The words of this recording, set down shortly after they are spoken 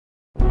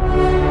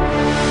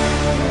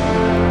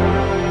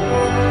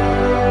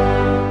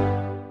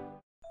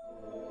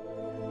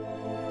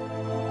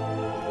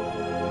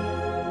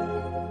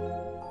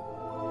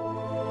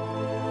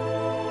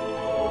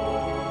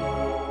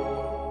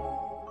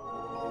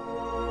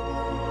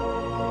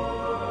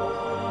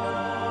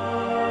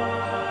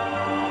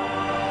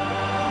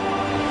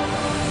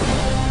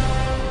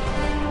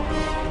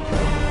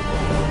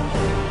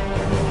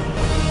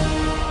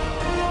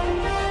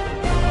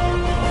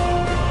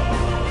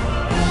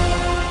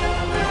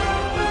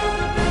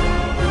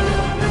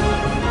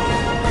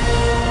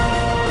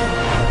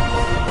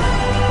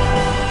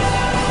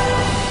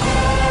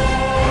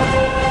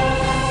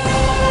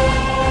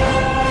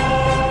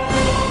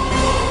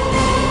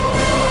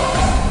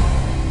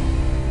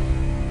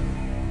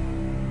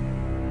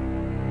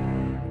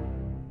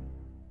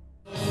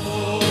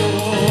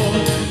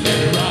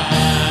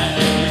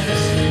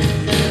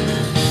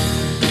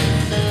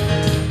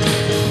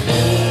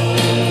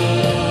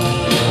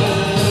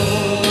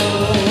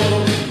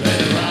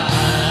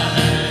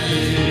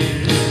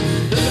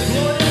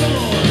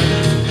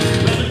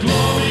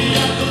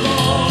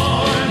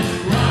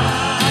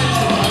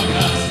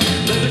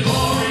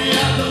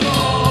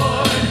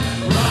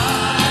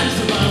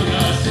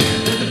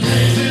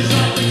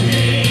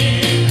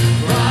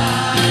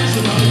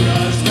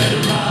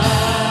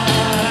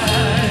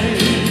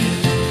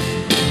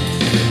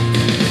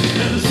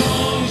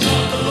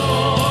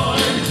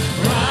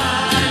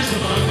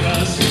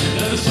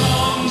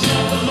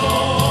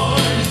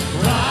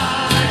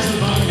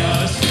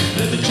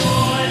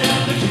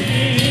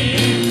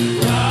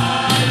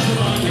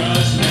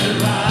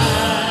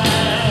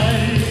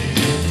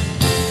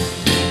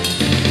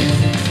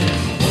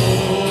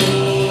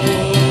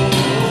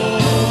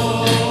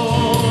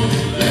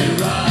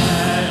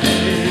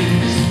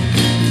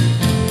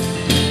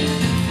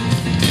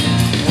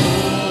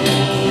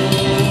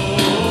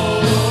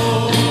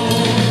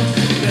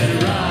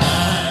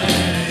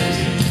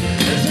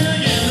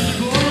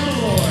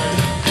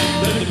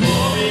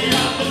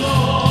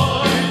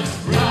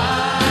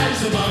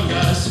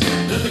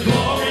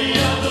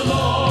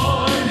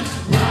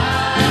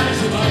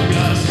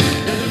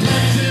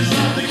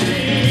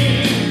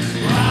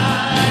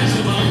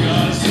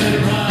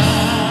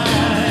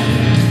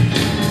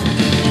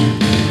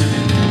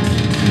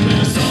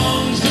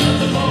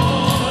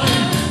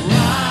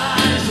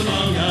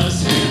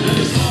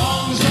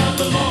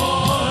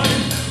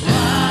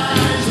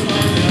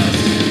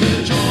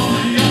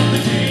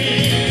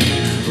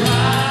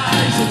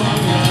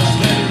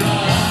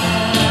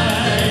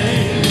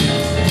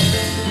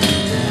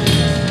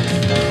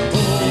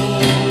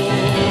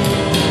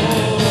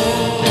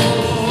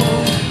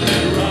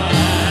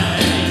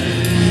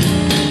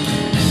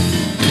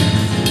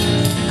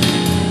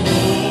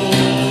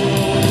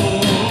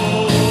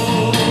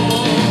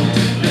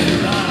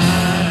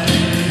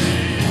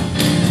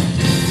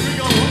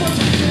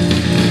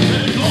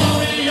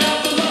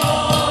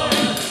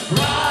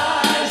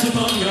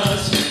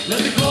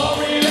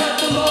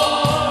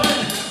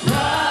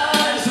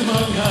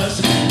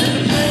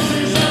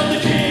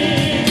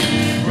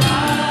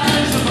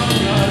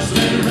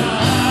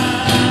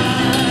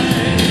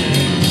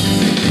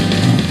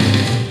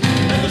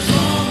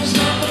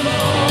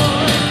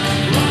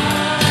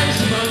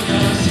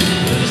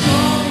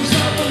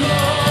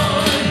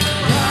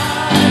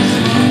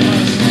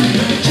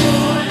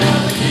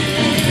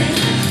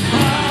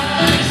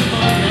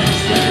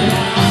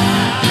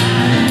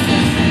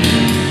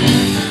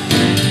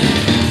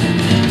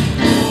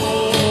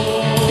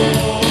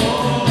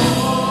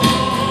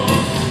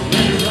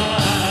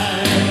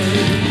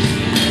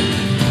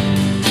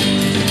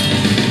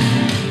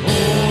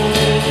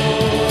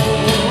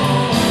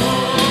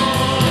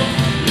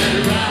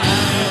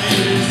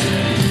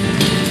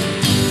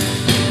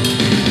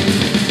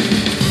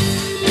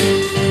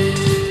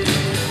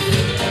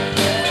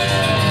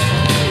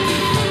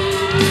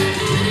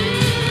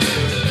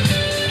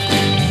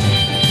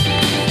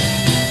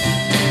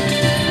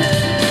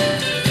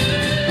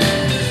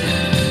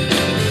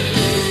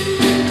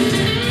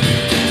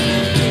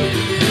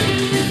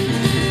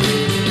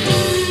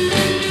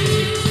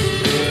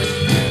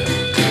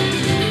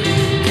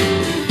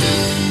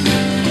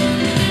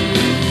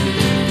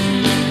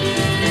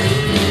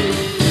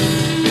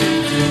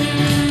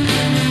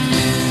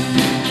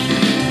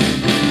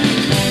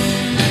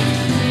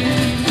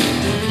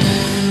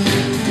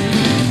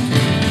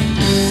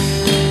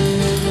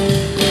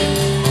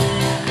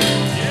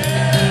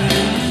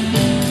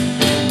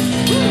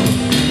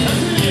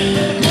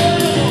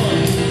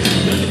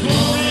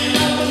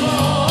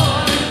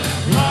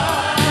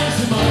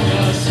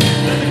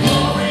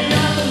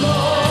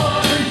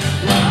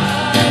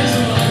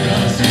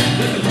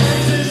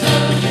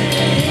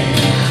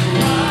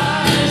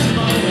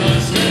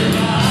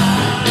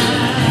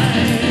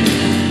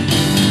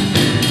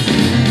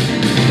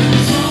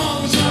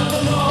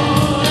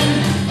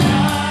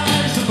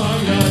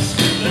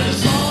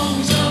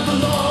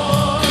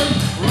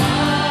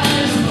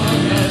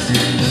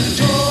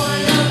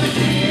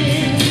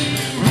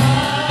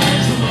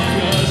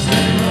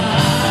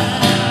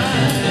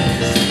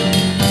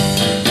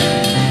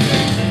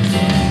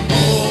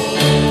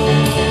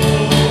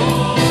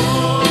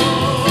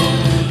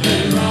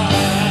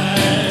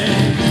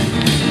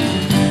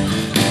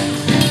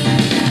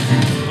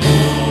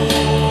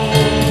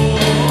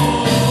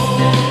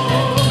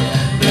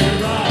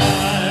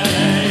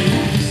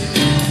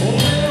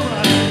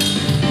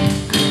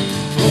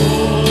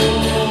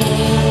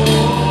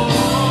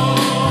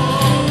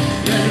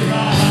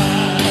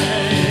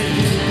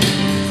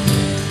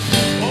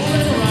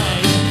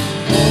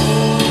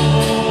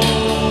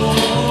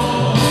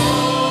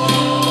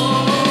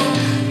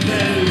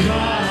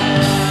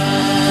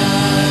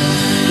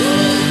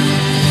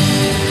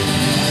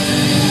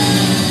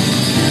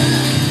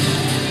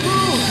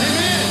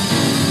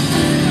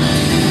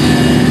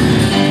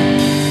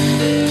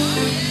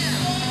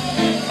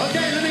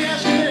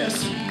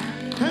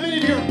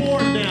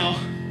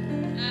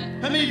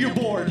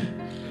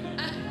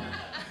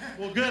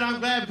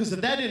If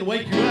that didn't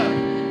wake you up,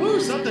 ooh,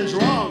 something's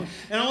wrong.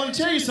 And I want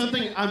to tell you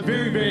something I'm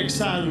very, very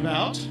excited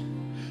about.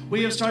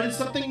 We have started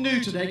something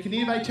new today. Can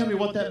anybody tell me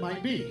what that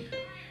might be?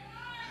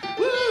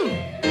 Woo!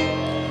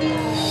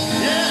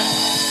 Yes!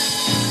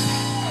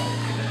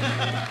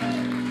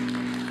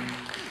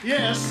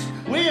 Yes,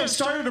 we have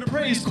started a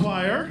praise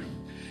choir.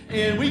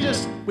 And we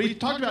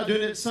talked about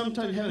doing it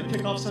sometime, having a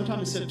kickoff sometime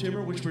in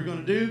September, which we're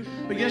going to do.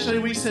 But yesterday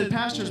we said,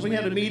 pastors, we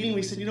had a meeting.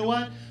 We said, you know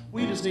what?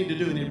 We just need to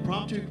do an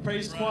impromptu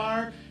praise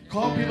choir,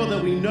 call people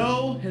that we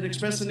know had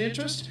expressed an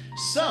interest.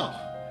 So,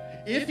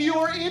 if you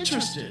are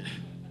interested,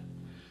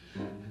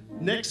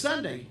 next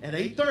Sunday at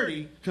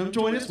 8:30, come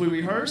join us. We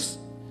rehearse,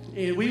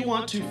 and we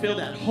want to fill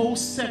that whole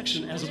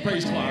section as a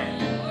praise choir.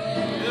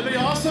 It'll be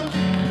awesome.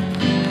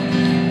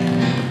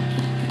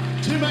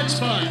 Too much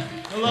fun.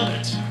 I love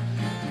it.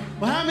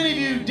 Well, how many of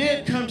you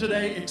did come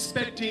today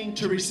expecting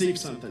to receive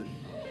something?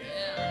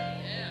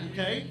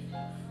 Okay?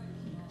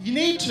 You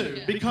need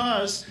to,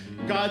 because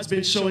God's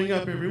been showing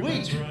up every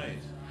week. That's right.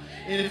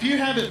 And if you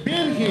haven't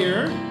been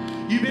here,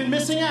 you've been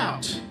missing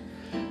out.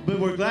 But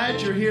we're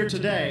glad you're here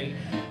today.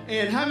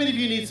 And how many of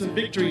you need some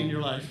victory in your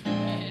life?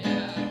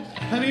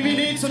 How many of you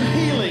need some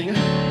healing?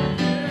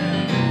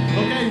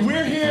 Okay,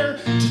 we're here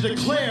to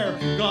declare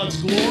God's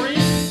glory.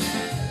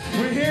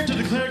 We're here to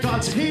declare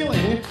God's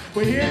healing.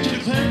 We're here to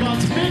declare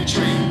God's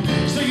victory.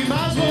 So you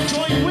might as well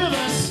join with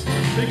us,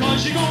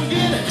 because you're going to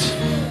get it.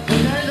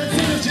 Okay, let's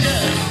sing it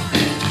together.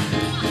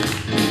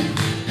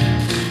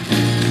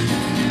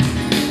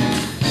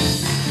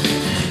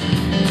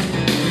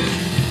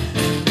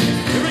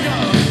 Here we go.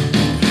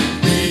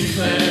 We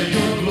declare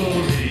your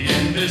glory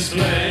in this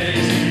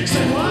place.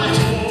 Say what?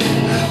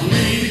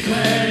 We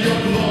declare your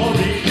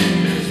glory in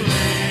this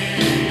place.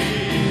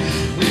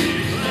 We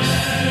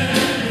declare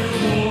your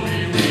glory.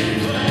 We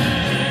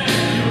declare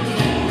your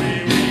glory.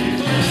 We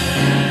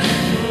declare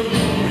your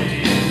glory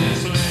in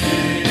this place.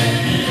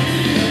 We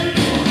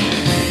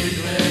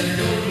declare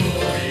your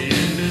glory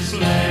in this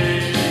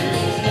place.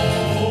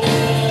 Oh,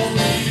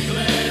 we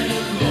declare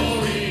your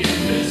glory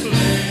in this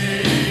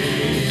place.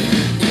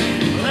 We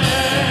declare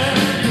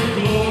your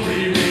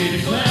glory. We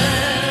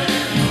declare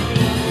your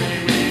glory.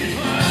 We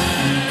declare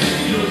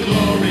your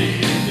glory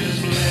in this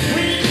place.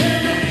 We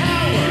declare your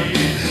power.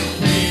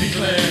 We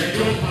declare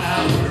your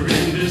power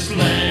in this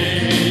place.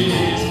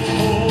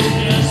 Oh,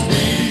 yes,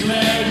 we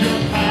declare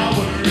your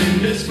power in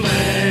this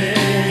place.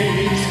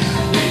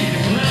 We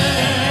declare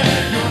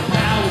your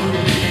power.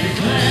 We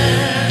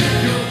declare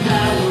your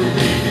power.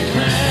 We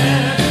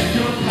declare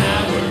your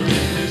power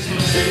in this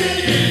place.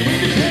 We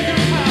declare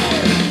your power.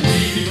 We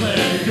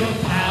declare your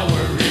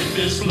power in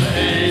this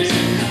place.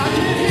 I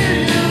can't hear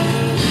you.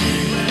 We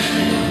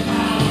declare your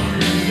power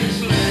in this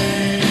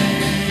place.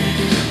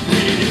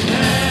 We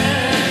declare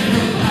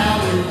your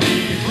power. We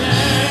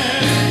declare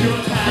your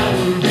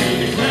power. We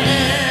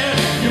declare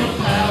your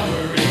power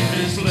in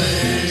this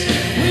place.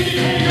 We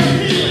declare your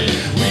healing.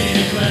 We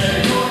declare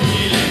your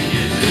healing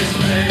in this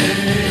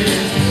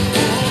place.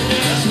 Oh,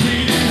 yes, we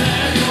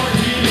declare your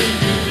healing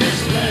in this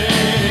place.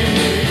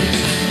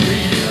 We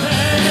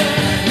declare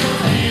your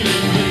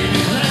healing. We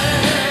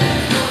declare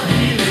your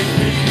healing.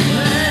 We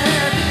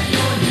declare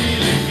your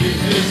healing in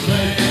this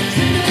place.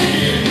 Sing it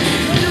again.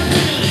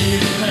 We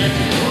declare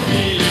your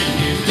healing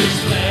in this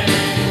place.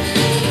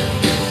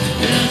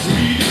 Yes,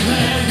 we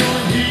declare your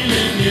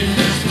healing in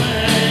this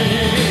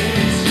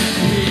place.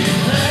 We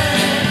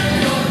declare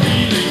your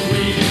healing.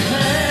 We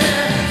declare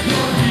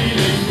your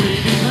healing. We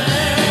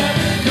declare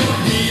your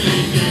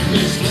healing in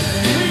this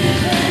place. We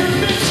declare your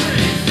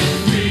victory.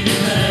 We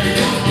declare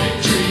your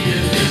victory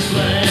in this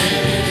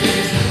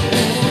place.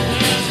 Oh,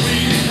 yes, we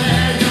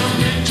declare your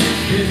victory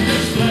in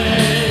this place.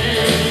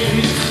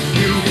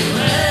 We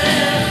declare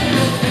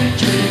your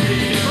victory. We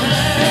declare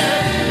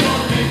your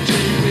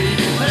victory. We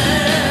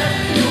declare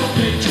your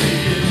victory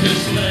in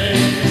this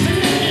place. Sing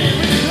it again.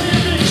 We declare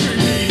your victory.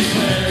 We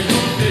declare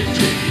your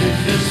victory in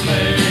this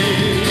place.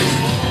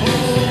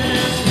 Oh,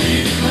 yes, we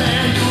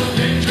declare your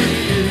victory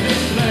in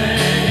this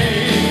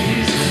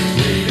place.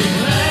 We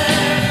declare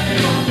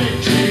your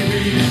victory.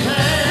 We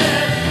declare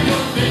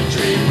your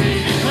victory. We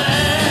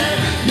declare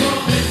your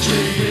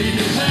victory. We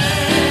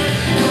declare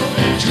your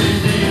victory.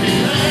 We declare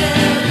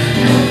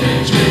your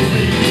victory.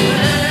 We declare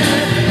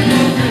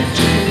your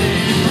victory. We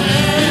declare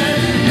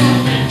your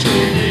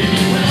victory. We declare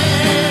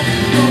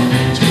your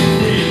victory.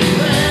 We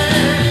declare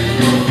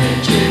your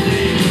victory.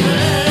 We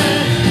declare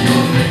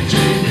your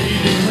victory. We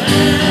declare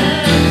your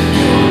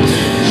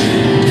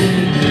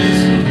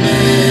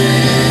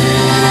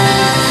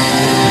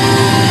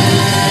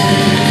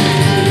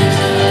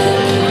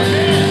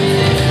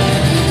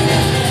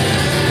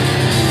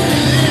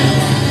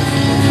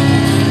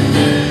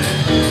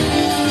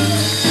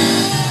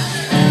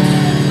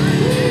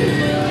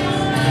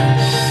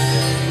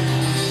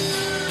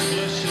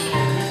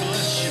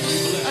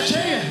I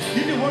tell you,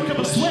 you can work up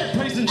a sweat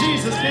praising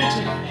Jesus, can't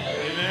you?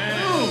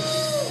 Ooh.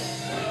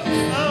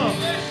 Oh,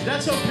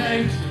 that's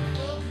okay.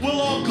 We'll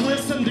all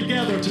glisten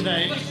together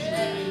today.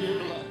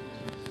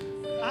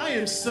 I I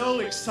am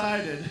so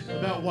excited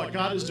about what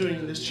God is doing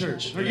in this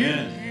church. Are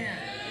you?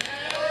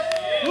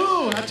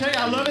 Ooh, I tell you,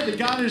 I love it that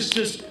God has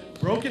just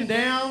broken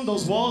down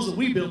those walls that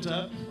we built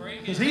up.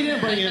 Because He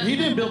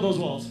didn't build those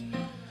walls.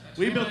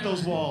 We built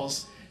those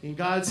walls. And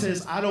God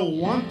says, I don't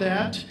want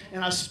that,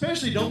 and I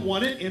especially don't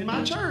want it in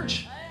my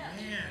church.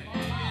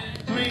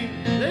 I mean,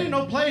 there ain't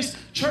no place,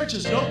 church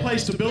is no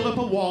place to build up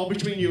a wall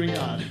between you and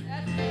God.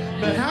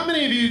 But how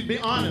many of you, be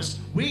honest,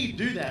 we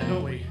do that,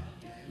 don't we?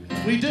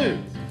 We do.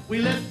 We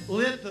let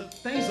the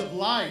things of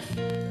life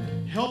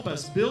help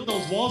us build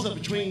those walls up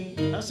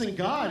between us and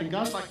God. And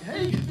God's like,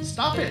 hey,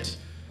 stop it.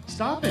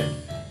 Stop it.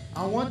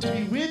 I want to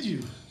be with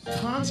you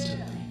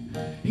constantly.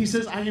 He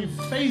says, I am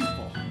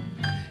faithful.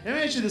 Let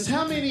me ask you this.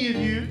 How many of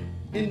you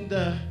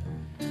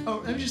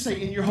let me just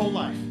say in your whole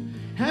life,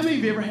 how many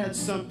of you ever had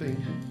something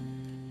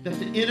that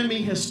the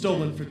enemy has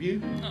stolen from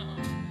you?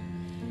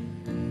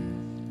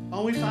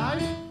 Only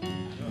 5?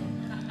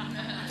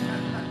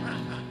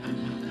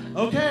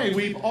 Okay,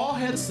 we've all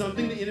had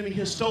something the enemy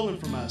has stolen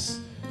from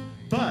us.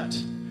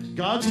 But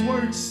God's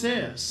word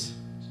says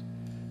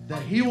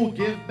that He will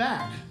give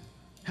back.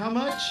 How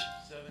much?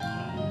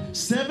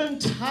 7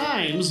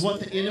 times what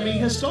the enemy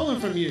has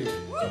stolen from you.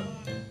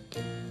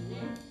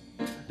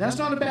 That's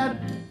not a bad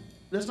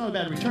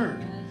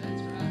return.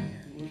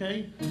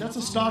 Okay? That's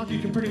a stock you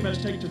can pretty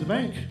much take to the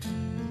bank.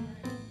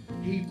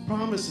 He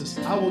promises,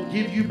 I will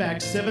give you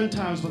back 7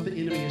 times what the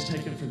enemy has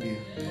taken from you.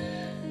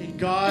 And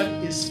God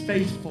is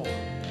faithful.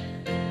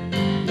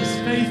 He's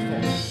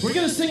faithful. We're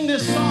going to sing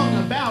this song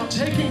about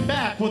taking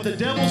back what the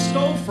devil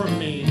stole from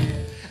me.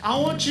 I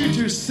want you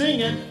to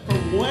sing it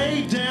from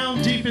way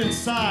down deep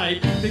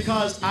inside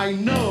because I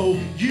know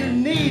you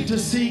need to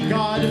see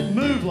God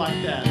move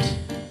like that.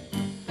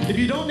 If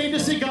you don't need to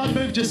see God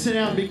move, just sit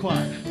down and be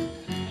quiet.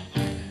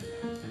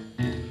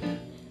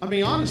 I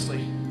mean,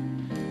 honestly.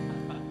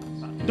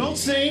 Don't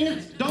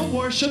sing, don't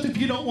worship if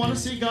you don't want to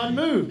see God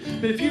move.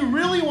 But if you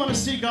really want to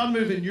see God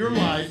move in your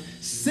life,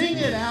 sing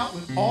it out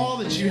with all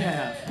that you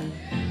have.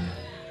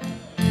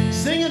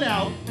 Sing it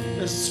out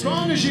as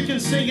strong as you can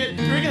sing it.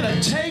 You're going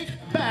to take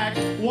back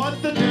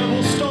what the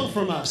devil stole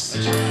from us.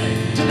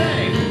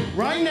 Today,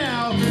 right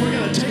now, we're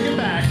going to take it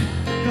back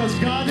because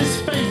God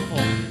is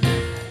faithful.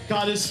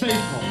 God is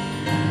faithful.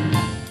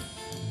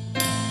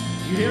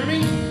 You hear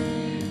me?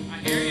 I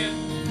hear you.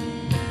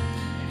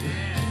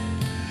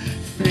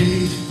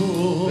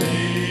 Faithful,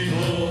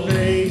 faithful,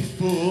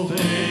 faithful,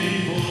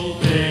 faithful,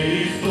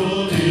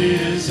 faithful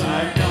is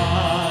our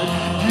God.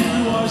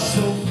 You are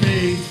so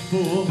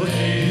faithful,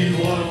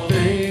 you are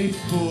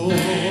faithful,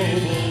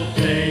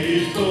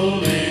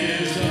 faithful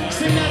is our God.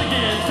 Sing that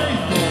again,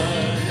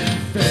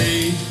 faithful,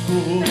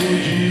 faithful,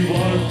 you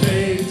are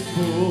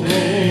faithful,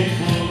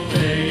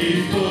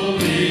 faithful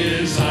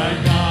is our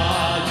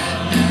God.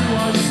 You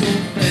are so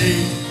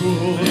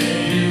faithful,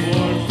 you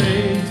are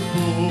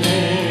faithful.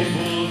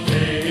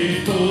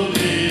 Faithful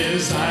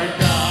is our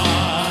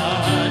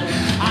God.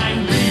 I'm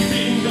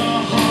reaping the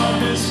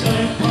harvest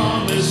God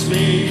promised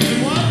me.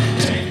 What?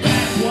 Take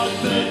back what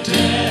the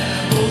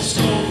devil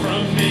stole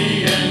from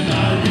me, and I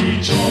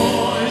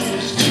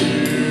rejoice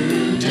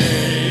today.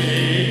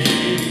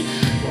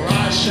 For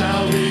I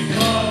shall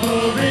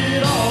recover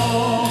it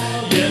all.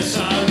 Yes, I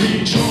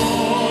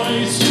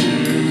rejoice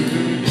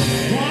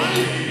today. What?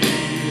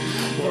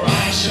 For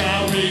I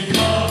shall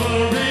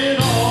recover it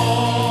all.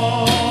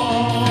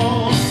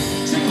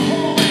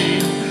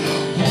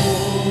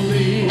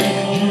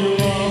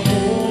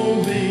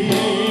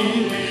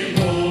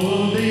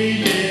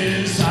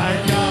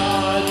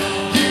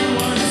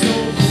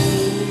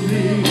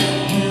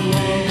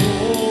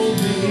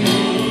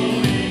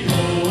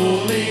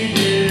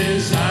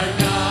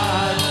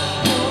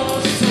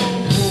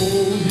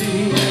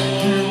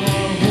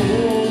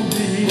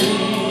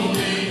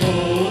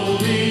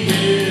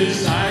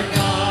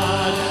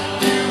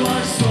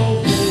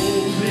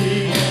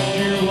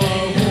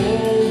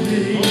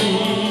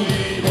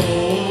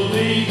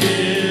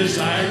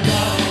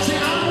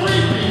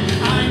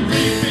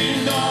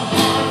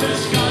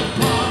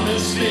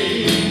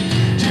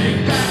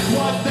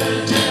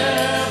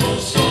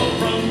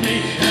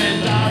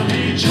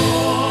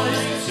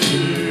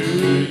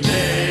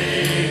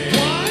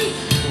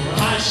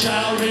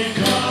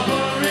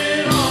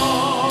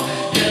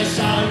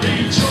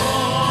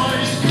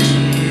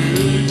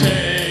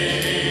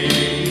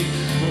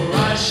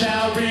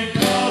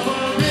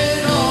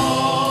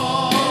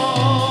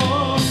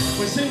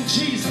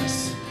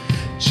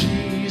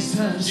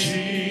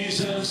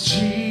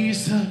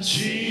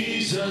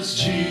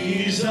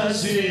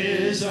 Jesus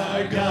is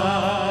our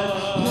God.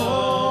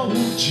 Oh,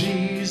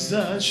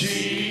 Jesus,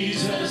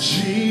 Jesus,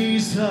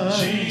 Jesus,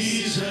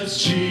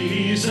 Jesus,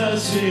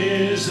 Jesus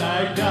is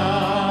our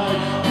God.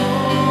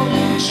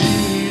 Oh,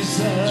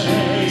 Jesus,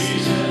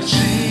 Jesus,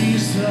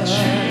 Jesus,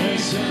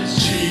 Jesus,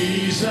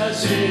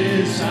 Jesus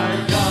is our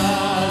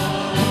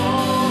God.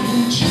 Oh,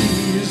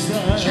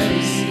 Jesus,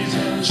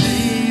 Jesus,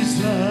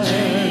 Jesus,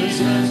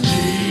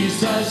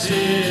 Jesus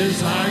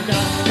is our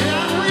God.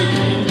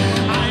 And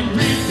I'm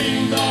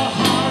reaping the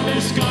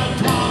harvest God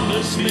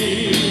promised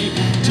me.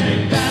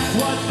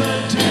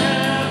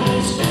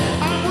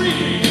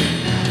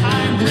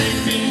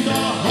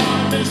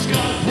 harvest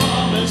God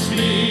promised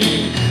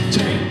me.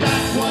 Take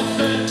back what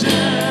the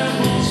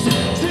devil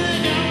stole.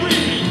 Sing,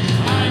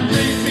 I'm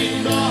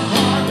reaping the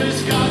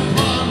harvest God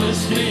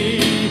promised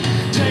me.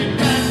 Take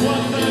back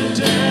what the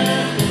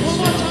devil stole. One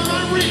more time,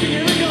 I'm reaping,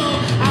 here we go.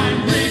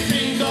 I'm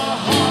reaping the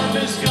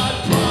harvest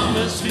God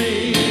promised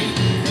me.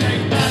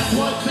 Take back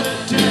what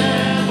the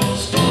devil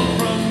stole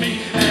from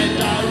me, and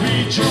I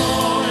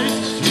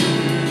rejoice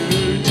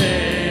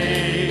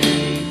today,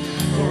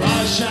 for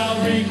I shall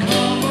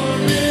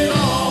recover it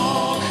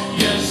all.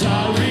 Yes,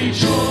 I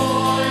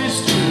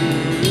rejoice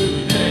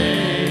today,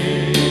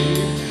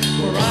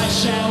 for I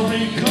shall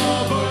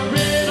recover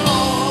it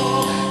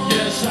all.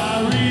 Yes,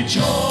 I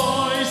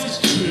rejoice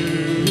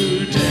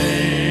today,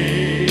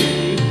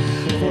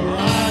 for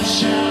I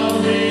shall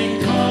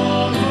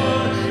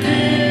recover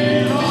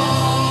it all.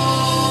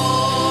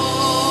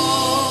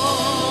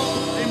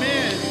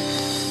 Amen.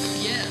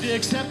 Yes. Do you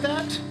accept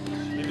that?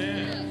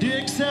 Amen. Do you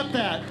accept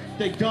that?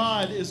 That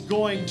God is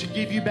going to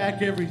give you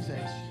back everything.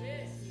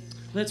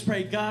 Let's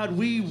pray. God,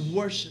 we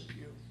worship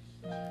you.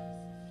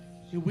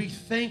 And we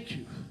thank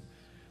you.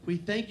 We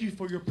thank you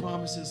for your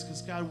promises,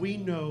 because God, we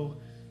know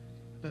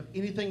that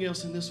anything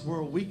else in this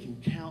world, we can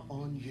count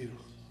on you.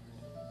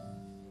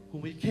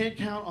 When we can't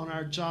count on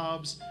our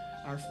jobs,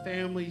 our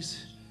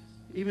families,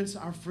 even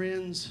our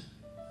friends,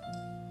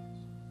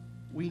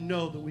 we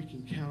know that we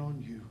can count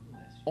on you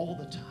all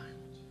the time,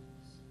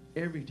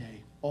 every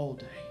day, all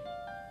day.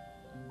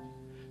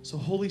 So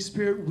Holy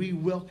Spirit, we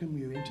welcome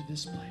you into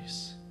this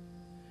place.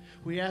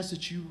 We ask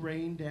that you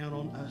rain down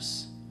on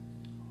us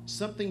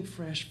something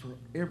fresh for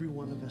every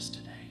one of us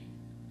today.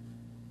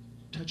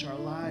 Touch our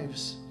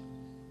lives.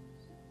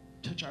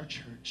 Touch our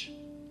church.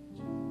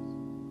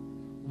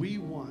 We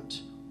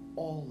want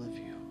all of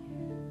you.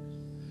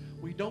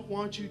 We don't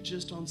want you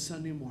just on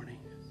Sunday morning.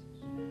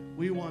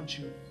 We want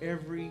you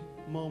every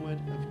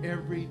moment of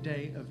every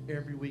day of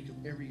every week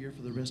of every year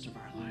for the rest of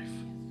our life.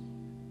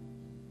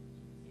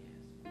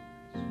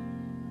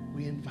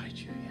 We invite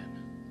you in.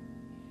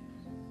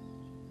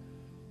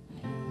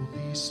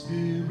 Holy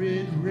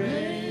Spirit,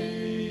 rain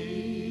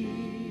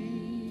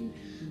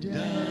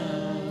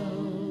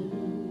down,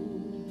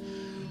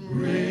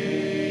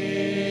 rain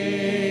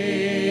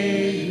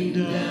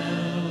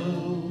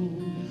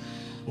down,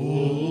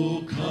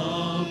 oh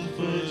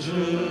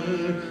Comforter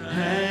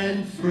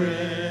and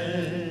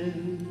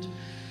friend,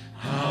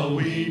 how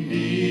we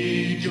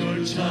need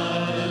your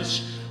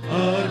touch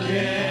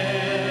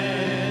again.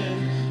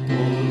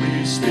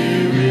 Holy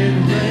Spirit,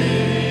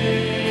 rain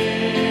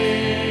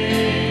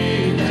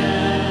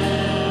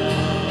down,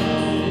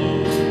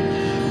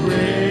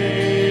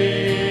 rain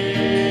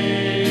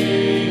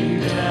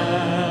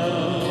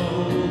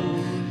down.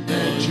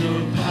 Let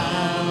your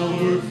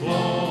power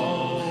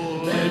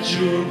fall, let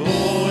your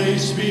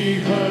voice be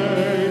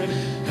heard.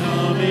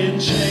 Come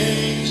and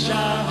change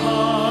our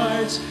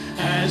hearts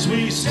as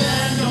we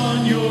stand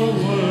on your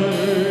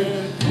word.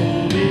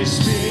 Holy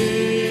Spirit,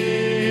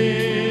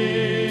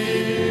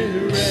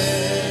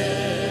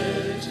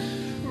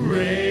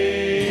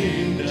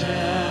 rain down.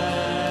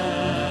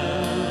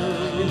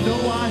 And no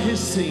eye has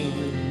seen,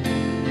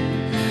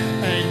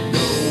 and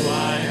no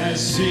eye has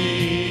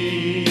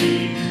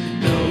seen,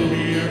 no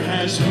ear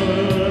has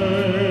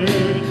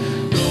heard,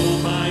 no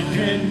mind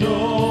can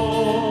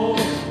know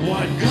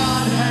what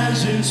God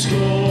has in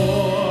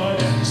store.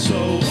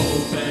 So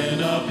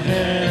open up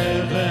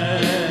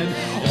heaven,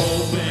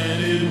 open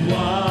it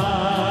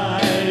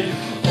wide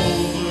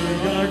over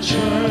your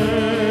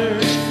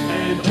church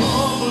and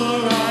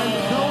over our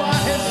no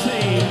eye has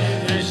seen,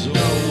 and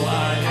no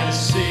eye has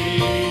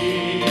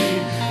seen,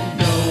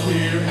 no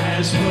ear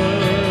has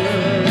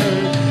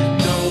heard,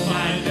 no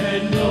mind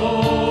can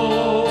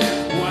know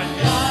what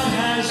God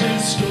has in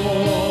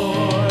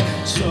store.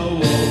 So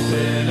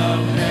open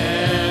up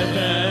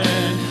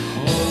heaven,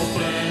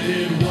 open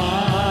it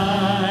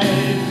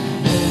wide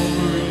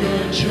over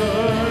your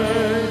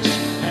church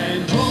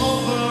and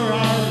over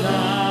our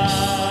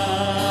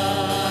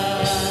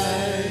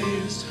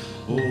lives.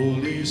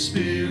 Holy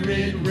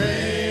Spirit,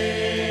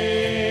 rain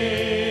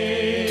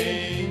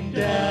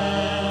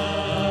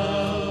down,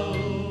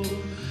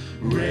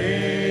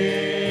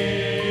 rain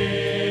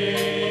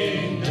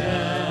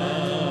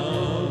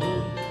down,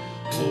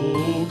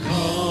 oh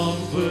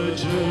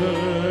Comforter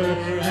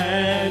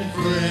and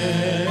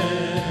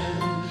friend,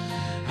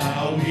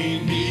 how we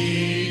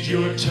need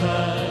your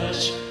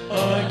touch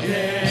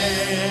again.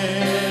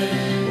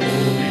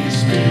 Holy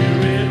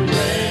Spirit,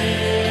 rain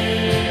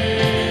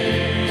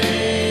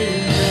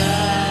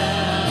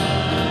down,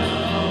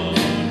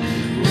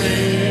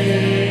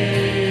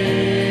 rain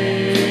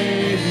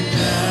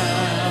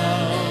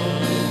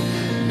down.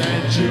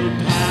 Let your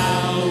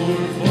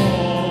power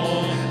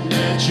fall,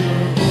 let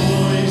your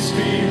voice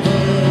be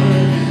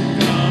heard.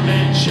 Come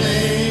and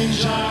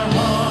change our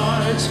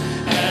hearts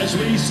as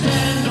we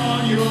stand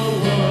on your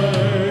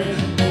word.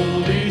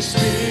 Holy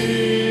Spirit,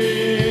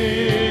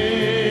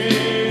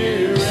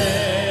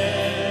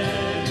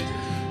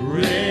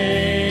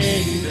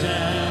 rain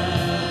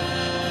down.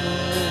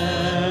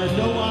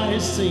 No eye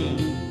has seen,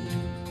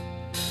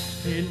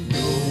 and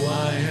No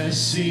eye has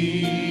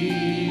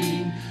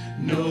seen,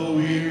 no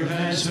ear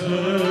has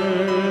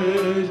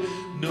heard,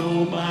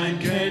 no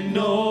mind can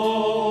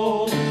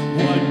know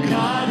what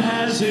God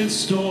has in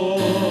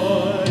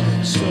store.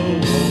 So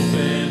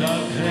open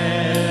up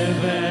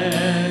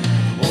heaven,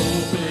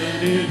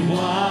 open it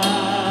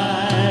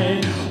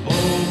wide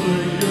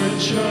over your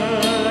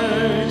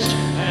church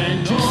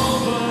and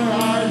over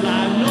our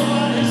life. No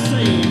eye has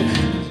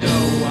seen,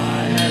 no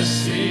eye has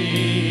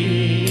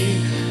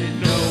seen,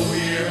 no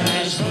ear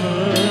has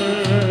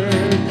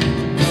heard,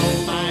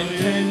 no mind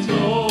can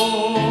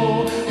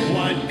know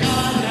what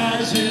God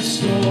has in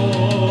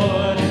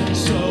store.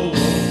 So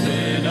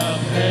open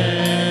up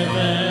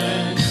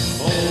heaven,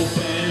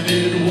 open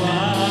it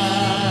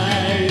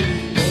wide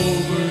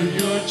over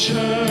your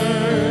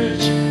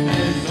church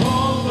and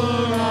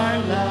over our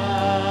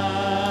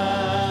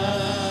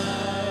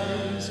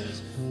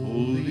lives.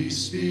 Holy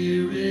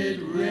Spirit,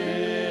 rain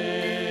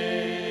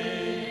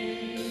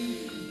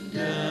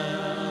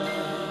down,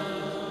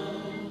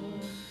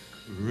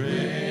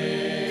 rain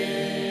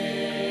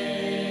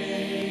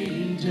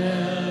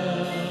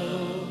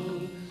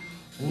down.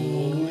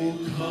 Oh,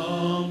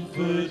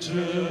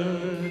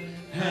 comforter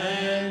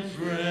and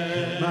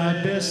friend,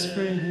 My best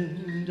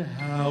friend,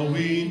 how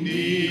we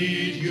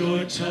need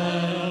your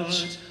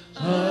touch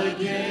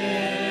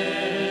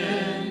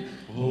again.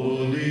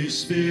 Holy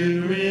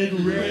Spirit,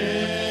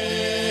 rain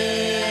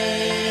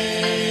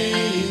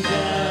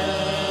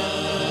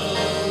down,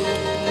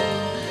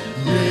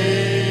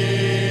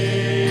 rain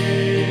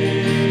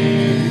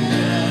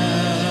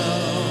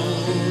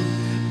down.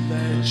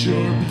 Let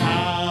your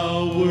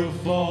power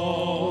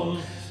fall,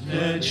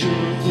 let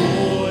your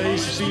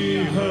voice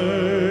be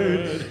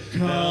heard.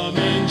 Come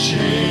and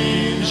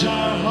change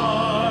our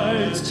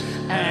hearts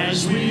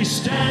as we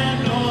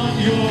stand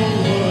on your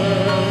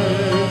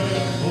word.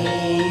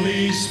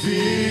 Holy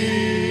Spirit,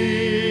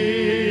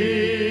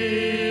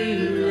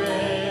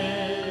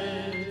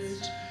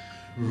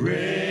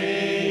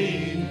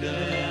 rain down.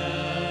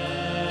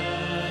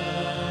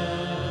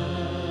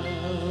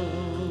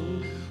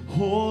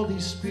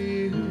 Holy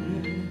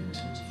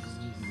Spirit,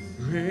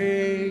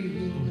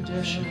 rain down.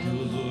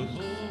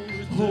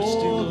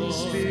 Holy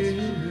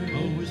Spirit,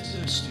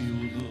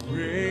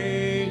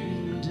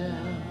 rain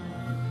down.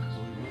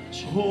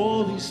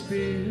 Holy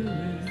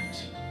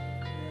Spirit,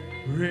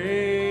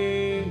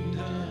 rain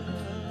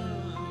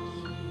down.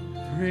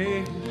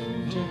 Rain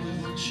down.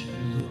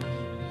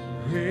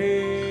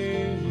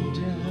 Rain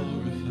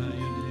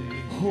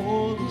down.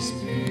 Holy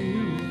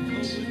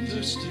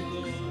Spirit,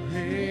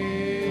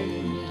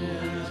 rain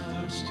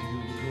down.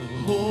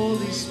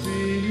 Holy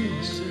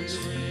Spirit,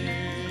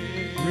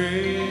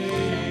 rain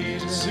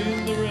down.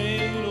 Send the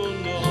rain, oh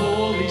Lord.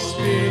 Holy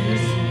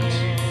Spirit,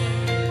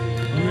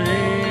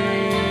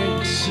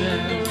 rain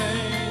Send the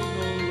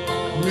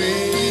down.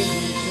 rain,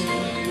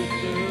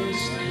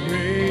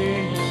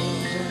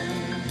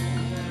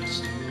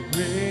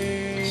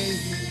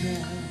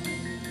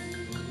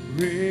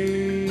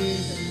 Rain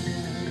down.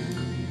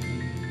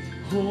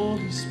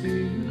 Holy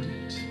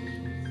Spirit,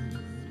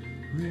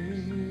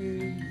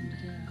 rain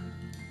down.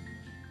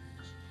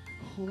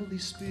 Holy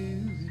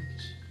Spirit,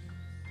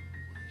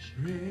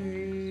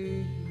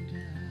 rain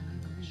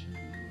down.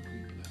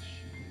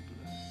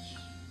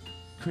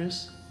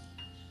 Chris,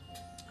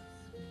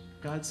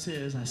 God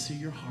says, I see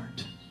your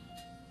heart,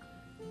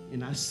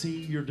 and I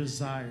see your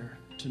desire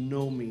to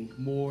know me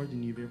more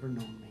than you've ever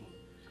known me.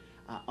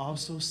 I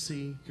also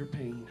see your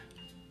pain.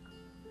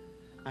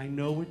 I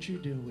know what you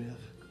deal with.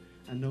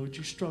 I know what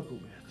you struggle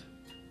with.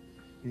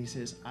 And he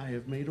says, I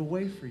have made a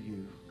way for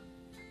you.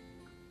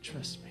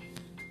 Trust me.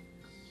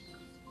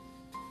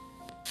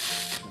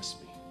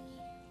 Trust me.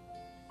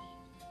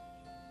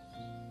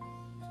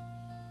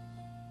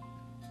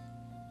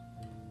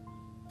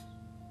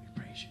 We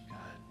praise you,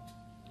 God.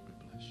 We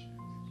bless you.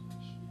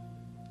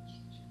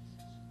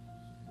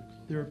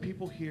 There are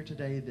people here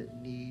today that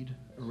need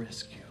a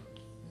rescue.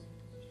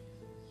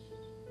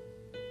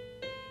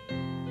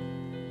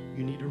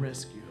 You need a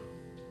rescue.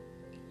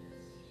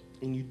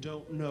 And you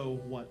don't know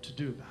what to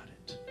do about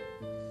it.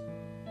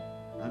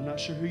 I'm not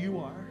sure who you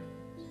are,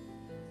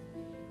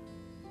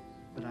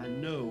 but I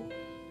know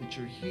that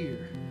you're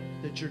here,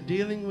 that you're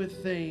dealing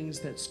with things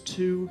that's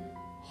too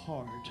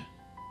hard.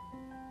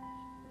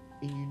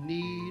 And you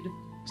need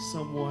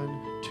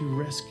someone to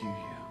rescue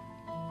you.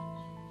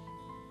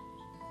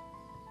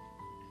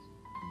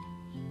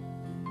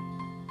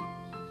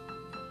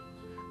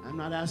 I'm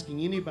not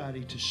asking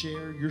anybody to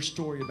share your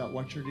story about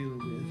what you're dealing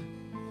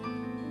with.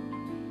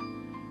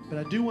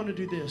 But I do want to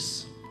do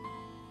this.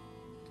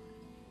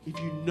 If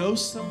you know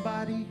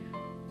somebody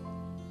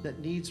that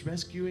needs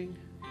rescuing,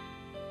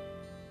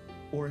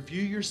 or if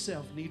you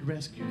yourself need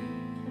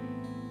rescuing,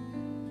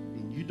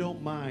 and you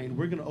don't mind,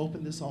 we're going to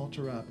open this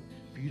altar up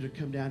for you to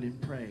come down and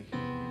pray.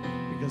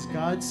 Because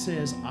God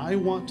says, I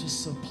want to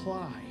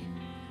supply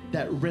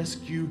that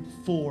rescue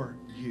for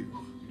you.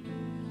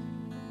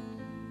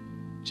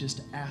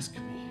 Just ask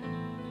me.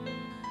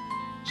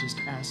 just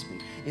ask me.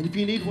 And if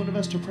you need one of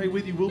us to pray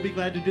with you, we'll be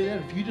glad to do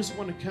that. If you just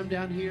want to come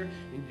down here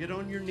and get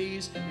on your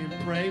knees and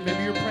pray,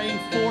 maybe you're praying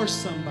for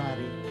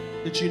somebody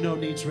that you know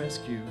needs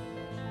rescue.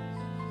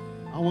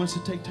 I want us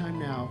to take time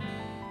now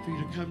for you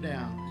to come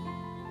down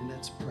and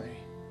let's pray.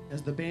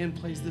 As the band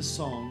plays this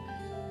song,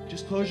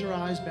 just close your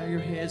eyes, bow your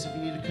heads if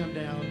you need to come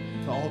down.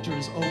 The altar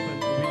is open,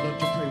 and we'd love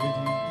to pray with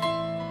you.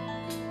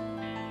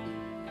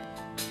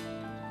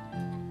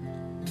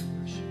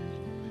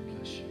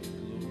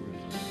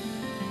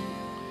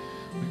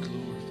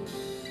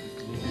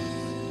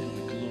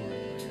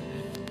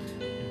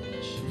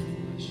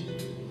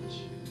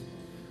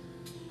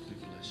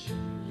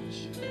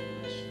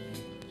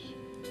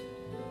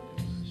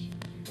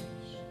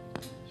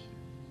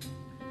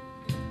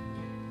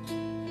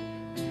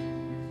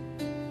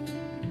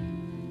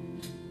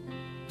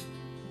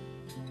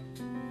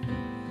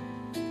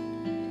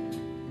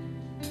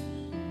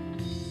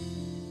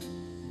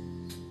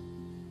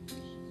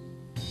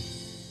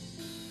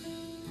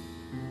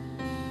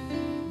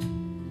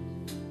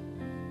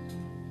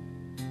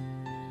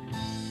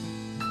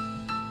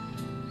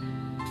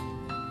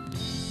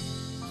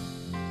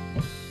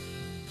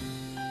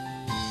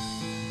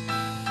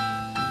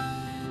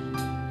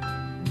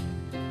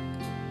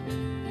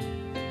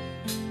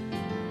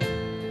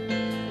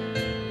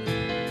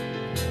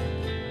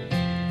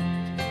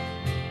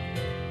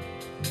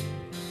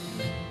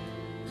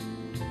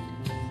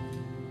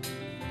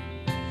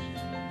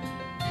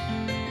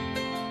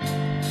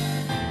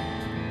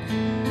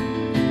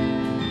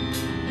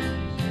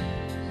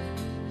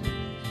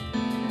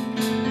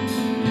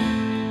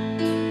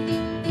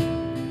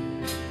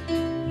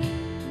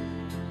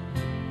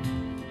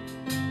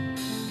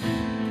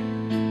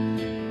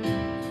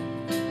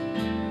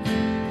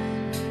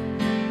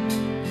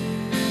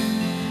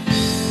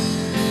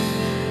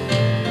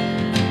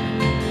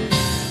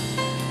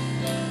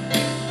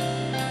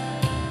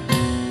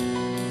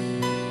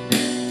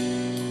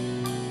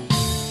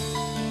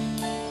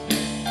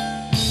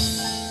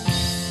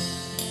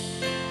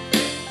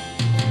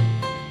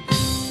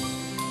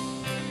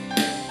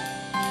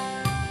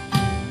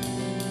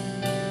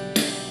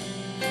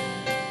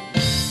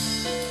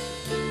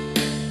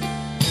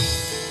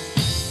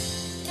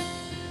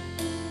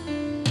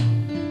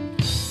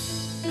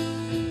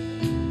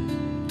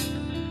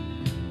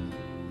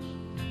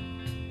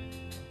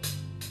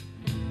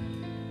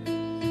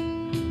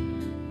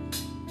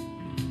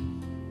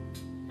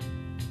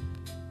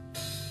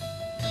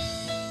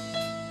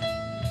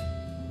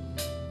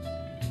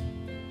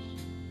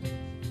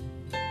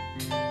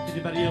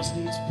 Anybody else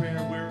needs prayer?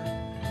 We're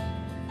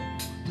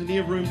plenty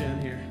of room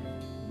down here.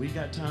 We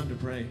got time to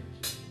pray.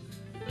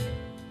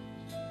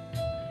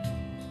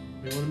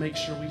 We want to make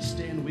sure we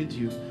stand with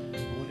you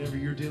on whatever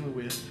you're dealing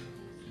with.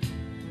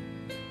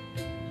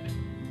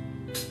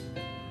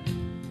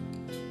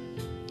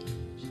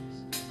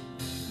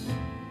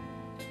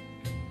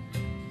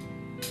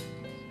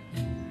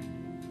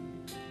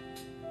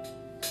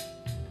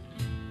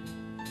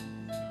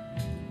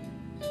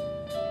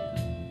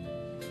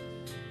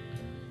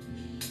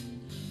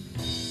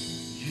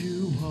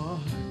 You are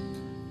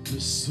the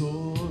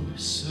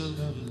source of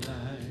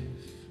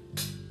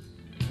life.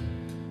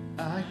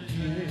 I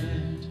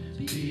can't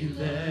be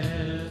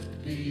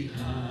left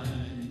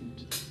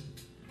behind.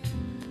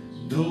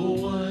 No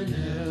one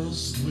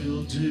else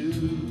will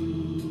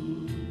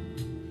do.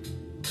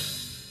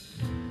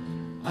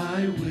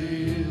 I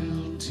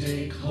will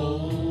take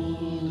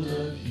hold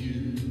of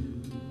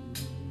you.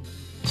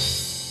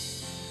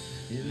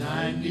 And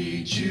I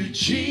need you,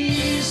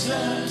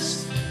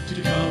 Jesus,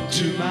 to come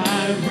to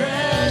my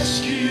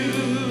rescue.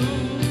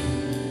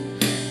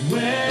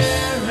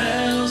 Where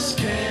else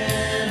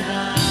can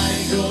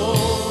I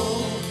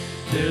go?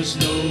 There's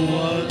no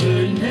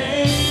other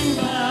name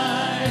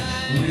by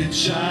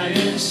which I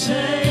am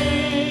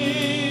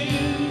saved.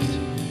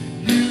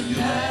 You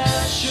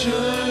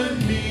captured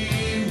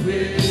me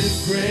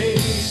with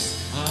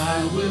grace.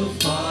 I will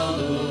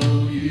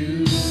follow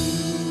you.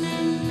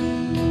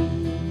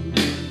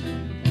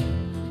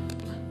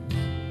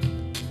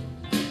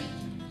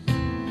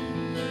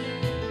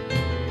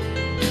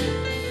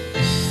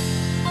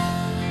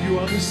 You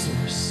are the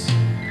source.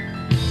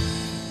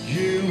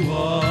 You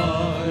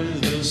are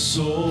the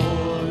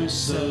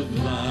source of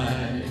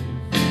life.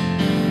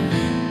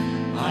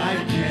 I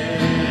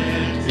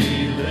can't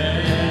be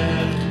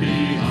left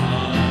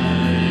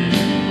behind.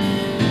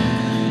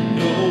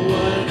 No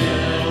one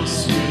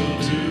else will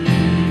do.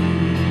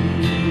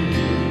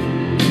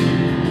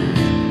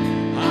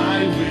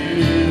 I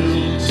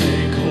will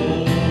take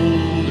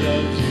hold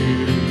of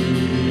you.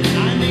 And I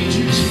need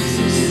you,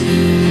 Jesus.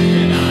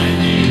 And I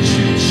need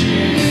you,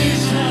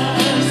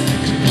 Jesus,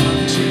 to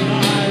come to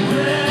my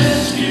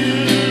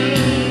rescue.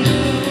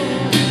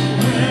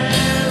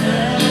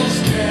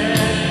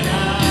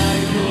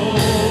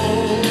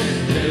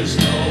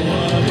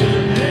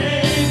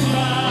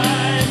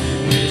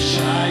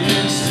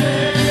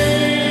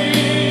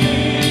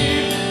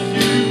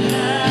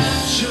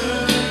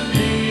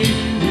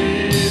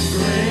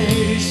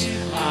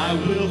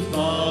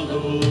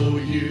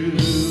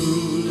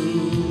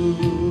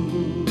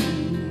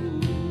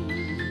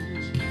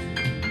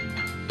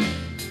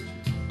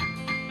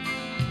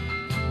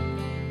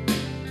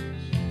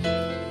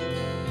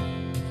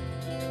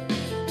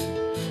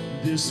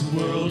 This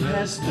world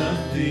has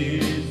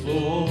nothing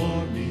for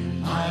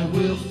me. I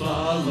will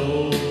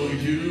follow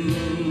you.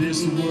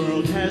 This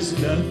world has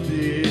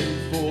nothing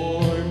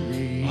for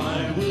me.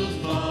 I will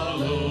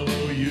follow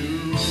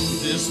you.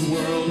 This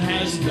world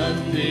has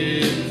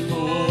nothing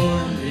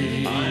for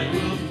me. I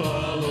will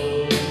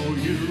follow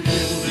you.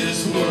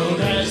 This world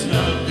has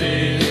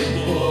nothing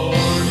for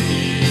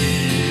me.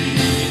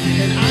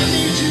 And I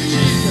need you,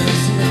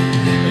 Jesus.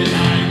 And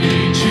I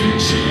need you,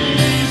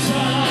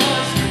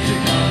 Jesus, to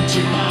come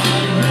to my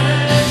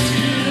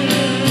rescue.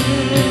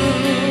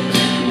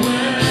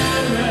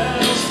 Where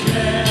else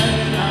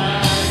can I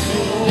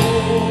go?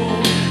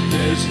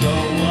 There's no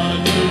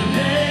other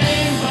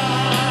name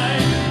by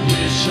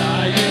which I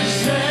am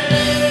saved.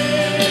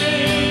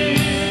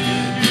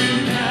 You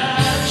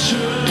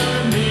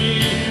capture me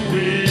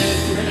with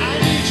grace. I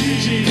need you,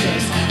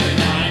 Jesus. And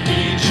I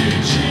need you,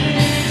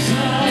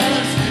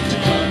 Jesus, to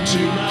come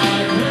to my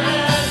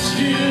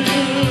rescue.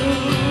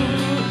 Where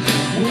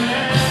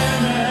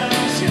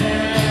else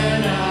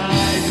can I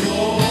go?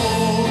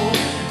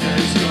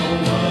 There's no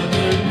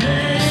other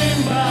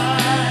name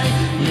by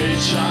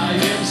which I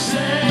am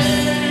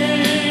saved.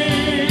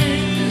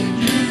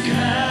 You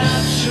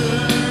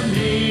capture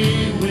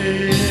me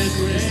with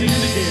grace. Sing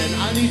it again.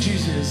 I need you,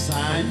 Jesus.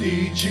 I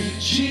need you,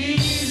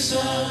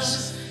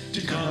 Jesus,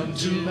 to come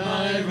to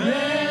my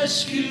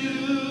rescue.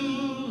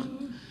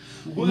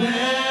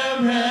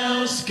 Where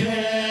else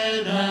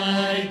can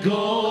I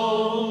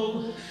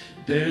go?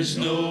 There's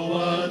no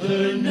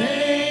other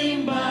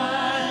name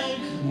by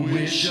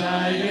which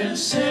I am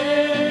saved.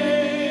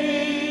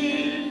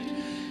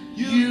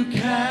 You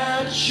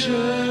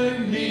capture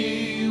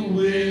me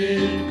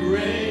with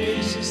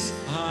grace.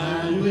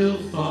 I will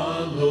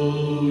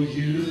follow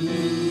you.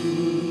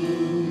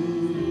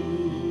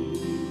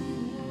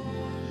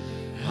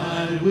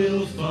 I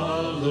will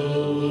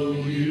follow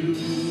you.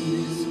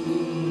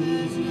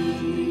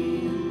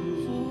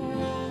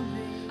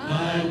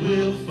 I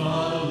will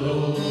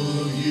follow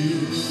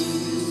you.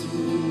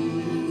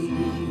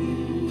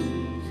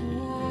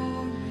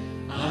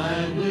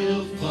 I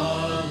will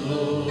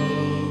follow you.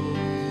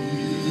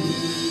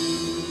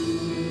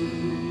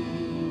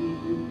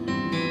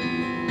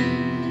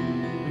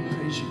 We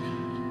praise you,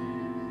 God.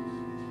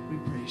 We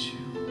praise you.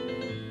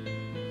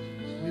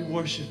 We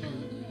worship you.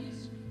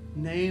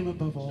 Name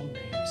above all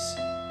names.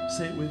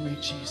 Say it with me,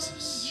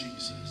 Jesus.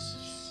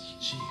 Jesus.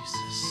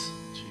 Jesus.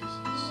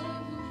 Jesus.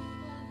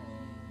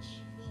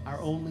 Our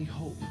only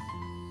hope.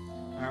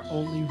 Our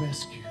only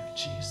rescue.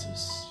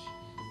 Jesus.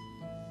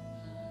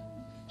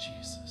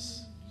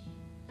 Jesus.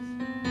 We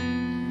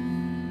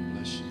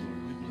bless you,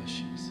 Lord. We bless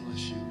you. We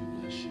bless you. We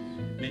bless you.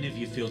 Many of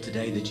you feel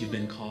today that you've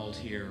been called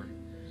here,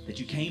 that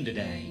you came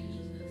today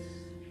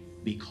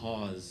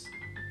because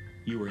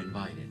you were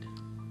invited.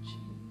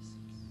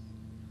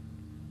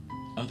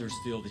 Others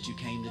feel that you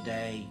came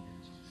today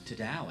to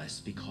Dallas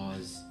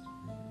because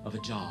of a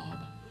job,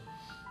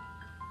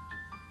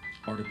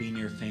 or to be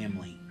near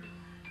family,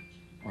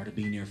 or to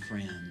be near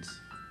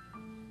friends,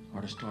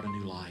 or to start a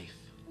new life.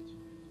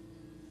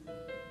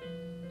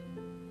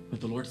 But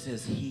the Lord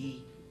says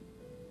He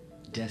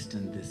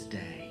destined this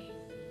day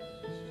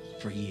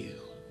for you,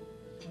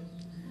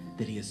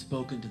 that He has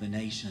spoken to the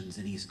nations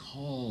and He's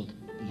called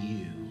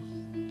you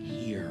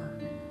here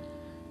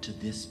to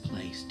this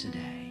place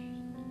today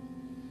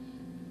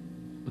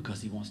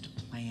because He wants to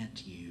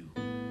plant you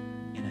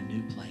in a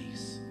new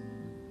place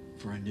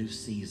for a new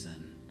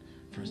season,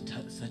 for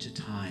such a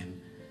time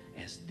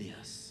as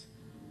this.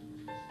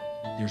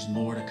 There's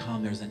more to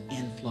come. There's an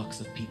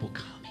influx of people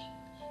coming.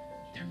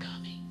 They're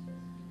coming.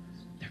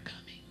 They're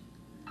coming.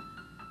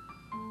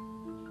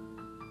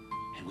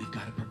 And we've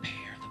got to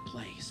prepare the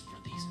place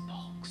for these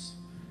folks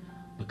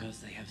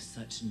because they have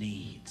such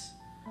needs.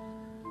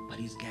 But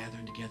He's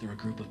gathering together a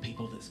group of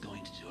people that's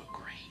going to do a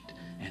great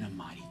and a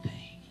mighty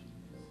thing.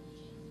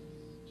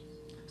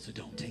 So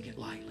don't take it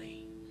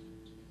lightly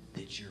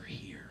that you're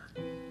here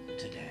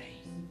today.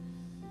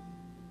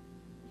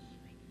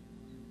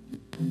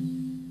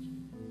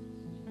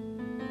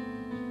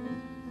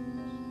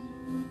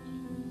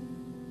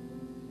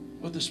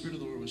 What the Spirit of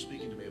the Lord was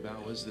speaking to me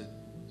about was that,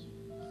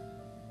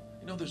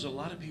 you know, there's a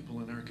lot of people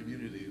in our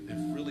community that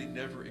have really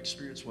never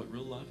experienced what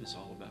real love is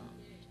all about.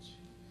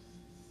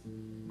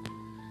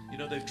 You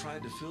know, they've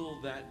tried to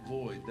fill that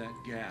void, that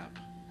gap,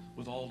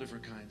 with all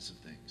different kinds of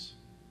things.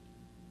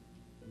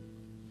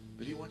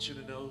 But He wants you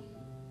to know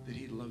that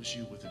He loves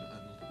you with an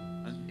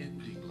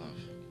unending love.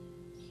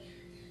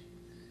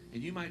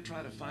 And you might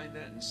try to find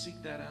that and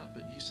seek that out,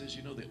 but He says,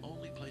 you know, the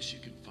only place you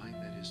can find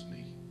that is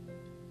me.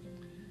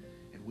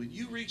 And when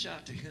you reach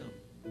out to Him,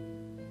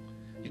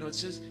 you know, it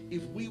says,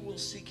 if we will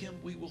seek Him,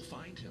 we will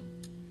find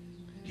Him.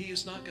 He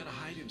is not going to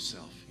hide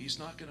Himself. He's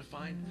not going to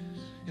find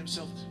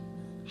Himself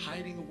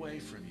hiding away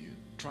from you,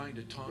 trying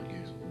to taunt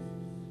you.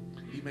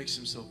 He makes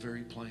Himself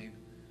very plain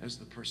as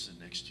the person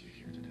next to you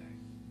here today.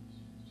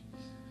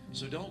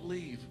 So don't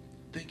leave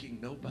thinking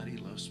nobody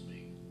loves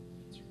me,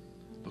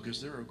 because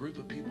there are a group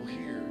of people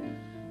here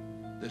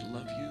that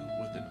love you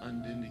with an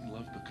unending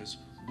love, because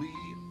we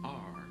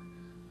are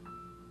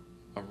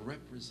a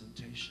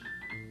representation,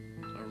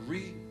 a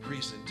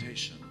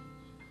representation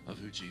of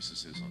who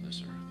Jesus is on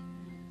this earth.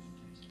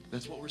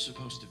 That's what we're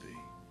supposed to be.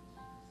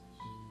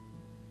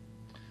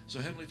 So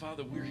Heavenly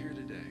Father, we're here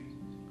today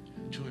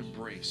to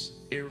embrace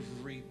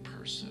every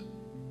person,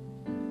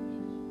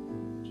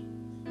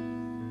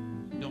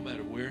 no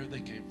matter where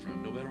they came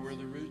from, no matter where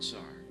their roots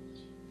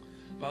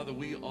are. Father,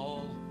 we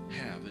all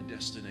have a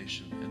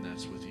destination, and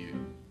that's with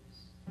you.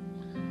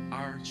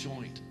 Our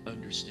joint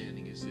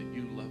understanding is that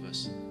you love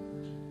us,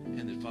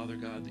 and that, Father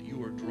God, that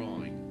you are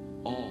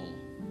drawing all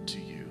to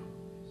you.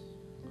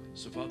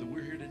 So, Father,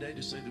 we're here today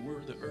to say that we're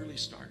the early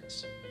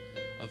starts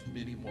of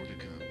many more to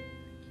come.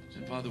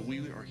 And, Father, we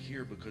are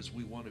here because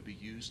we want to be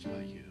used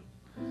by you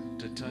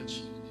to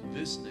touch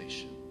this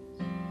nation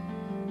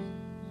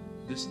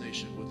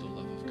with the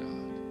love of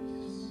God.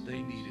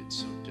 They need it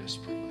so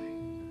desperately.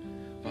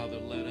 Father,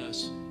 let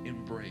us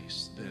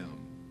embrace them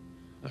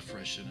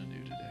afresh and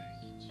anew today.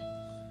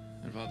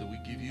 And, Father, we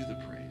give you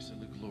the praise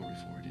and the glory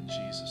for it in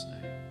Jesus'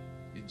 name.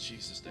 In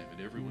Jesus' name. And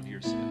everyone here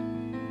said,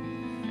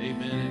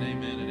 amen and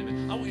amen and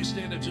amen. I want you to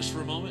stand up just for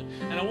a moment,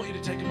 and I want you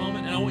to take a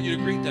moment, and I want you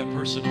to greet that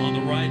person on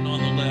the right and on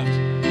the left.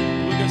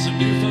 We've got some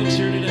new folks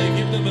here today.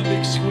 Give them a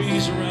big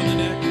squeeze around the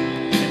neck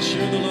and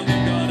share the love of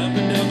God up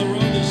and down the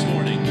road this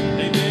morning.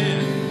 Amen.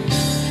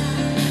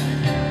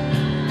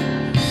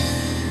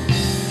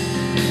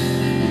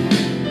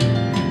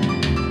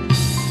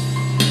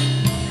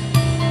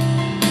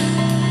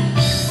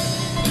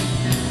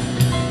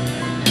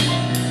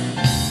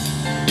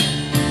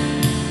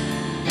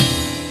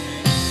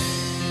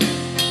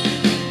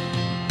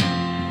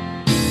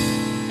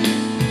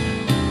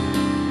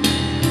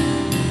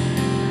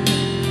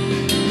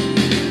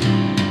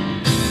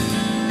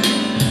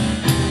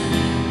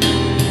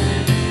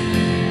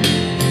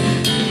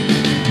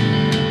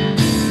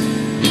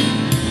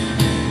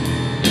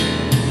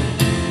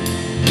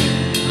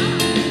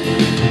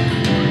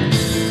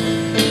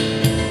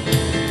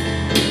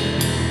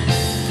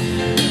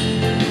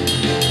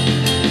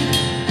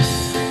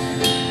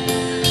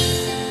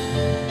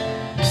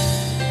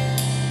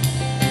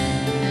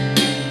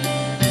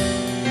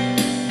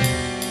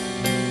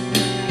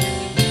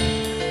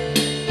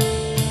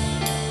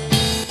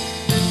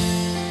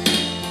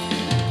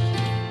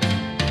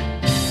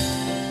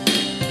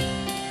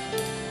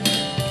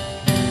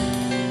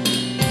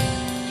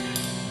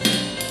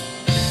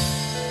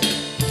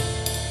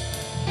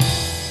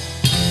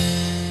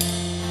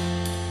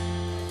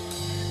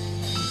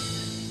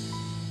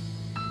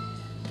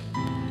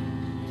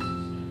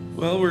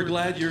 Well, we're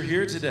glad you're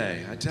here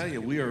today. I tell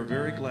you, we are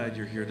very glad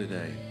you're here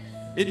today.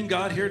 Isn't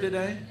God here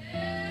today?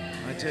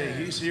 I tell you,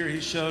 he's here. He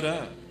showed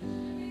up.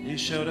 He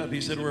showed up. He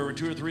said, wherever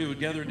two or three would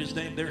gather in his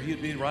name, there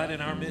he'd be right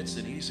in our midst,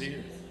 and he's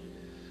here.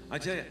 I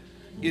tell you,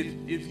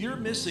 if you're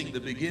missing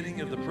the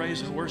beginning of the praise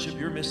and worship,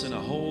 you're missing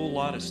a whole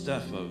lot of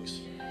stuff,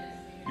 folks.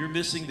 You're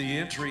missing the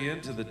entry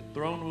into the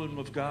throne room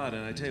of God,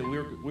 and I tell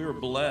you, we're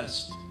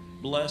blessed,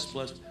 blessed,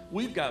 blessed.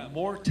 We've got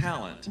more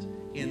talent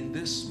in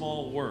this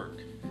small work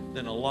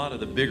than a lot of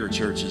the bigger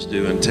churches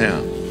do in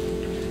town.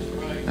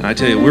 And I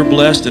tell you, we're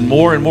blessed, and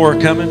more are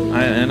coming,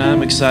 and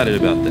I'm excited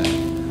about that.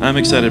 I'm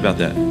excited about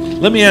that.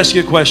 Let me ask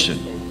you a question.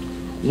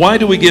 Why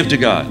do we give to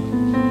God?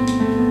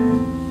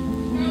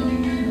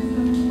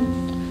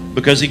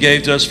 Because he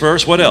gave to us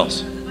first. What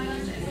else?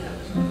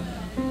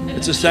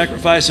 It's a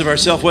sacrifice of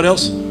ourselves. What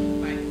else?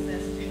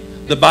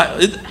 The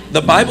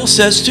Bible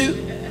says to.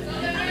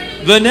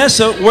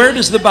 Vanessa, where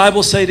does the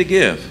Bible say to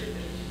give?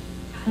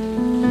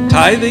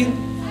 Tithing?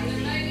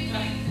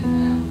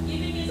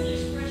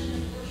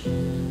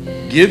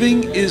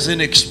 Giving is an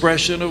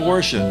expression of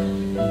worship.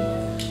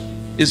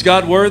 Is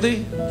God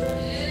worthy?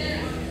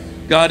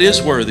 God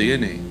is worthy,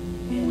 isn't he?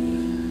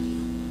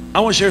 I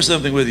want to share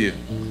something with you.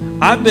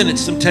 I've been at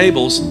some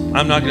tables,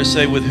 I'm not going to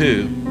say with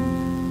who,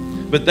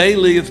 but they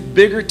leave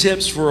bigger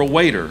tips for a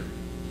waiter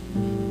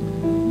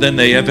than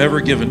they have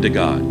ever given to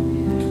God.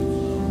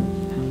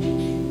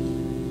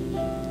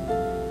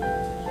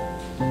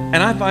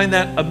 And I find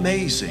that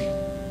amazing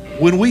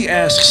when we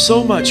ask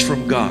so much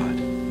from God.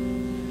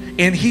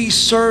 And he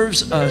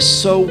serves us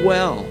so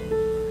well.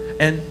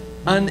 And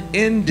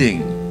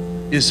unending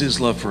is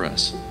his love for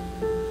us.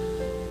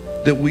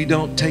 That we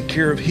don't take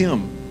care of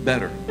him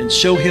better and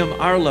show him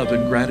our love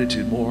and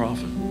gratitude more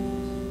often.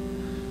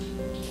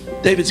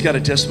 David's got a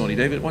testimony.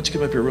 David, why don't you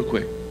come up here real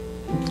quick?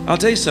 I'll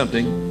tell you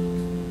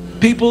something.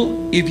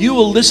 People, if you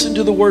will listen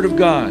to the word of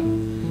God,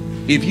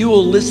 if you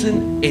will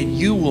listen and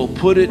you will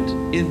put it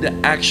into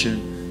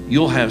action,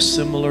 you'll have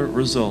similar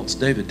results.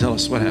 David, tell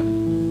us what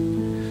happened.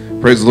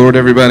 Praise the Lord,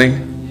 everybody.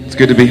 It's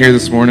good to be here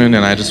this morning,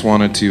 and I just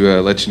wanted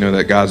to let you know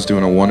that God's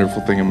doing a wonderful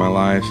thing in my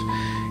life.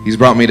 He's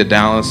brought me to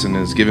Dallas and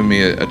has given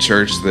me a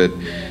church that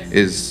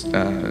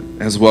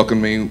has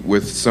welcomed me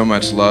with so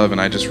much love, and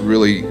I just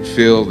really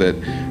feel that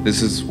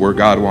this is where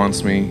God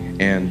wants me.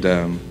 And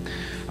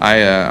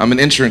I'm an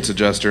insurance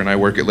adjuster, and I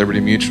work at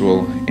Liberty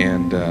Mutual,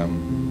 and I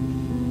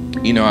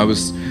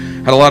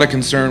had a lot of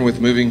concern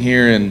with moving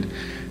here, and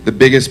the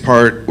biggest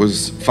part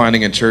was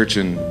finding a church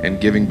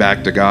and giving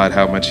back to God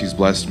how much he's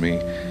blessed me.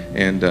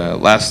 And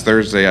last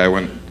Thursday, I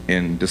went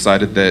and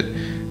decided that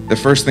the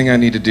first thing I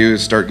need to do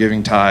is start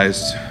giving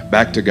tithes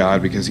back to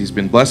God because He's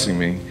been blessing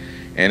me.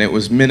 And it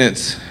was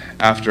minutes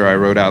after I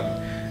wrote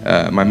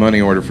out my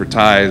money order for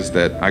tithes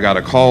that I got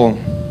a call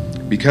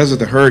because of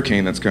the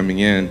hurricane that's coming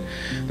in.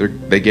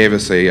 They gave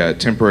us a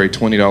temporary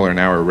 $20 an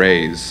hour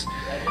raise.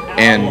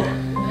 And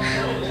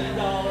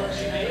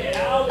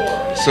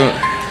so,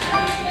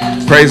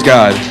 praise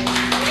God.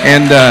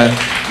 And,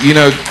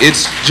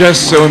 it's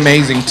just so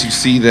amazing to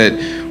see that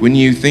when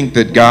you think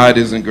that God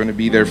isn't going to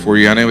be there for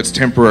you, I know it's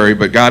temporary,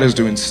 but God is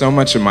doing so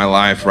much in my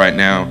life right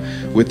now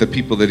with the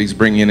people that He's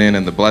bringing in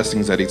and the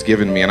blessings that He's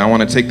given me. And I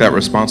want to take that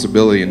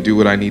responsibility and do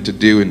what I need to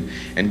do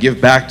and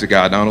give back to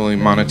God, not only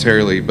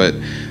monetarily, but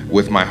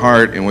with my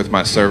heart and with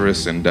my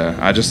service. And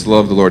I just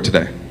love the Lord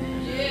today.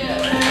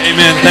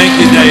 Amen. Thank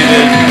you,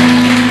 David.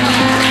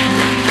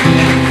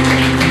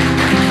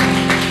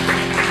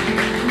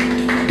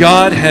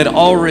 God had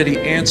already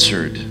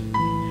answered.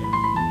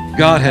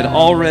 God had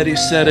already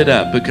set it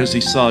up because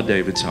He saw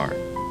David's heart.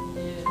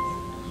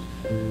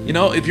 You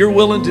know, if you're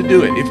willing to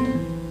do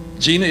it,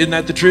 Gina, isn't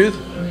that the truth?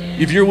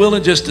 If you're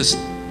willing just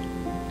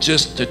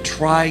to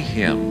try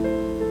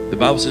Him, the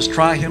Bible says,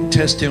 try Him,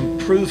 test Him,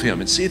 prove Him,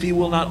 and see if He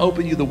will not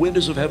open you the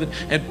windows of heaven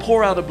and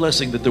pour out a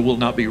blessing that there will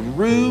not be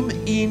room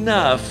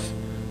enough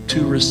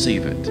to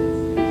receive it.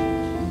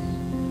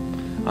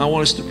 I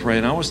want us to pray,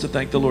 and I want us to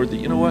thank the Lord that,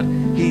 you know what?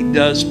 He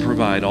does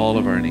provide all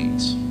of our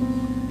needs.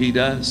 He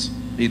does.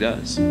 He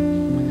does.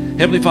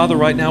 Heavenly Father,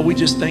 right now we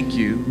just thank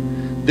You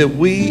that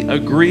we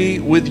agree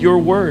with Your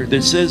word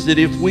that says that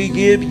if we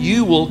give,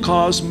 You will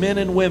cause men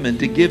and women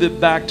to give it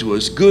back to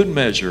us, good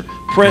measure,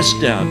 pressed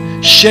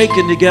down,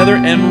 shaken together,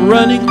 and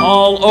running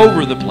all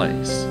over the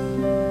place.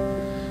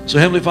 So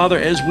Heavenly Father,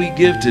 as we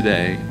give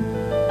today,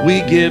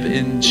 we give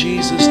in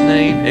Jesus'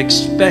 name,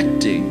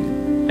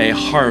 expecting a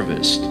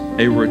harvest,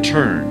 a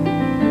return.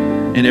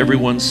 And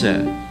everyone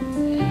said,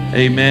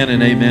 amen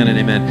and amen and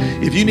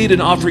amen. If you need an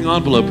offering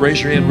envelope,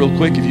 raise your hand real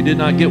quick if you did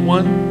not get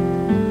one.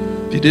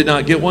 If you did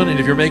not get one, and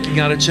if you're making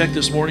out a check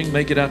this morning,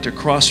 make it out to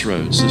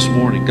Crossroads this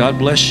morning. God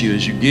bless you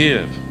as you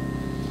give.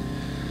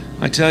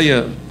 I tell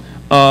you,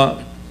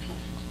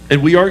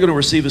 and we are going to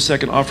receive a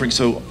second offering.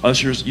 So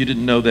ushers, you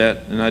didn't know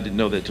that, and I didn't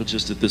know that till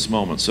just at this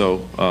moment.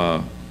 So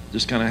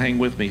just kind of hang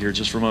with me here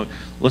just for a moment.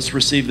 Let's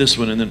receive this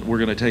one, and then we're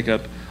going to take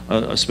up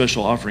a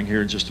special offering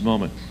here in just a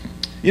moment.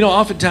 You know,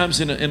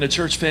 oftentimes in a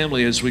church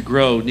family, as we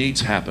grow,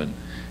 needs happen,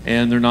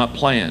 and they're not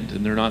planned,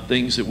 and they're not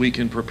things that we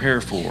can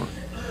prepare for.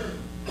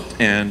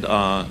 And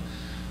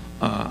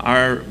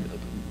our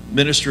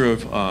minister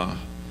of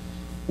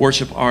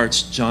worship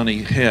arts,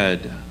 Johnny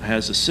Head,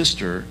 has a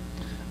sister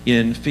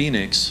in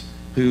Phoenix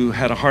who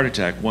had a heart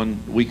attack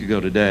 1 week ago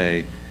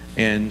today,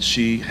 and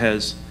she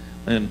has,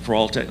 and for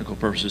all technical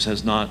purposes,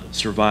 has not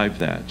survived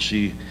that.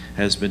 She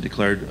has been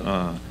declared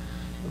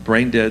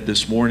brain dead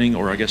this morning,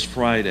 or I guess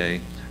Friday.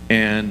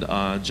 And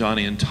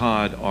Johnny and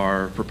Todd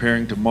are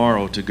preparing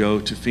tomorrow to go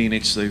to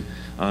Phoenix.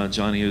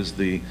 Johnny is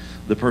the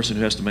person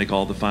who has to make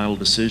all the final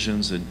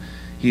decisions, and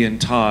he and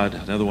Todd,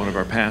 another one of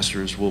our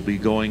pastors, will be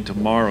going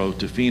tomorrow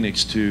to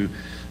Phoenix to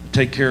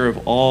take care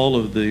of all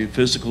of the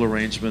physical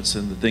arrangements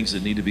and the things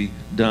that need to be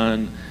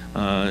done.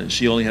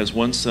 She only has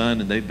one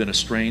son, and they've been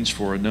estranged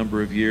for a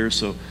number of years,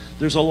 so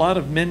there's a lot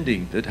of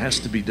mending that has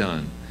to be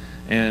done.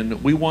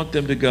 And we want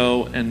them to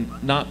go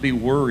and not be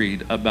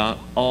worried about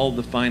all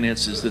the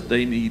finances that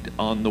they need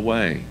on the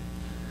way.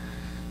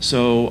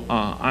 So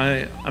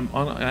I'm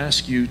going to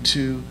ask you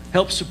to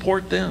help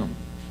support them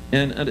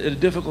in a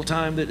difficult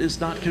time that is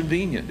not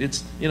convenient.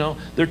 It's, you know,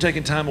 they're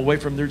taking time away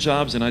from their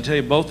jobs, and I tell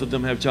you, both of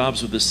them have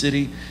jobs with the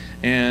city,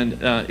 and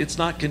it's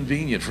not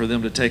convenient for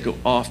them to take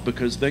off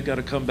because they've got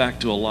to come back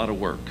to a lot of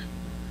work.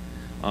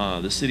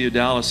 The city of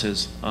Dallas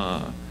has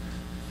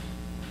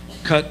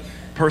cut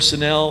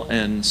personnel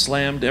and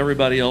slammed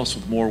everybody else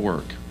with more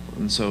work.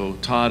 And so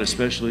Todd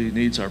especially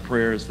needs our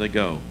prayer as they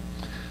go.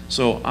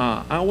 So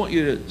I want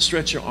you to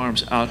stretch your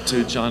arms out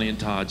to Johnny and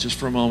Todd just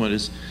for a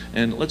moment,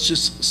 and let's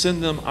just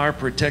send them our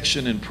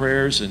protection and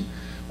prayers, and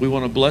we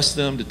want to bless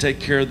them to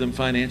take care of them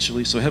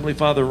financially. So Heavenly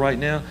Father, right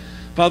now,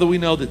 Father, we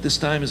know that this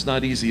time is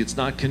not easy. It's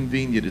not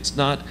convenient. It's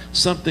not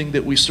something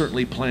that we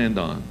certainly planned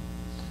on.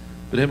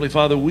 But Heavenly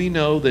Father, we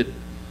know that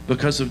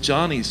because of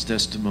Johnny's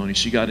testimony,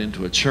 she got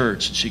into a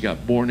church and she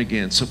got born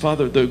again. So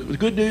Father, the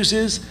good news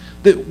is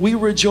that we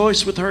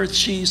rejoice with her.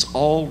 She's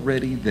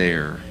already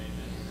there.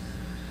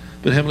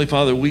 But Heavenly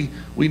Father, we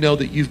know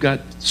that you've got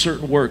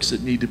certain works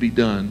that need to be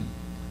done.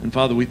 And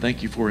Father, we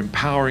thank you for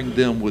empowering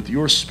them with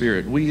your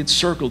Spirit. We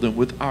encircle them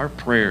with our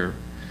prayer.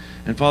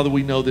 And Father,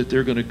 we know that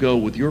they're going to go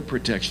with your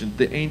protection.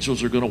 The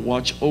angels are going to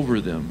watch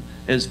over them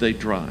as they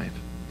drive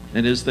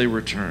and as they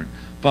return.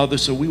 Father,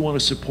 so we want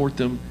to support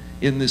them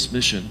in this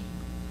mission.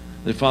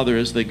 That, Father,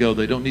 as they go,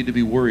 they don't need to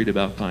be worried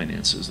about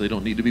finances. They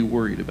don't need to be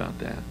worried about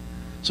that.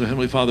 So,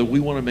 Heavenly Father,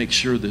 we want to make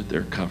sure that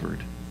they're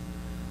covered.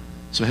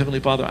 So, Heavenly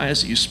Father, I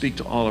ask that you speak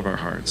to all of our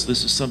hearts.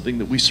 This is something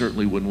that we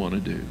certainly wouldn't want to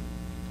do.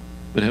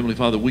 But, Heavenly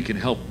Father, we can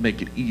help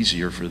make it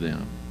easier for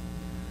them.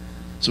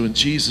 So, in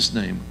Jesus'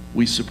 name,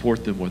 we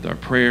support them with our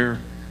prayer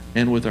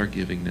and with our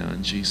giving now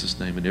in Jesus'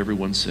 name. And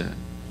everyone said,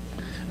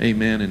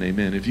 amen and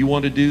amen. If you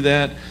want to do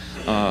that,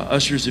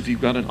 ushers, if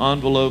you've got an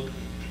envelope,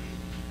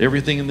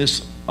 everything in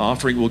this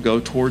offering will go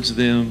towards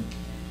them.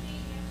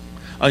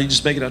 You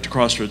just make it out to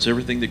Crossroads.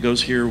 Everything that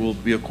goes here will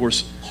be, of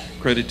course,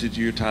 credited to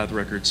your tithe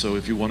record. So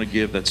if you want to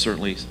give, that's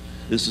certainly,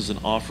 this is an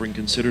offering,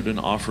 considered an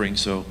offering.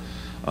 So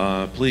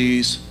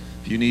please,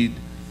 if you need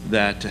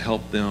that to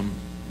help them,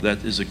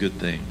 that is a good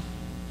thing.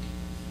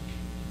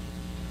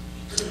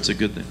 It's a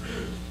good thing.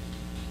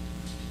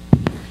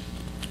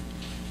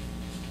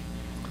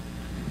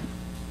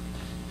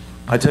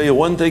 I tell you,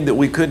 one thing that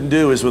we couldn't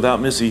do is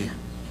without Missy.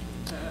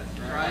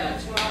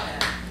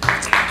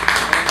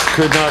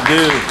 Could not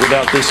do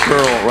without this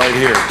girl right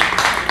here.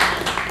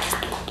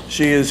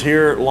 She is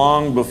here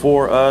long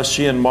before us.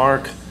 She and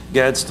Mark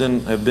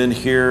Gadsden have been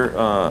here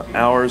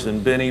hours,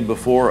 and Benny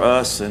before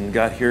us, and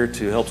got here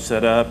to help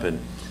set up. And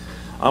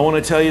I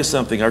want to tell you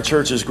something. Our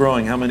church is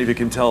growing. How many of you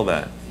can tell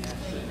that?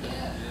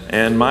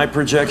 And my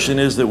projection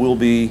is that we'll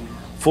be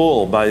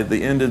full by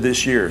the end of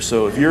this year.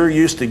 So if you're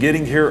used to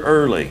getting here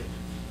early,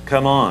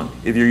 come on.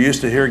 If you're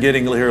used to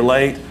getting here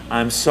late,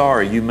 I'm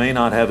sorry, you may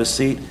not have a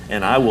seat,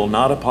 and I will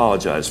not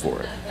apologize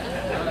for it.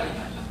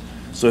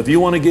 So if you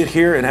want to get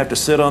here and have to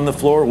sit on the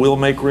floor, we'll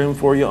make room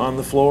for you on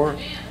the floor.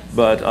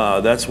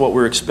 But that's what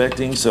we're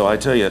expecting. So I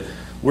tell you,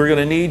 we're going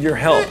to need your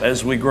help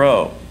as we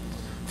grow.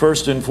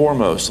 First and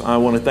foremost, I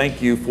want to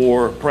thank you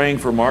for praying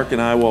for Mark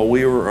and I while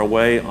we were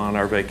away on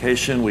our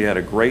vacation. We had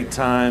a great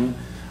time.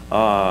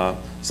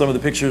 Some of the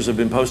pictures have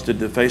been posted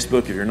to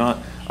Facebook. If you're not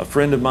a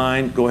friend of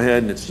mine, go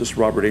ahead, and it's just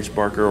Robert H.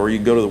 Barker, or you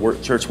can go to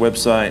the church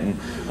website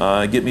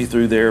and get me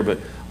through there. But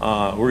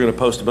we're going to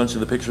post a bunch of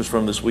the pictures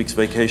from this week's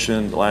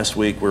vacation. Last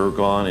week we were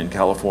gone in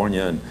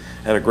California and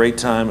had a great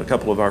time. A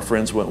couple of our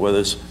friends went with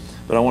us.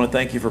 But I want to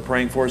thank you for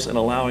praying for us and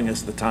allowing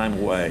us the time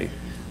away.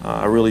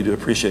 I really do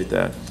appreciate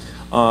that.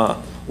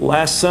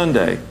 Last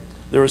Sunday,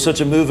 there was such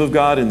a move of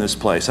God in this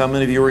place. How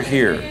many of you were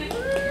here?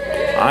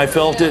 I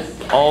felt it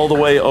all the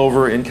way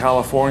over in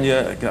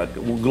California. I got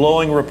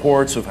glowing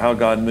reports of how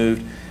God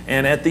moved.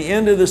 And at the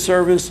end of the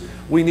service,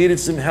 we needed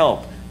some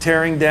help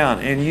tearing down.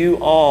 And you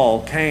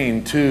all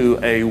came to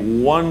a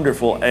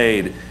wonderful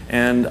aid.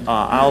 And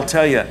I'll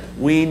tell you,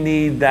 we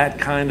need that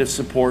kind of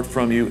support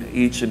from you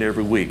each and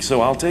every week.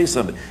 So I'll tell you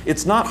something.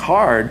 It's not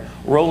hard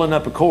rolling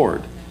up a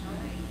cord.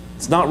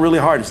 It's not really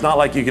hard. It's not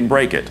like you can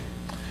break it.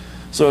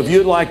 So if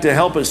you'd like to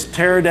help us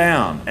tear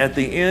down at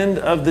the end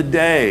of the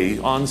day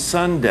on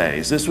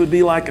Sundays, this would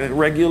be like a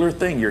regular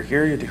thing. You're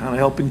here, you're kind of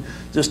helping,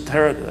 just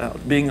tear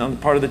it, being on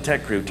part of the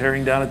tech crew,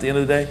 tearing down at the end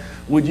of the day.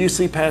 Would you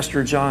see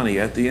Pastor Johnny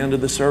at the end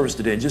of the service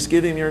today? Just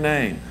give him your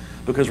name,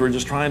 because we're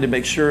just trying to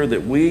make sure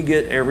that we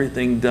get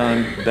everything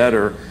done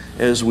better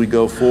as we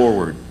go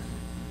forward.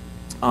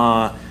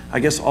 I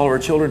guess all of our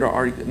children are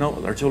already,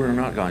 no, our children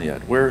are not gone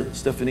yet. Where are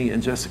Stephanie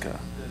and Jessica?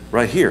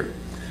 Right here.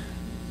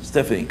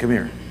 Stephanie, come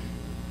here.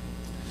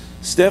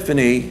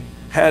 Stephanie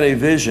had a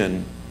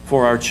vision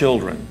for our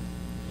children.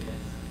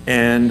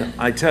 And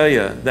I tell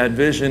you, that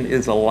vision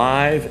is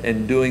alive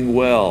and doing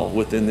well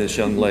within this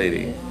young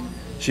lady.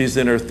 She's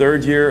in her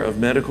third year of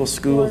medical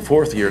school,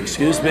 fourth year,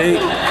 excuse me.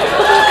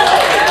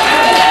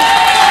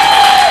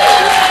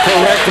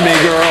 Correct me,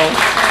 girl.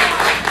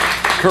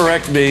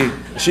 Correct me.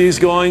 She's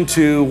going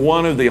to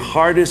one of the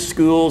hardest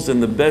schools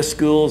and the best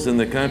schools in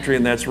the country,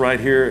 and that's right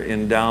here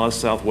in Dallas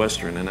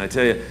Southwestern. And I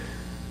tell you,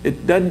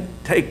 it doesn't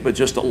take but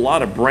just a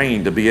lot of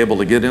brain to be able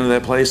to get into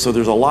that place. So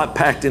there's a lot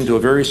packed into a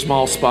very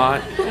small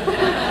spot.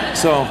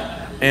 So,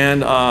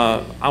 and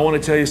I want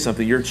to tell you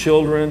something. Your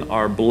children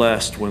are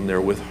blessed when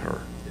they're with her.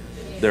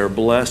 They're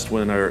blessed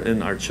when they're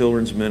in our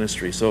children's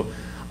ministry. So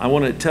I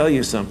want to tell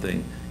you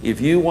something.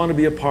 If you want to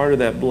be a part of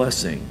that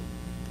blessing,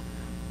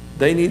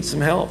 they need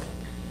some help.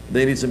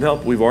 They need some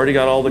help. We've already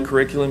got all the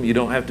curriculum. You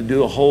don't have to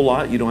do a whole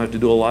lot. You don't have to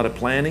do a lot of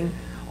planning.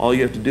 All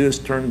you have to do is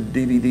turn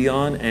the DVD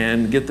on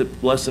and get the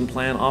lesson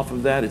plan off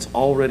of that. It's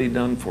already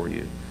done for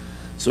you.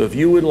 So if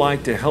you would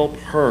like to help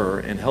her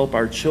and help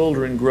our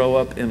children grow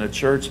up in a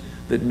church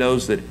that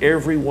knows that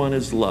everyone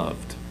is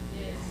loved,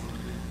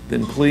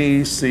 then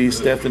please see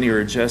Stephanie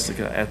or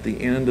Jessica at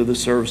the end of the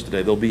service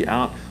today. They'll be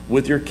out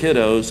with your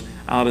kiddos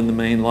out in the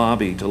main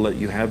lobby to let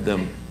you have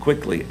them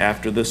quickly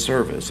after the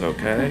service,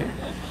 okay?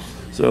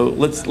 So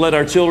let's let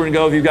our children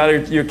go. If you've got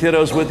your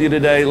kiddos with you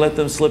today, let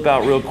them slip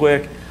out real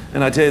quick.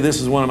 And I tell you, this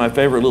is one of my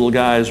favorite little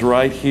guys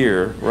right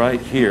here, right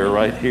here,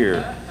 right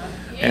here.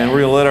 And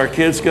we're going to let our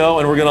kids go,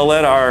 and we're going to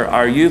let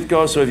our youth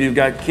go. So if you've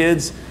got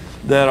kids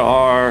that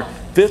are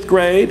 5th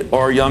grade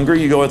or younger,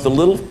 you go with the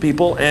little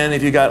people. And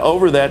if you got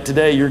over that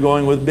today, you're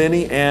going with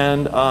Benny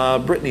and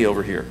Brittany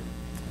over here.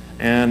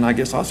 And I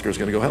guess Oscar's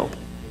going to go help.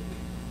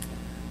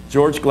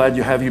 George, glad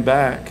to have you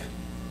back.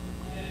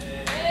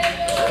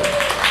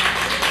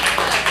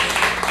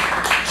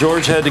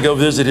 George had to go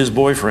visit his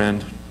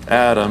boyfriend,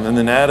 Adam, and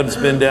then Adam's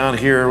been down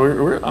here.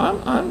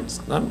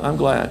 I'm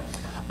glad.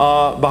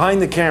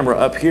 Behind the camera,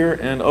 up here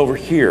and over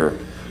here,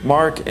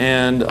 Mark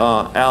and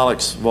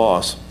Alex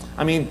Voss.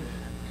 I mean,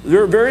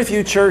 There are very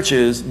few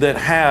churches that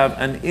have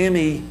an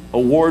Emmy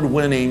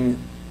award-winning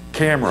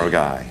camera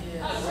guy.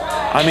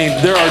 I mean,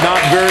 there are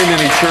not very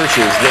many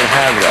churches that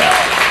have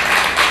that.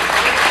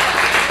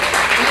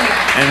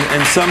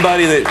 And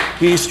somebody that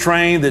he's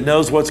trained, that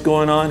knows what's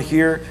going on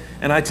here.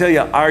 And I tell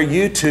you, our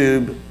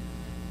YouTube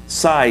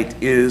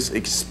site is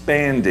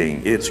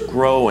expanding, it's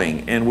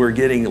growing, and we're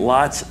getting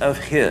lots of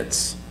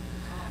hits.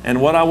 And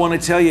what I want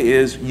to tell you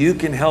is you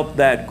can help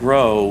that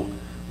grow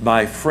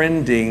by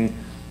friending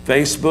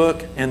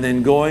Facebook and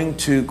then going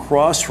to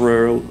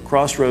Crossroads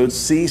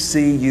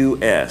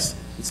CCUS.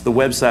 It's the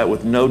website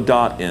with no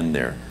dot in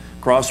there.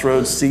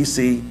 Crossroads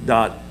CCUS.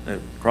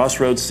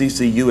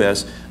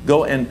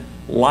 Go and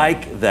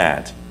like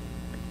that.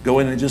 Go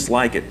in and just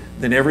like it.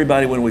 Then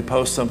everybody, when we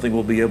post something,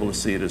 will be able to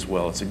see it as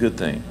well. It's a good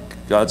thing.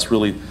 God's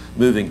really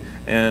moving.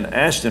 And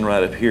Ashton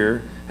right up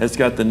here has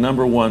got the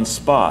 #1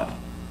 spot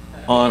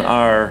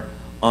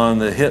on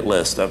the hit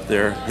list up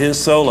there.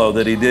 His solo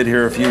that he did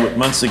here a few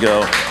months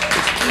ago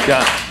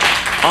got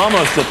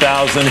almost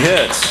 1,000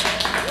 hits.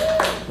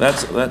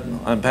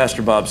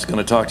 Pastor Bob's going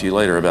to talk to you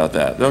later about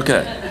that.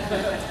 Okay.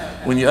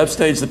 When you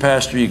upstage the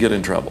pastor, you get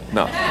in trouble.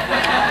 No.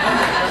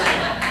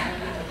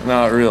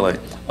 Not really.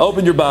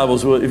 Open your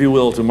Bibles, if you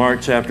will, to Mark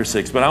chapter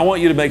 6. But I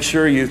want you to make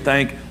sure you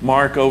thank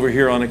Mark over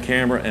here on the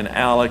camera and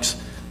Alex.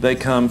 They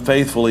come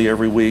faithfully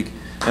every week.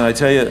 And I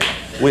tell you,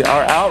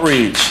 our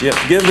outreach,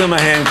 give them a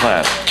hand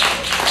clap.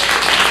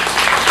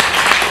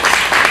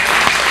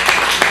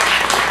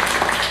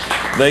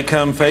 They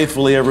come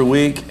faithfully every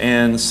week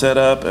and set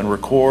up and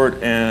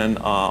record, and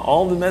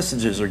all the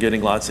messages are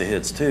getting lots of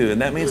hits too.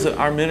 And that means that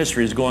our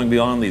ministry is going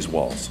beyond these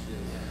walls.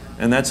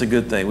 And that's a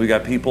good thing. We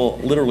got people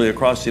literally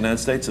across the United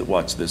States that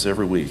watch this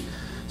every week.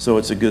 So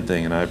it's a good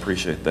thing, and I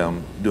appreciate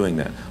them doing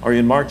that. Are you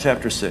in Mark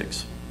chapter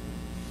 6?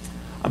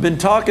 I've been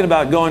talking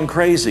about going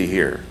crazy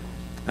here.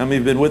 How many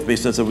have been with me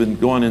since I've been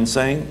going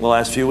insane the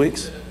last few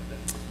weeks?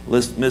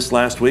 Missed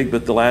last week,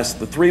 but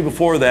the 3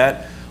 before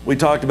that, we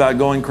talked about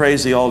going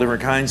crazy all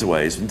different kinds of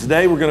ways. And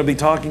today we're going to be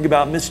talking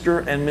about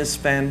Mr. and Miss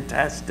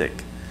Fantastic.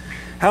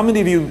 How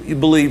many of you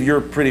believe you're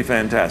pretty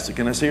fantastic?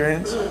 Can I see your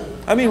hands?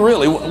 I mean,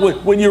 really,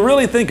 when you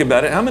really think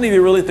about it, how many of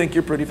you really think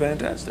you're pretty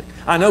fantastic?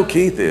 I know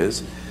Keith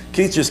is.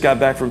 Keith just got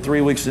back from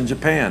 3 weeks in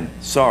Japan.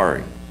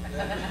 Sorry.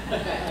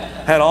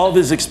 Had all of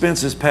his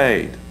expenses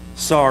paid.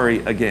 Sorry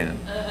again.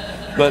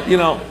 But, you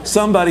know,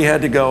 somebody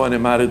had to go, and it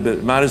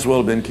might as well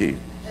have been Keith.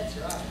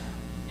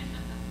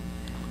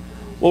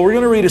 Well, we're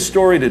going to read a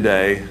story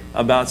today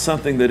about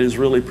something that is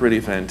really pretty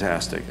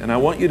fantastic. And I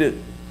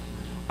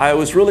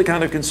was really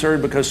kind of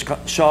concerned because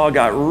Shaw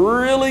got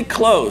really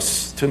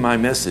close to my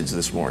message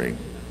this morning.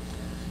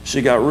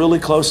 She got really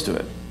close to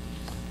it.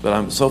 But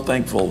I'm so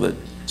thankful that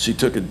she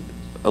took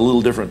a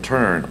little different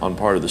turn on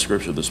part of the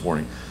scripture this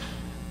morning.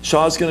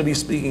 Shaw's going to be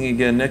speaking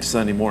again next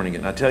Sunday morning.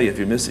 And I tell you, if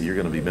you miss it, you're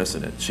going to be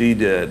missing it. She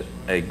did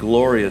a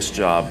glorious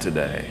job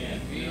today.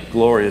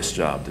 Glorious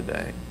job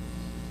today.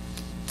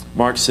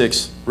 Mark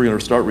 6, we're going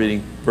to start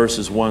reading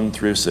verses 1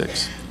 through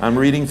 6. I'm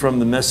reading from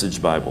the Message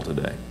Bible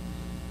today.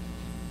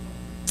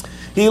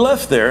 He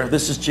left there,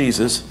 this is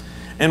Jesus,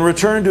 and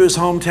returned to his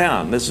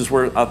hometown. This is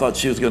where I thought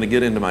she was going to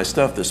get into my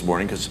stuff this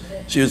morning because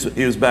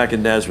he was back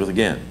in Nazareth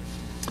again.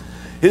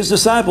 His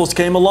disciples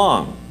came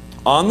along.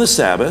 On the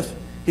Sabbath,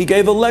 he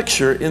gave a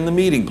lecture in the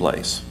meeting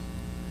place.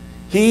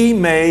 He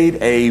made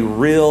a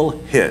real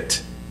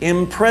hit,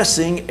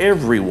 impressing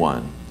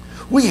everyone.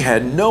 We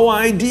had no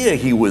idea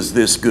he was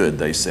this good,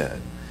 they said.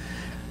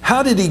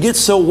 How did he get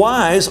so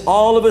wise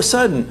all of a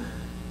sudden?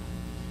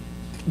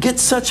 Get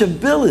such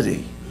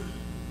ability?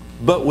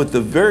 But with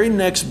the very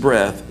next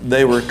breath,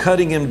 they were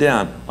cutting him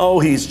down.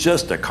 Oh, he's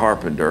just a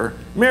carpenter,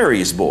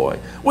 Mary's boy.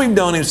 We've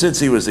known him since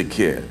he was a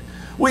kid.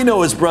 We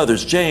know his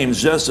brothers, James,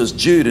 Justus,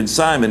 Jude, and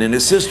Simon, and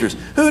his sisters.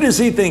 Who does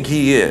he think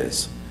he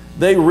is?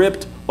 They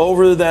ripped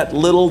over that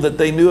little that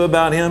they knew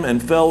about him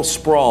and fell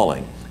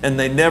sprawling, and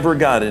they never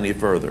got any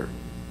further.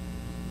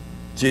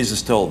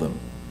 Jesus told them,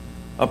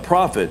 a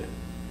prophet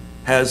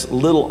has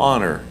little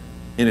honor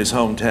in his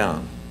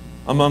hometown,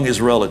 among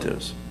his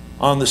relatives.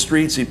 On the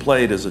streets he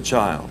played as a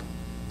child.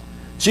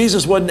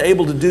 Jesus wasn't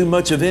able to do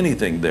much of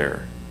anything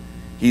there.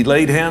 He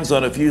laid hands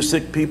on a few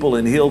sick people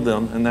and healed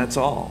them, and that's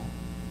all.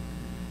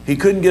 He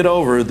couldn't get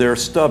over their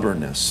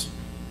stubbornness.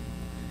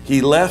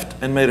 He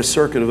left and made a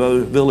circuit of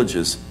other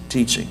villages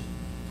teaching.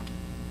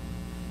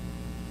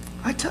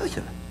 I tell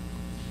you,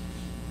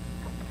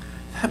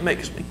 that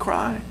makes me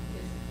cry.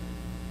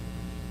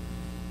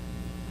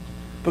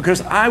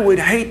 Because I would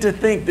hate to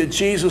think that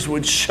Jesus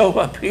would show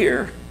up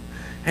here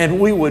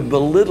and we would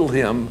belittle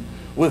him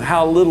with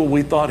how little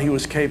we thought he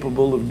was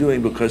capable of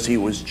doing because he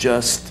was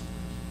just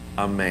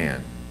a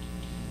man.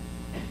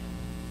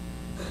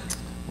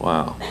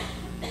 Wow.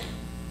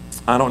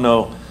 I don't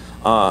know.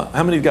 How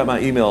many of you got my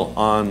email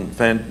on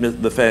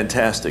the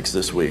Fantastics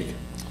this week?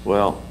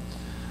 Well,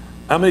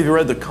 how many of you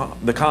read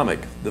the comic,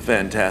 The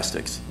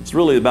Fantastics? It's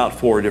really about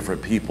 4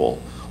 different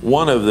people.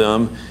 One of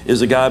them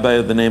is a guy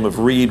by the name of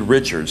Reed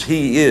Richards.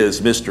 He is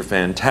Mr.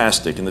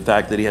 Fantastic in the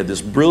fact that he had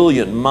this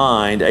brilliant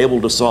mind,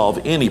 able to solve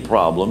any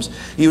problems.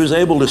 He was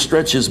able to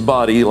stretch his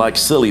body like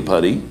silly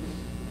putty.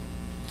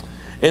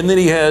 And then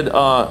he had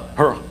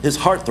his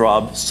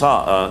heartthrob,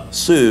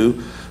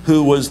 Sue,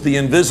 who was the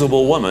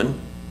invisible woman.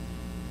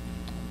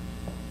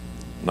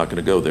 I'm not going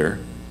to go there.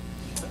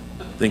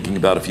 Thinking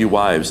about a few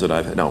wives that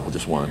I've had. No,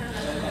 just one.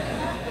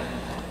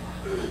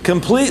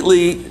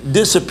 Completely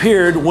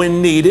disappeared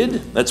when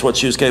needed. That's what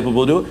she was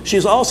capable of doing.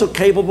 She's also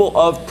capable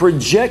of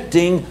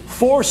projecting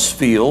force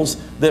fields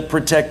that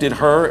protected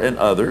her and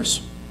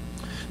others.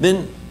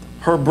 Then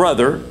her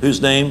brother,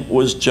 whose name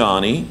was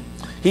Johnny,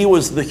 he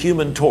was the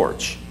Human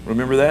Torch.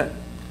 Remember that?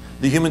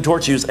 The Human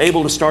Torch, he was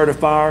able to start a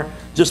fire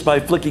just by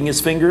flicking his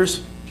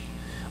fingers.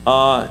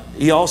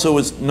 He also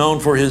was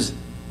known for his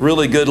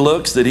really good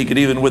looks, that he could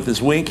even with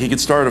his wink, he could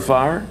start a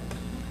fire.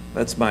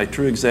 That's my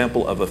true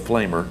example of a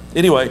flamer.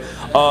 Anyway,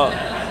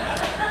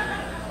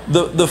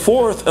 the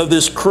fourth of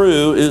this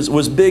crew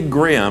was Big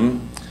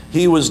Grim.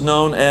 He was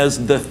known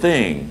as the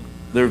Thing.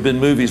 There have been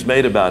movies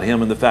made about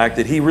him and the fact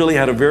that he really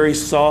had a very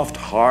soft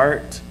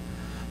heart,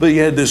 but he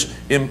had this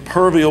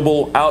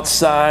impermeable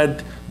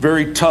outside,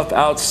 very tough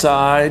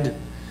outside,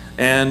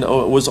 and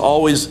was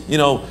always, you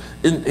know,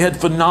 had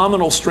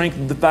phenomenal strength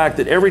in the fact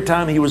that every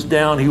time he was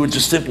down, he would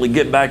just simply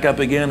get back up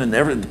again,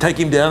 and take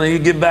him down and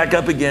he'd get back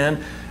up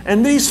again.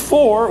 And these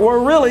four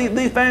were really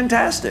the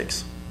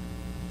Fantastics.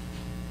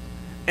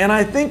 And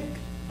I think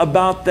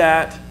about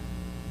that,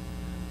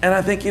 and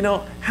I think, you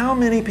know, how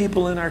many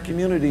people in our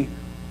community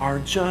are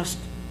just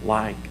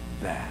like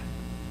that?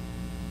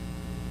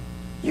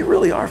 You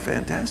really are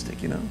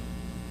fantastic, you know.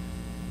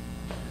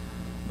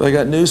 But I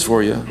got news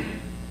for you.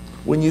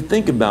 When you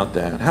think about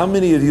that, how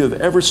many of you have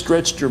ever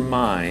stretched your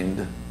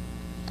mind,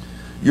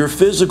 your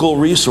physical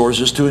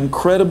resources to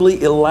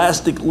incredibly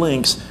elastic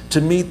lengths to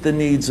meet the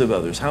needs of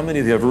others? How many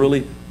of you have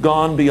really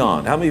gone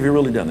beyond? How many of you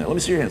have really done that? Let me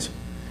see your hands.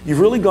 You've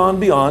really gone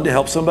beyond to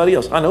help somebody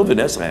else. I know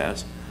Vanessa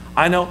has.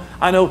 I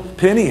know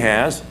Penny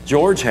has.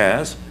 George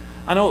has.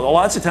 I know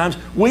lots of times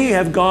we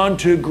have gone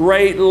to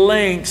great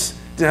lengths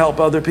to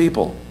help other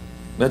people.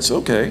 That's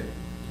okay.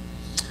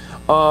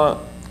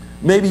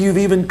 Maybe you've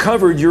even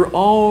covered your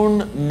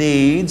own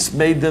needs,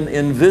 made them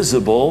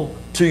invisible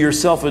to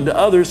yourself and to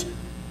others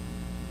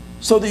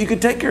so that you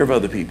could take care of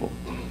other people.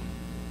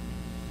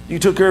 You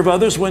took care of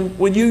others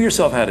when you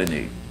yourself had a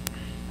need.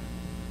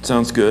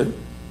 Sounds good.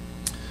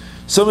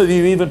 Some of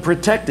you even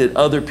protected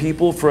other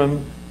people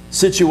from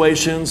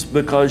situations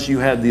because you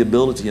had the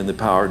ability and the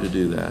power to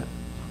do that.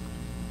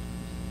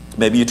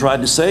 Maybe you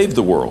tried to save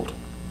the world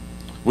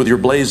with your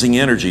blazing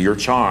energy, your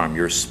charm,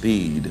 your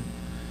speed.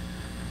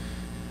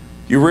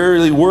 You're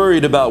rarely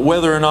worried about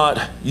whether or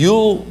not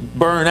you'll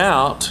burn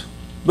out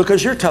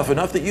because you're tough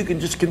enough that you can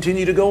just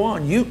continue to go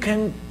on. You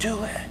can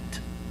do it.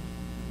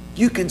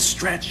 You can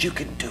stretch, you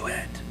can do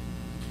it.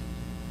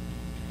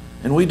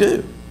 And we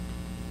do.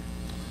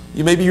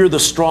 Maybe you're the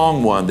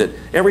strong one that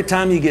every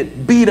time you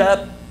get beat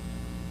up,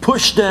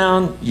 pushed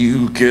down,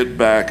 you get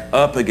back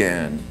up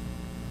again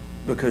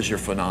because you're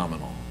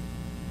phenomenal.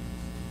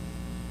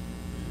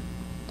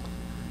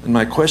 And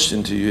my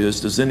question to you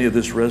is, does any of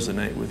this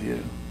resonate with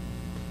you?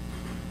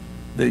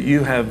 That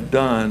you have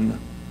done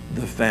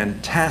the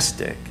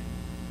fantastic,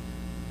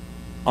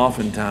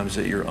 oftentimes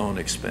at your own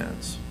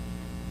expense.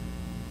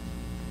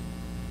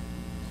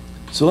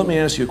 So let me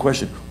ask you a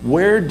question.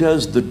 Where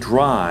does the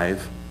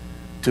drive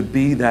to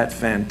be that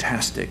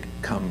fantastic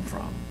come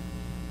from?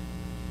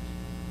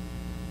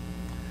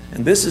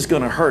 And this is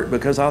going to hurt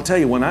because I'll tell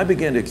you, when I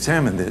began to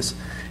examine this,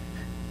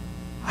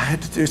 I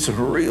had to do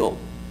some real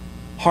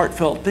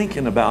heartfelt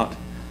thinking about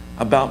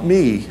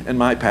me and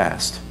my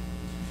past.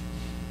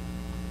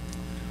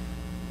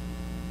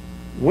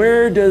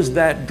 Where does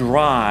that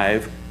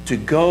drive to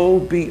go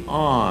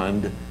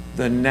beyond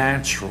the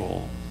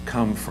natural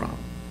come from?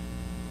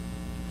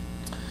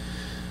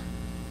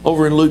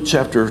 Over in Luke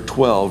chapter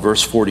 12,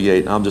 verse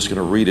 48, I'm just going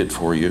to read it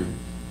for you.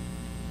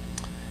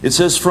 It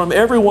says, "From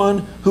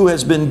everyone who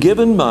has been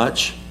given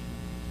much,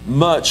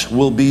 much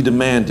will be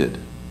demanded.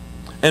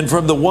 And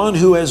from the one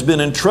who has been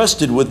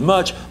entrusted with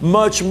much,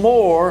 much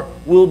more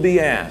will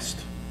be asked."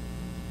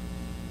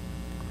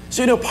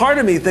 So, you know, part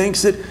of me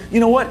thinks that,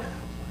 you know what?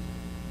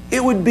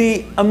 It would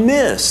be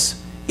amiss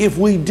if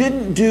we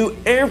didn't do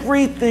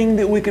everything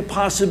that we could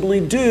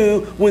possibly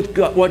do with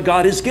what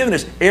God has given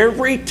us.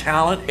 Every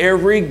talent,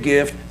 every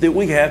gift that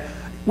we have,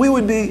 we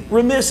would be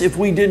remiss if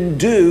we didn't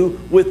do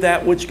with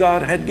that which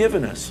God had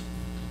given us.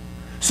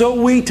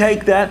 So we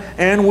take that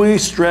and we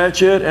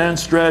stretch it and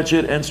stretch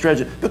it and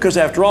stretch it. Because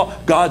after all,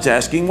 God's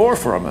asking more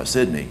from us,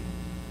 isn't He?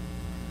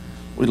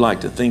 We'd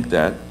like to think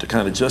that to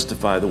kind of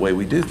justify the way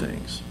we do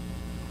things.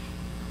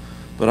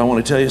 But I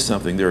want to tell you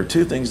something. There are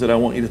two things that I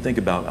want you to think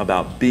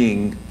about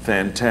being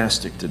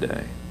fantastic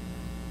today.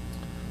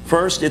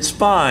 First, it's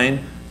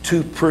fine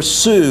to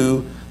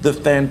pursue the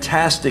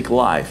fantastic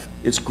life.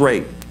 It's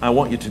great. I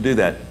want you to do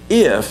that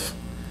if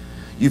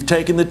you've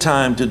taken the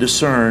time to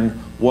discern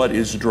what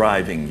is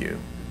driving you.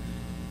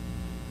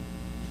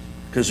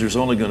 because there's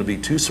only going to be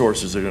two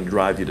sources that are going to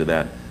drive you to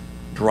that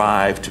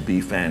drive to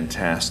be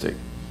fantastic.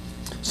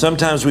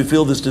 Sometimes we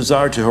feel this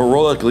desire to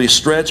heroically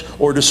stretch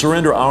or to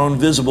surrender our own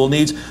visible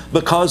needs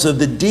because of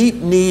the deep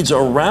needs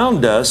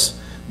around us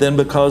than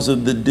because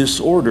of the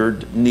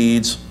disordered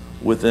needs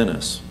within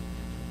us.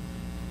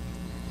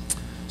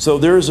 So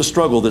there is a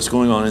struggle that's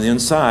going on in the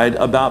inside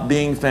about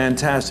being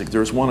fantastic.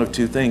 There's one of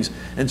two things.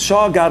 And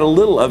Shaw got a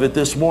little of it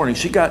this morning.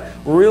 She got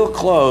real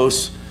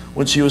close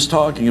when she was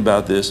talking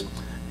about this.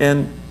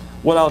 And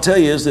what I'll tell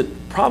you is that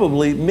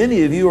probably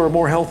many of you are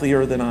more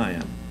healthier than I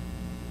am,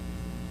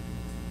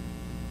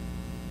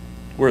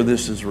 where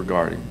this is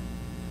regarding.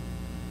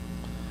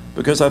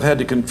 Because I've had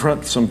to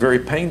confront some very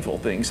painful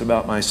things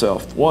about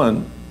myself.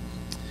 One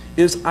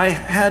is I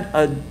had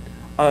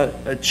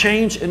a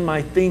change in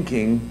my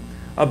thinking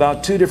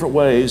about two different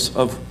ways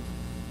of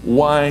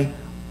why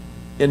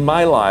in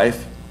my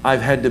life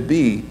I've had to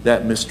be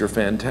that Mr.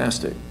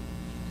 Fantastic.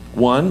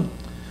 One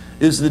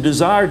is the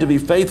desire to be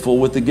faithful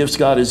with the gifts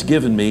God has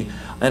given me,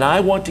 and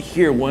I want to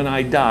hear when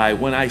I die,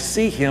 when I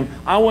see Him,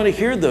 I want to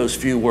hear those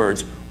few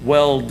words,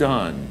 "Well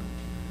done,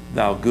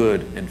 thou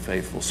good and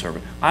faithful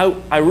servant."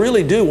 I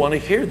really do want to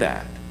hear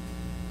that.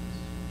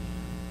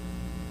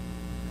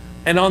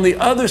 And on the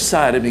other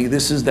side of me,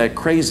 this is that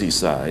crazy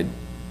side,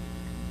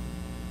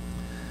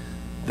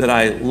 that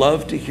I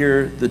love to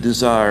hear the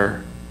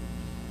desire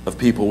of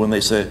people when they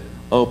say,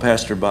 "Oh,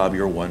 Pastor Bob,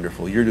 you're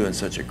wonderful. You're doing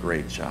such a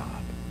great job.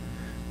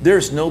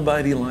 There's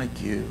nobody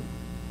like you.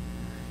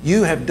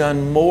 You have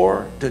done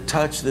more to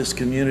touch this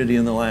community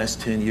in the last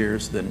 10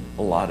 years than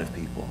a lot of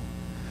people.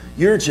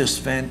 You're just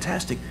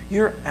fantastic.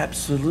 You're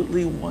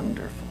absolutely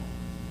wonderful."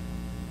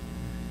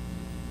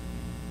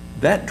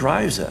 That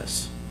drives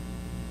us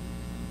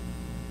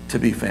to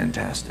be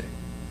fantastic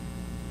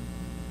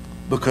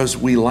because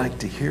we like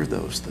to hear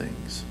those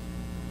things.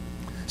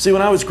 See,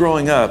 when I was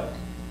growing up,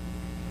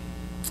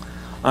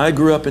 I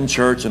grew up in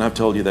church, and I've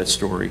told you that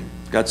story.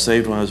 Got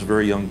saved when I was a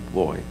very young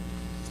boy.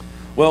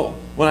 Well,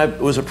 when I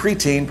was a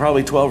preteen,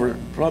 probably 12 or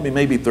probably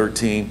maybe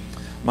 13,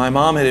 my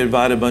mom had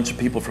invited a bunch of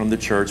people from the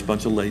church, a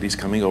bunch of ladies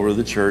coming over to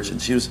the church,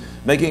 and she was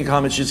making a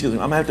comment. She was going, "I'm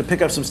going to have to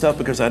pick up some stuff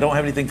because I don't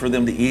have anything for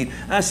them to eat."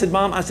 And I said,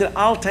 "Mom," I said,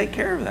 "I'll take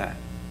care of that."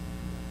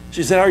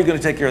 She said, "How are you going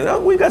to take care of that?"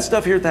 "Oh, we've got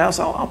stuff here at the house.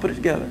 I'll put it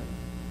together."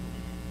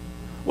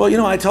 Well, you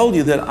know, I told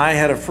you that I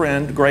had a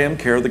friend, Graham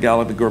Kerr, the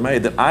Galloping Gourmet,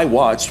 that I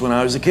watched when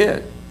I was a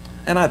kid.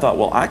 And I thought,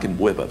 well, I can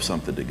whip up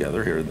something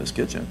together here in this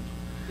kitchen.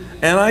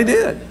 And I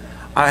did.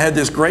 I had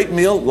this great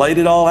meal, laid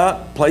it all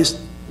out, placed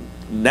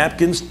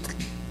napkins,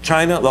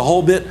 china, the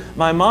whole bit.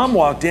 My mom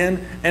walked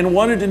in and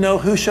wanted to know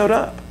who showed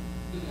up.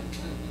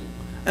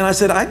 And I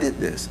said, "I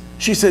did this."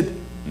 She said,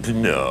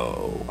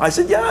 "No." I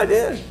said, "Yeah, I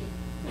did."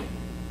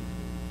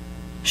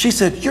 She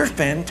said, "You're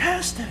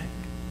fantastic."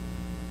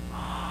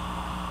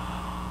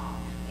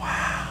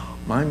 Wow,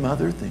 my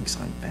mother thinks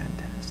I'm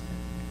fantastic.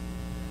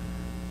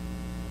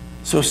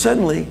 So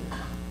suddenly,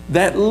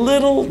 that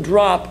little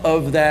drop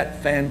of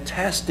that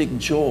fantastic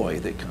joy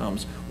that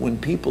comes when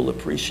people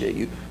appreciate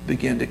you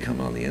began to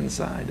come on the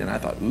inside. And I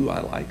thought, ooh,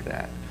 I like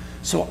that.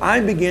 So I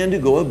began to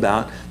go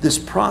about this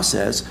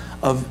process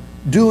of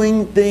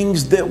doing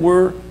things that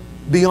were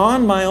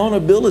beyond my own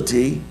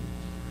ability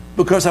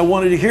because I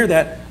wanted to hear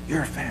that,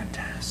 "You're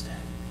fantastic."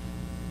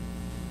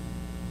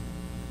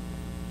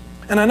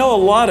 And I know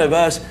a lot of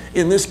us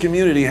in this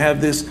community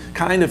have this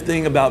kind of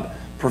thing about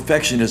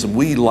perfectionism.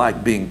 We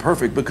like being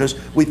perfect because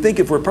we think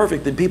if we're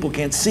perfect, then people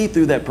can't see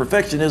through that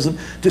perfectionism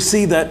to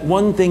see that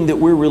one thing that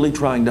we're really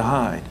trying to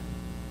hide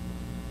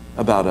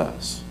about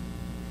us,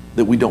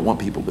 that we don't want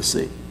people to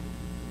see.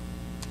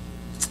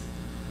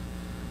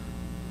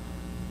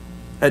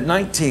 At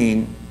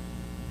 19,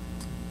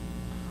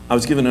 I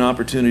was given an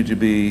opportunity to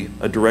be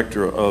a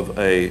director of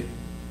a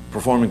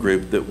performing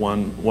group that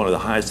won one of the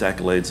highest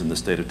accolades in the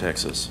state of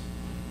Texas.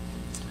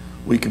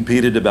 We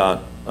competed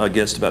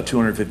against about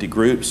 250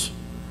 groups,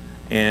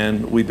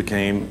 and we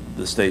became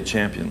the state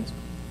champions.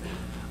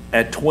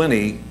 At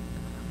 20,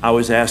 I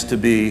was asked to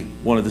be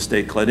one of the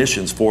state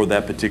clinicians for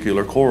that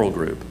particular choral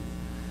group.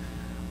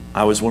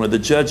 I was one of the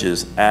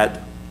judges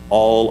at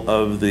all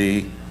of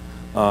the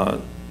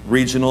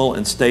regional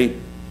and state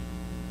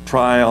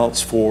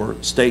tryouts for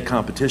state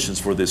competitions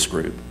for this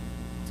group.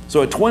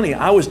 So at 20,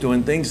 I was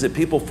doing things that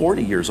people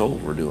 40 years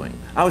old were doing.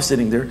 I was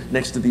sitting there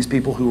next to these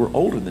people who were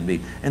older than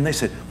me, and they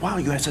said, "Wow,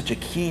 you have such a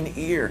keen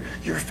ear.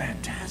 You're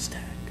fantastic."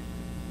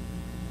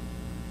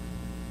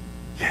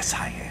 Yes,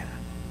 I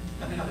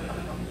am.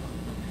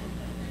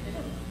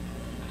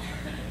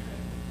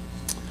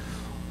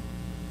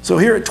 So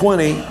here at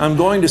 20, I'm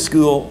going to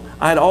school.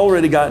 I had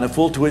already gotten a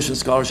full tuition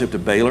scholarship to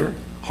Baylor,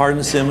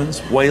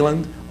 Hardin-Simmons,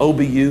 Wayland,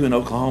 OBU in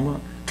Oklahoma.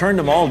 Turned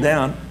them all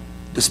down,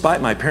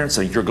 despite my parents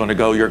saying, "You're going to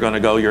go, you're going to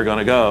go, you're going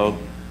to go."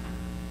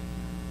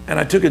 And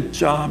I took a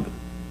job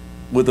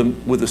with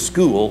a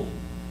school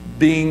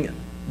being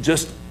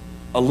just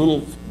a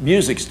little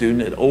music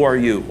student at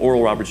ORU,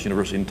 Oral Roberts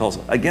University in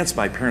Tulsa. Against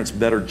my parents'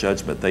 better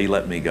judgment, they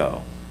let me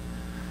go.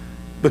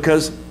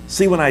 Because,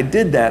 see, when I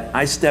did that,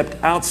 I stepped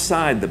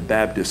outside the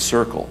Baptist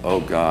circle.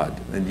 Oh, God,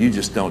 and you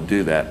just don't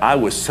do that. I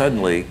was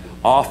suddenly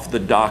off the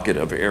docket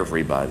of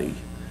everybody.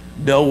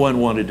 No one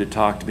wanted to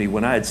talk to me.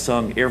 When I had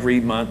sung every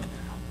month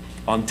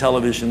on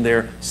television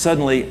there,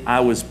 suddenly I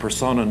was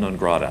persona non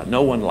grata.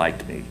 No one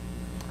liked me.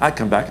 I'd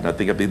come back and I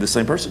think I'd be the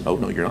same person. Oh,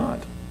 no, you're not.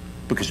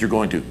 Because you're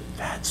going to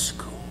that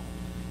school.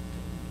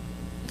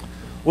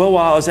 Well,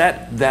 while I was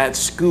at that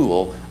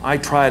school, I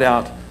tried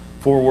out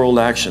for World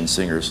Action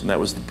Singers, and that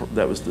was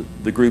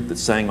the group that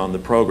sang on the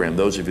program.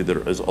 Those of you that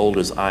are as old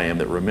as I am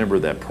that remember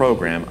that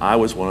program, I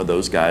was one of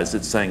those guys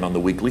that sang on the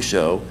weekly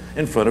show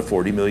in front of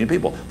 40 million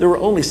people. There were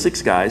only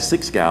 6 guys,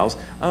 6 gals,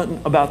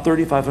 about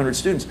 3,500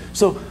 students.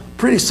 So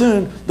pretty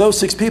soon, those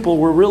 6 people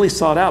were really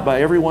sought out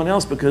by everyone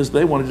else because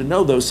they wanted to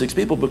know those 6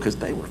 people because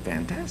they were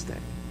fantastic.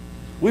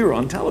 We were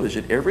on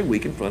television every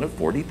week in front of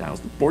 40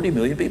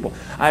 million people.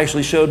 I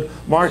actually showed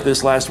Mark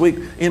this last week,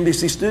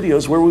 NBC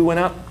Studios, where we went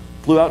out,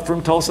 flew out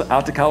from Tulsa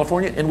out to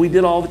California, and we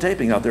did all the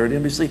taping out there at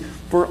NBC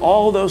for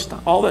all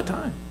that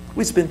time.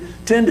 We spent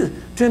 10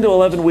 to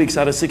 11 weeks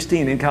out of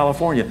 16 in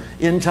California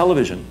in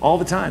television all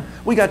the time.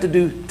 We got to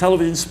do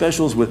television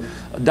specials with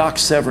Doc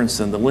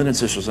Severinsen, the Lennon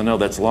Sisters. I know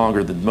that's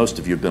longer than most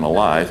of you have been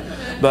alive,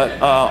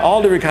 but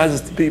all different kinds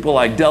of people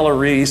like Della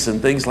Reese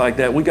and things like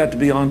that. We got to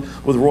be on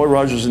with Roy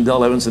Rogers and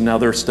Del Evans and now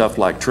there's stuff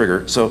like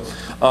Trigger. So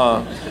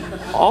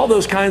all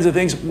those kinds of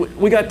things.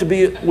 We got to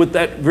be with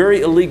that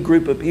very elite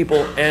group of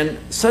people, and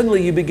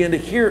suddenly you begin to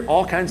hear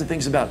all kinds of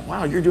things about,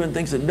 wow, you're doing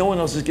things that no one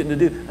else is getting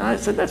to do. And I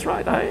said, that's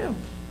right, I am.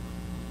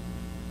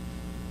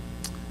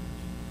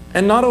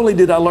 And not only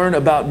did I learn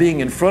about being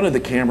in front of the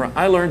camera,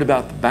 I learned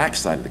about the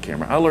backside of the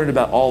camera. I learned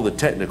about all the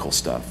technical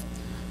stuff.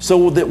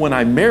 So that when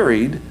I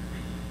married,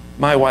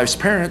 my wife's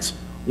parents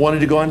wanted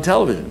to go on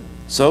television.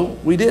 So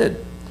we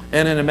did.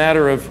 And in a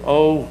matter of,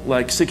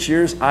 like 6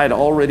 years, I had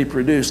already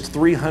produced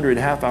 300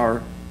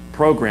 half-hour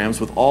programs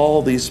with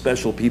all these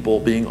special people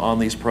being on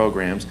these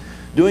programs,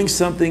 doing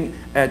something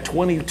at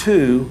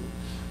 22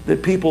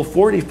 that people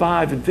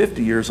 45 and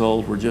 50 years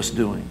old were just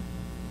doing.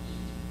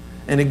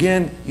 And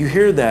again, you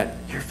hear that,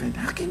 you're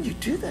thinking, how can you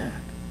do that?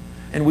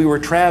 And we were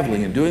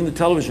traveling and doing the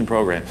television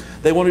program.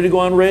 They wanted to go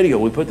on radio.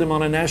 We put them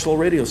on a national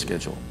radio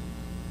schedule.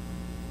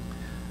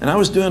 And I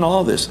was doing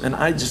all this, and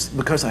I just,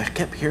 because I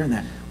kept hearing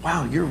that,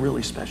 wow, you're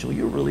really special.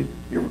 You're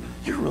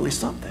really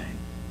something.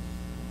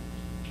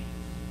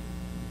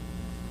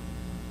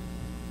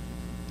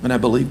 And I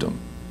believed them.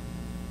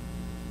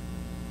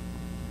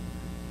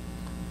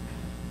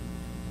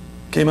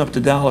 Came up to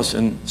Dallas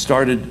and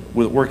started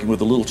working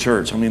with a little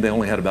church. I mean, they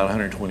only had about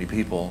 120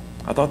 people.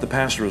 I thought the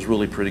pastor was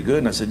really pretty good,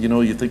 and I said, you know,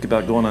 you think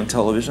about going on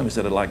television? I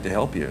said, I'd like to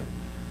help you.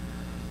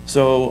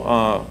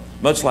 So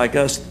much like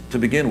us to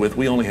begin with,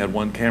 we only had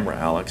 1 camera,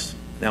 Alex.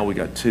 Now we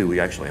got 2. We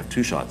actually have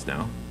 2 shots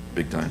now,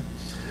 big time.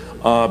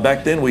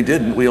 Back then we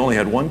didn't. We only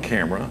had 1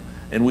 camera,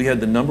 and we had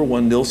the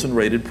 #1 Nielsen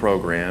rated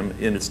program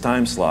in its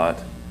time slot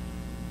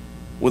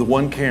with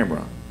 1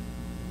 camera.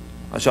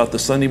 I shot the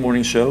Sunday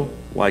morning show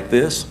like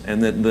this,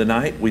 and then the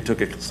night we took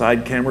a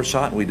side camera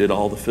shot and we did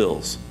all the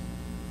fills.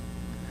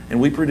 And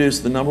we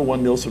produced the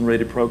 #1 Nielsen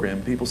rated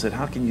program. People said,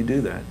 how can you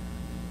do that?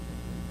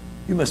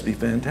 You must be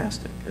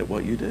fantastic at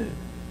what you do.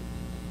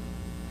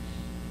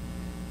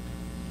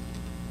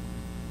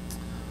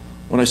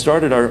 When I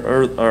started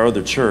our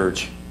other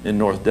church in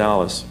North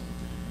Dallas,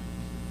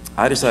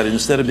 I decided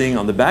instead of being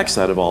on the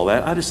backside of all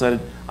that, I decided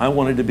I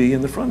wanted to be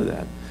in the front of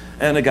that.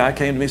 And a guy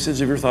came to me and says,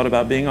 have you ever thought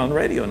about being on the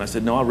radio? And I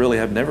said, no, I really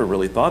have never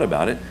really thought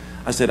about it.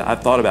 I said,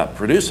 I've thought about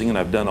producing and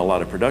I've done a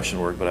lot of production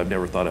work, but I've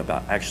never thought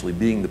about actually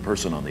being the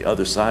person on the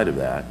other side of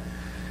that.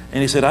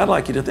 And he said, I'd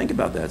like you to think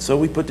about that. So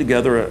we put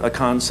together a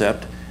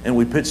concept and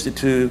we pitched it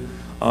to,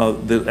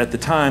 at the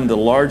time, the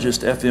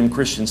largest FM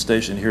Christian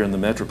station here in the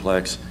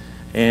Metroplex.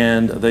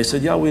 And they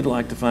said, yeah, we'd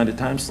like to find a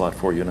time slot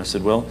for you. And I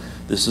said, well,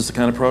 this is the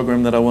kind of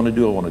program that I want to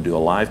do. I want to do a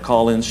live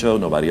call-in show.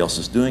 Nobody else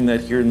is doing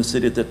that here in the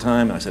city at that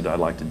time. And I said, I'd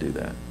like to do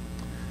that.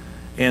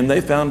 And they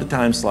found a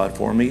time slot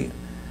for me.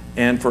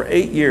 And for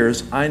 8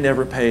 years, I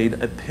never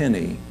paid a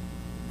penny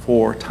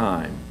for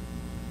time.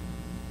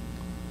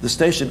 The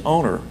station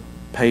owner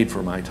paid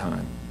for my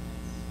time.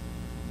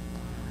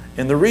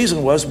 And the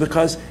reason was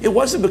because it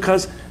wasn't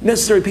because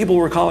necessarily people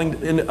were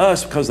calling into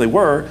us because they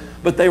were,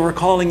 but they were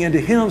calling into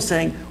him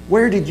saying,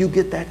 where did you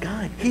get that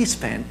guy? He's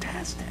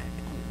fantastic.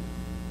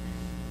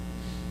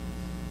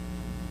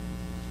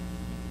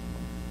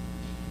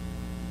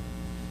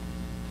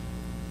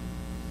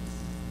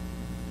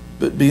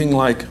 But being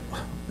like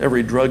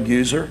every drug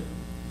user,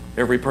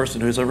 every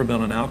person who's ever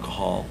been on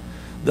alcohol,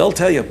 they'll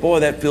tell you, boy,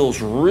 that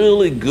feels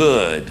really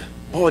good.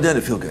 Boy, doesn't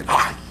it feel good?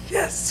 Ah,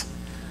 yes.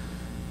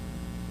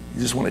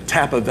 You just want to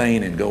tap a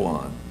vein and go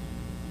on.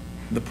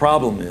 The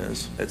problem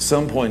is, at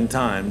some point in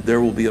time,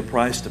 there will be a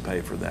price to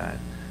pay for that.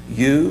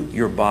 You,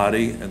 your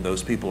body, and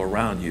those people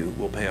around you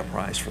will pay a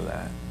price for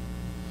that.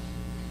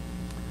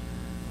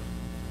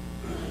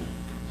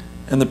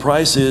 And the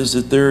price is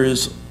that there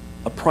is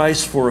a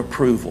price for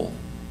approval.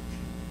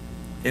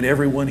 And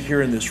everyone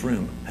here in this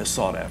room has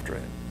sought after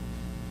it.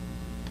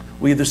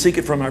 We either seek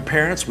it from our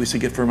parents, we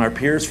seek it from our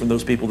peers, from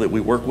those people that we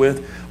work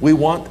with. We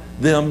want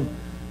them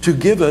to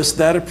give us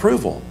that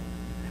approval.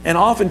 And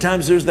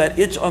oftentimes there's that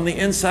itch on the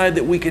inside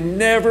that we can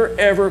never,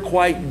 ever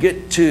quite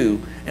get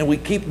to. And we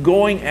keep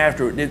going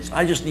after it.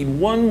 I just need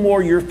one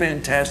more, you're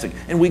fantastic.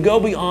 And we go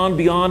beyond.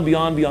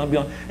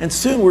 And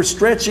soon we're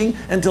stretching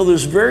until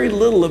there's very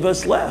little of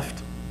us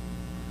left.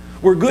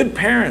 We're good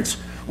parents.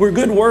 We're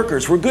good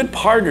workers. We're good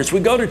partners.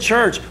 We go to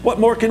church. What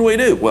more can we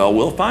do? Well,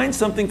 we'll find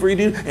something for you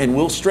to do, and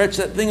we'll stretch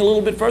that thing a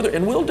little bit further,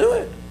 and we'll do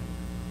it.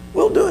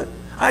 We'll do it.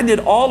 I did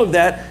all of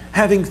that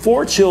having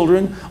 4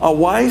 children, a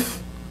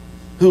wife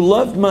who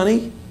loved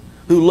money,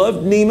 who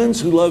loved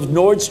Neiman's, who loved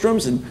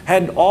Nordstrom's, and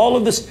had all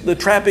of the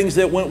trappings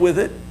that went with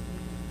it.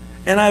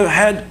 And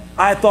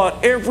I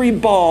thought every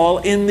ball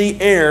in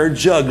the air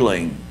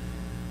juggling.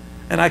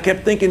 And I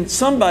kept thinking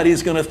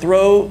somebody's going to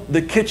throw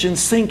the kitchen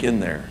sink in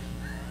there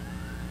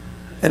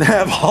and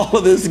have all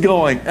of this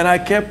going. And I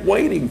kept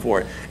waiting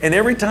for it. And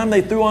every time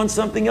they threw on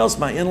something else,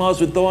 my in-laws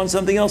would throw on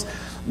something else,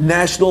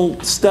 national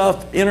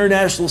stuff,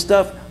 international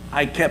stuff,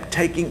 I kept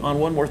taking on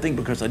one more thing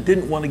because I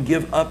didn't want to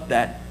give up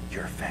that.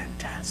 You're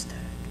fantastic.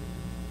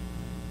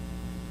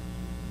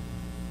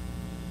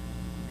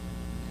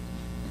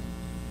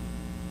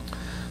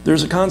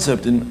 There's a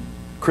concept in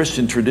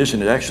Christian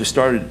tradition. It actually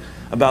started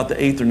about the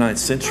 8th or 9th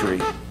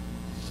century.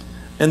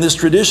 And this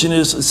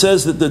tradition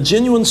says that the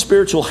genuine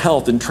spiritual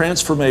health and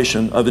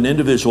transformation of an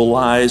individual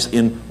lies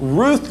in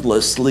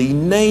ruthlessly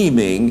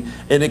naming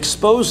and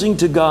exposing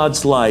to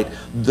God's light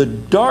the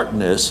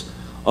darkness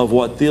of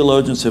what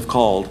theologians have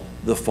called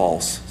the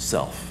false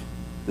self.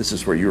 This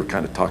is where you were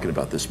kind of talking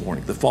about this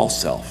morning, the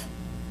false self.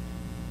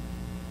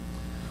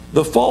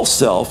 The false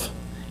self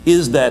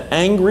is that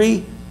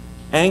angry,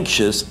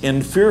 anxious,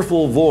 and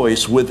fearful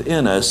voice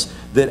within us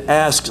that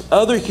asks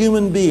other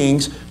human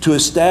beings to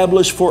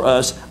establish for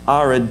us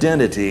our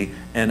identity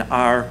and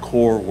our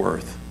core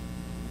worth.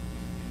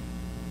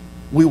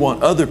 We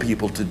want other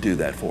people to do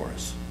that for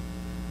us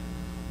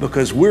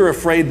because we're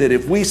afraid that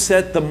if we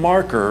set the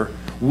marker,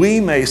 we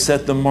may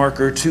set the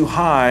marker too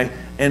high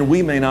and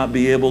we may not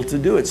be able to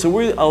do it. So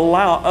we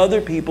allow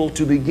other people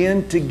to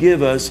begin to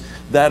give us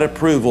that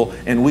approval,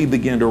 and we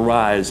begin to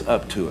rise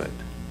up to it.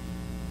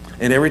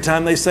 And every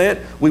time they say it,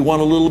 we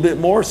want a little bit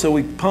more, so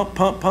we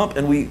pump,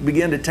 and we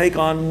begin to take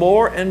on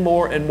more and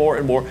more and more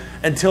and more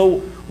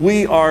until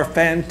we are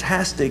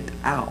fantastic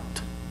out.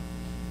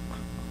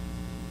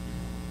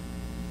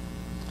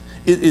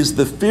 It is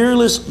the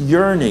fearless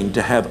yearning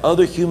to have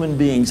other human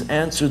beings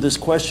answer this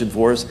question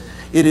for us.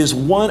 It is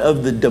one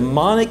of the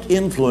demonic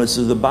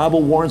influences the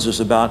Bible warns us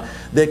about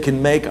that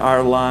can make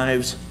our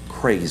lives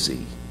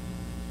crazy.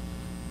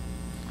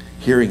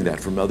 Hearing that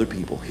from other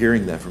people,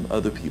 hearing that from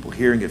other people,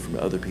 hearing it from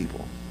other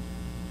people.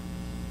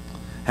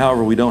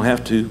 However, we don't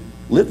have to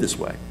live this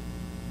way.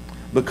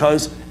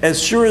 Because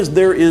as sure as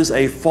there is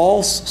a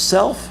false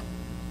self,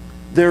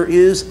 there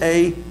is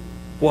a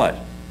what?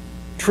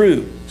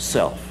 True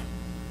self.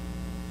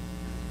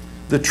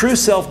 The true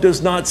self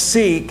does not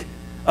seek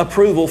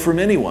approval from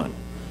anyone.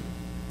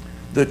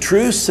 The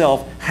true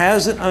self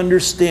has an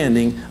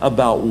understanding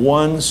about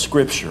one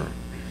scripture,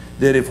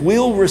 that if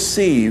we'll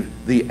receive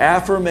the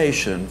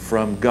affirmation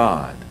from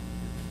God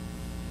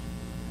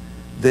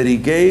that He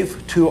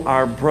gave to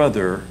our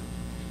brother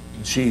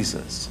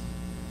Jesus.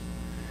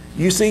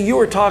 You see, you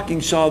were talking,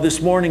 Shaw,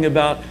 this morning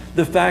about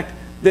the fact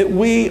that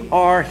we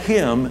are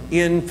Him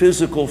in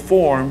physical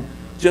form,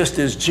 just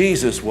as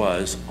Jesus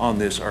was on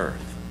this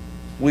earth.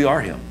 We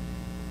are Him.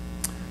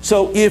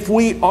 So if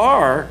we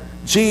are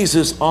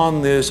Jesus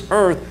on this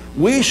earth,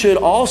 we should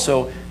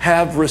also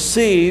have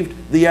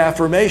received the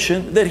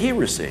affirmation that He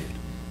received.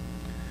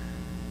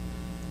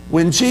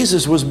 When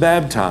Jesus was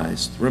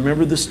baptized,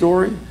 remember the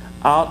story?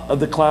 Out of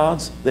the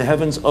clouds, the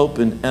heavens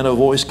opened, and a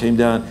voice came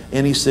down,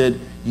 and He said,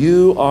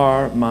 "You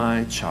are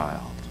my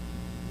child,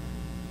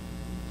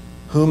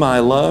 whom I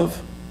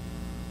love.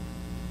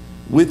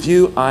 With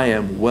you I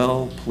am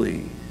well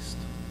pleased."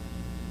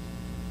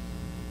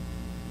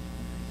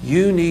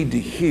 You need to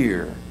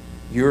hear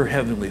your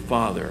Heavenly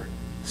Father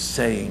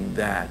saying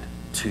that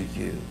to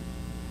you.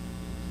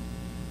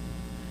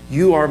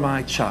 You are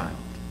my child.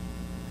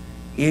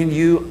 In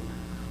you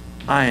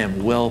I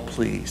am well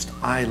pleased.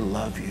 I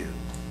love you.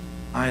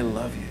 I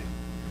love you.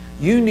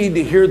 You need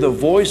to hear the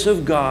voice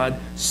of God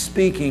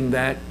speaking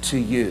that to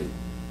you.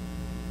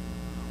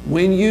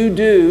 When you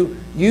do,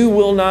 you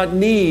will not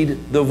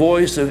need the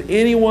voice of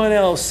anyone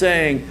else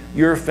saying,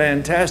 "You're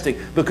fantastic,"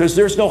 because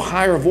there's no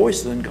higher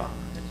voice than God.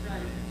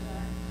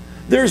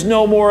 There's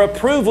no more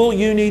approval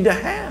you need to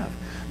have.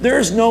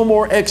 There's no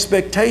more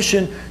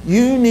expectation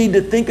you need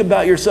to think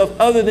about yourself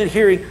other than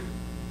hearing,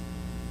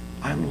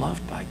 "I'm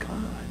loved by God."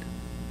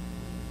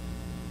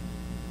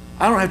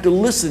 I don't have to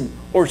listen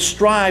or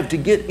strive to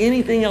get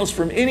anything else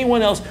from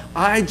anyone else.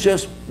 I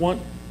just want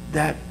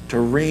that to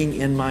ring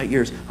in my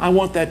ears. I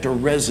want that to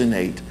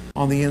resonate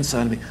on the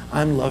inside of me.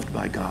 I'm loved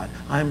by God.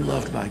 I'm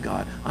loved by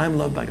God. I'm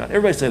loved by God.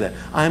 Everybody say that.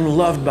 I'm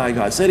loved by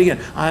God. Say it again.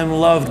 I'm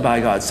loved by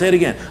God. Say it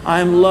again.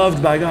 I'm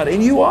loved by God.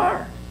 And you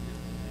are.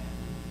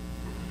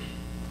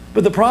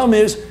 But the problem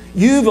is,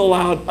 you've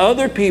allowed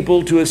other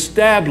people to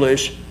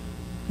establish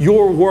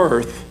your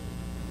worth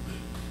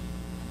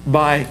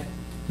by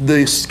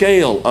the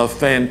scale of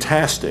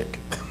fantastic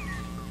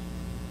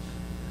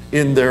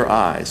in their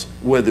eyes,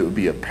 whether it would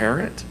be a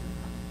parent,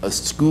 a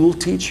school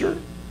teacher,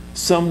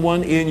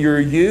 someone in your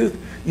youth.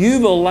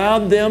 You've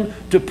allowed them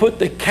to put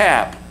the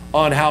cap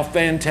on how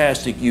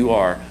fantastic you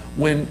are,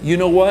 when, you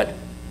know what?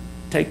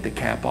 Take the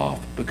cap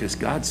off, because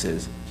God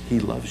says He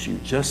loves you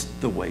just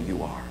the way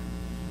you are.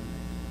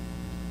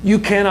 You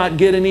cannot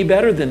get any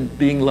better than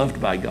being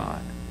loved by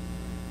God.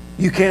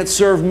 You can't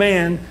serve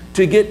man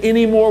to get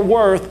any more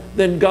worth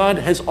than God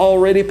has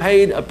already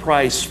paid a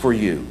price for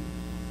you.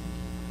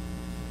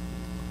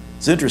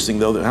 It's interesting,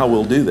 though, that how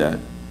we'll do that.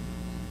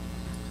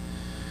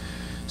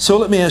 So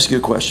let me ask you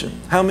a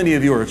question. How many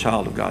of you are a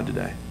child of God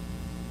today?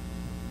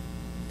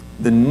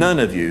 Then none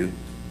of you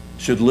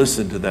should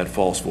listen to that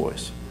false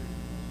voice.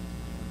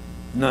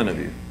 None of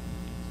you.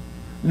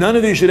 None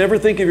of you should ever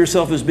think of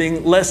yourself as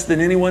being less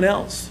than anyone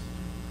else.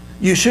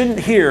 You shouldn't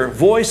hear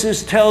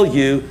voices tell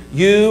you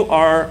you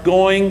are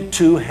going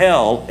to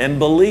hell and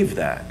believe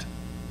that.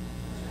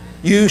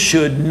 You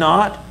should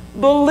not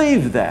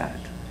believe that,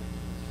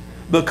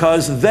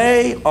 because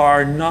they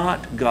are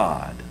not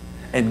God.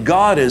 And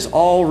God has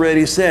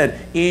already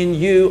said, in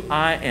you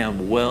I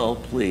am well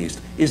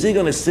pleased. Is He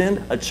going to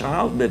send a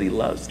child that He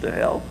loves to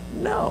hell?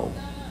 No.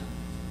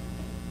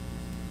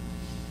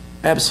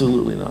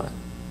 Absolutely not.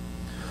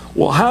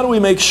 Well, how do we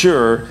make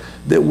sure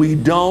that we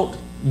don't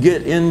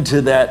get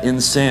into that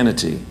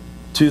insanity?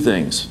 Two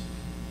things.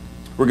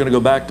 We're going to go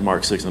back to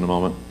Mark 6 in a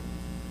moment.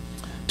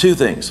 Two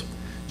things.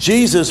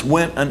 Jesus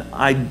went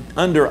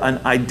under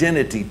an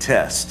identity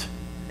test,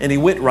 and He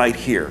went right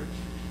here.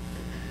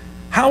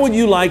 How would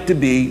you like to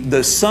be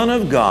the Son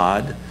of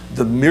God,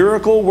 the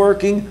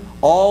miracle-working,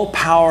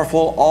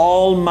 all-powerful,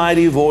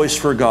 almighty voice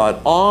for God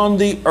on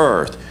the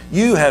earth?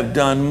 You have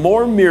done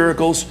more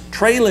miracles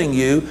trailing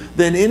you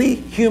than any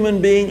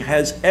human being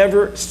has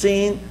ever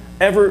seen,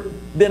 ever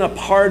been a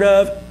part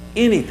of,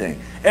 anything,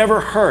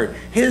 ever heard.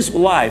 His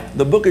life,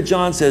 the book of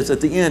John says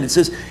at the end, it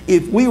says,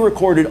 if we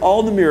recorded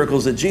all the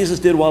miracles that Jesus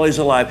did while He was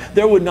alive,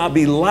 there would not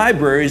be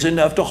libraries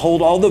enough to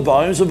hold all the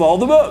volumes of all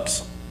the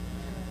books.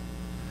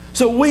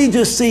 So we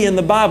just see in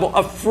the Bible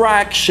a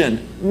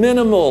fraction,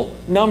 minimal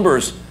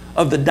numbers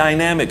of the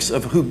dynamics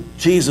of who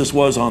Jesus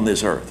was on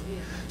this earth.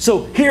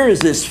 So here is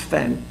this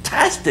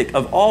fantastic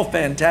of all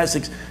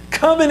fantastics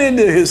coming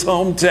into His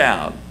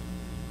hometown.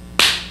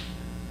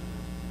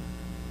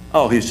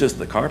 Oh, he's just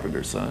the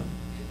carpenter's son.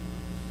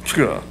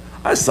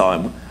 I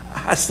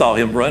saw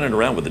him running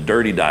around with a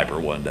dirty diaper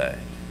one day.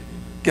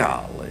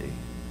 Golly.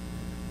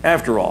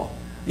 After all,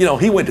 you know,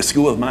 he went to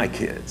school with my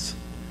kids.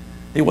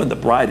 He wasn't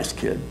the brightest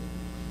kid.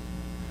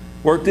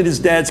 Worked at his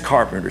dad's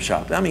carpenter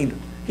shop. I mean,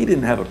 he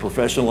didn't have a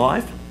professional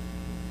life.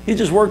 He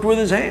just worked with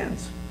his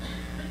hands.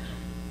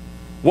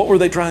 What were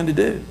they trying to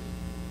do?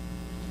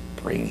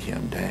 Bring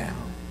him down.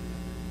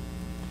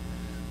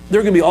 There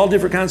are going to be all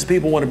different kinds of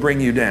people who want to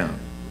bring you down.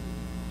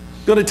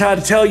 Going to try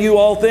to tell you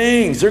all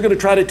things. They're going to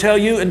try to tell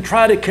you and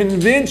try to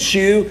convince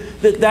you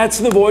that that's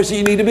the voice that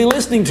you need to be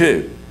listening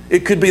to.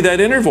 It could be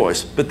that inner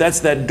voice, but that's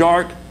that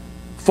dark,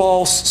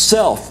 false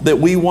self that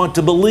we want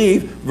to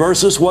believe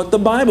versus what the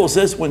Bible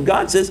says when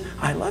God says,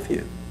 I love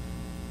you.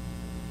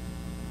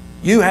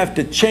 You have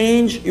to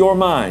change your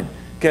mind.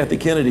 Kathy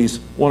Kennedy's,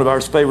 one of our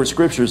favorite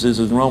scriptures is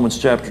in Romans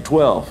chapter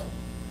 12.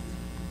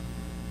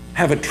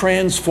 Have a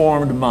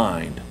transformed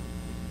mind.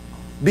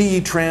 Be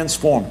ye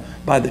transformed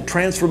by the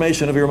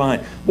transformation of your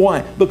mind.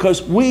 Why?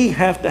 Because we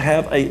have to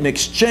have an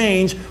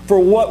exchange for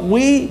what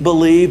we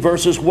believe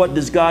versus what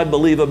does God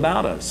believe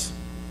about us.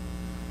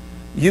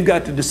 You've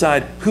got to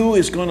decide who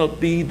is going to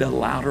be the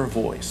louder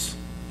voice,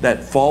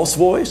 that false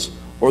voice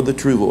or the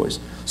true voice.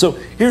 So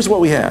here's what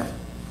we have.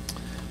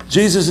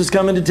 Jesus is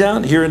coming to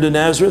town, here into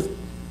Nazareth.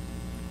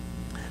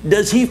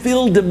 Does He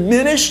feel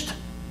diminished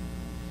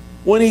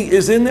when He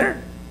is in there?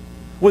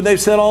 When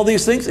they've said all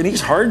these things? And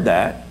He's heard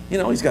that. You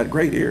know, He's got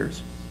great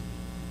ears.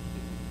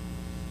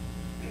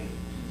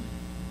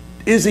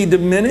 Is He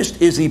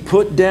diminished? Is He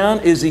put down?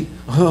 Is He,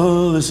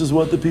 oh, this is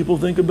what the people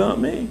think about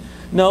me?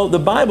 No, the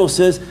Bible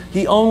says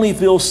He only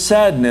feels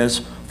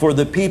sadness for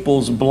the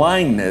people's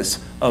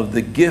blindness of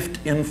the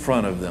gift in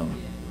front of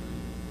them.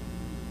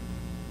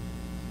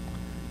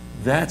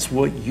 That's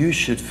what you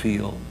should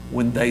feel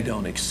when they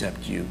don't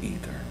accept you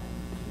either.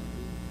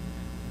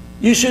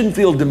 You shouldn't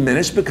feel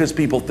diminished because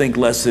people think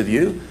less of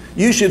you.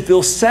 You should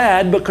feel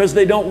sad because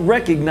they don't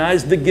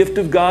recognize the gift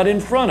of God in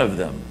front of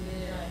them.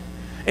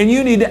 And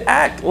you need to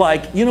act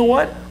like, you know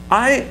what?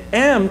 I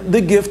am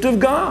the gift of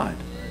God.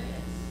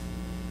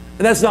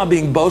 And that's not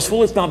being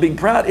boastful. It's not being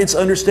proud. It's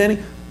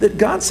understanding that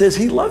God says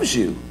He loves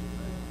you.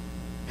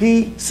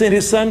 He sent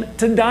His Son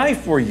to die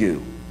for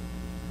you.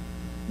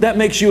 That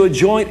makes you a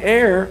joint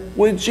heir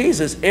with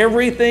Jesus.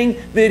 Everything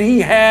that He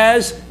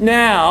has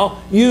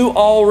now, you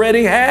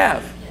already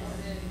have.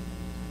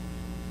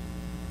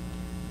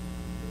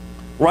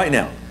 Right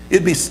now.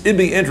 It'd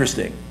be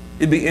interesting.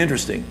 It'd be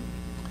interesting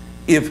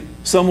if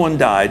someone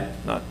died,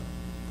 not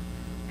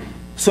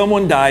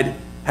Someone died,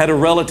 had a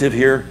relative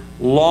here,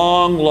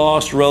 long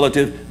lost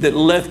relative that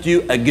left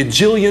you a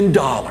gajillion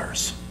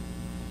dollars.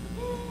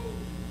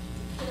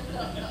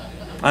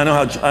 I know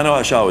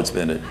how Shaw would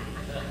spend it.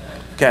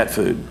 Cat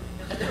food.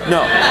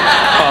 No.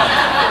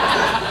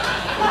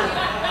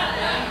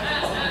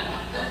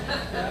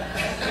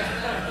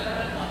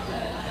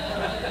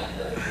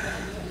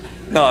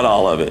 Not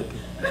all of it.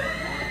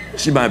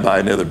 She might buy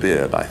another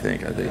bib, I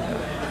think.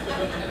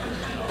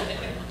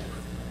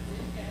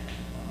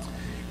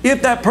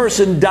 If that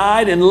person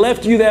died and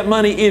left you that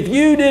money, if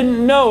you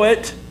didn't know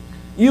it,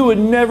 you would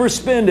never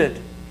spend it.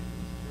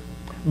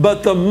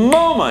 But the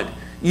moment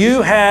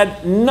you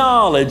had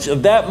knowledge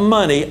of that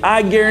money,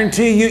 I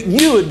guarantee you,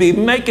 you would be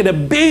making a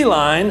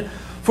beeline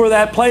for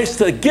that place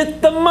to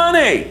get the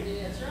money.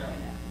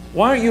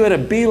 Why aren't you at a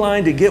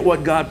beeline to get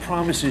what God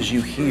promises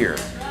you here?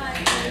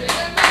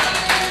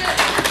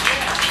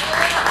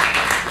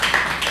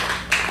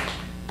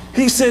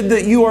 He said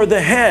that you are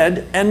the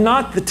head and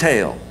not the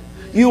tail.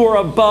 You are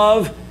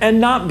above and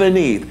not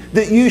beneath.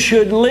 That you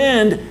should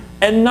lend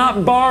and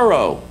not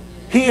borrow.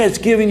 He has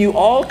given you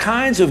all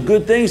kinds of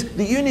good things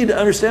that you need to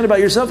understand about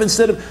yourself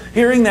instead of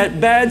hearing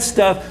that bad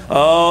stuff.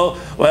 Oh,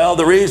 well,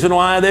 the reason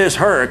why this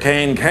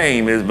hurricane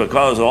came is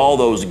because of all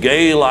those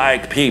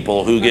gay-like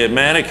people who get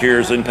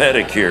manicures and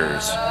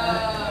pedicures.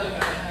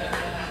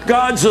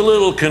 God's a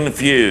little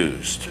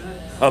confused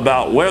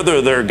about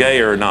whether they're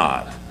gay or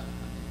not.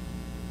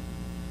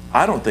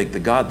 I don't think the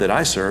God that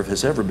I serve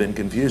has ever been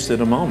confused in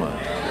a moment.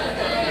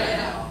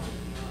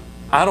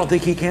 I don't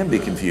think he can be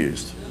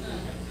confused.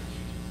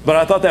 But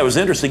I thought that was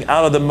interesting.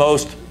 Out of the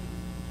most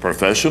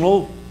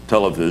professional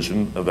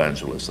television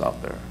evangelists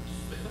out there,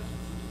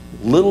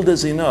 little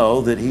does he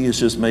know that he has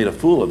just made a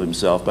fool of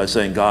himself by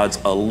saying God's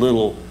a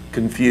little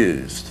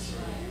confused.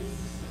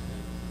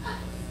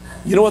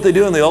 You know what they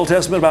do in the Old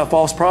Testament about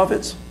false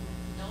prophets?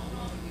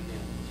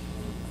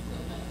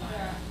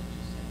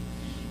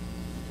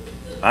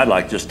 I'd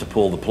like just to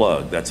pull the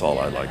plug. That's all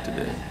I'd like to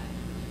do.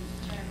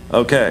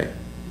 Okay.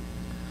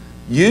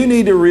 You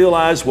need to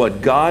realize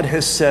what God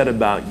has said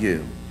about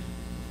you.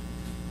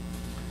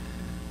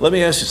 Let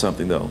me ask you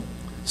something, though.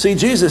 See,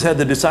 Jesus had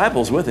the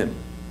disciples with him.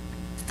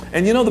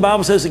 And you know the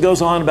Bible says, it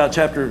goes on about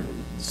chapter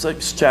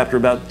verse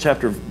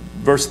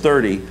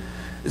 30.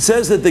 It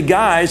says that the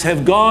guys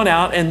have gone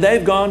out and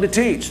they've gone to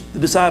teach. The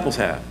disciples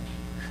have.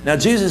 Now,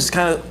 Jesus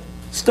kind of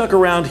stuck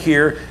around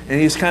here and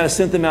he's kind of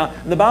sent them out.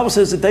 And the Bible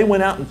says that they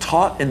went out and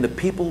taught and the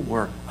people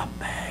were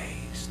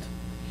amazed.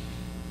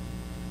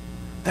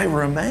 They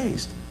were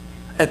amazed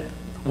at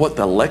what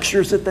the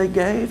lectures that they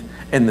gave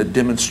and the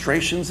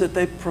demonstrations that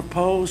they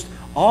proposed,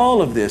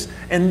 all of this.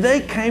 And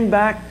they came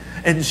back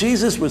and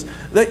Jesus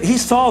he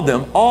saw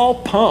them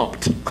all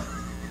pumped.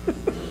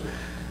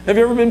 Have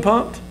you ever been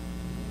pumped?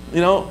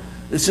 You know,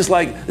 it's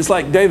like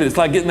David, it's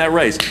like getting that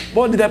raise.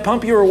 Boy, did that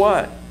pump you or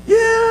what?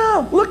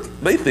 Yeah, look,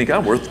 they think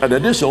I'm worth an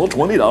additional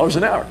 $20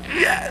 an hour.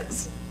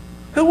 Yes.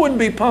 Who wouldn't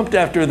be pumped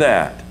after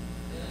that?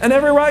 And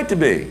every right to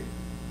be.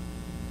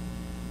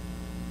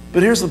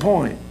 But here's the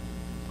point.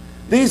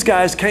 These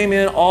guys came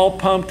in all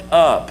pumped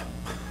up.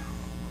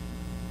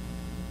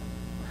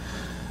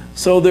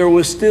 So there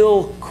was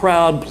still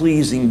crowd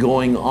pleasing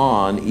going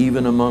on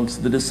even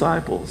amongst the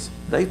disciples.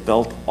 They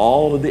felt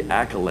all of the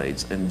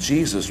accolades, and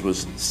Jesus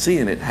was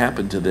seeing it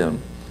happen to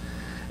them.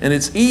 And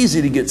it's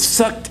easy to get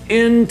sucked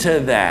into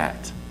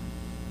that.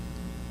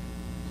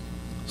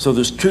 So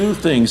there's two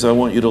things I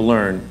want you to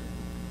learn.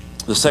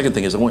 The second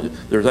thing is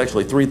there's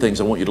actually three things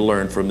I want you to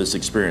learn from this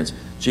experience.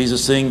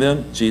 Jesus seeing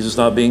them, Jesus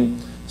not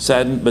being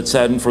saddened, but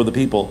saddened for the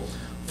people.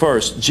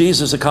 First,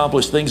 Jesus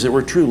accomplished things that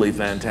were truly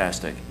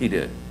fantastic. He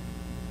did.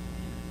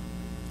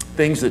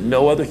 Things that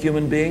no other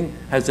human being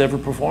has ever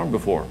performed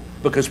before,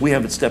 because we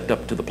haven't stepped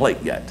up to the plate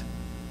yet.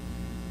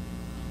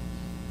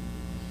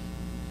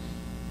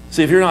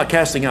 See, if you're not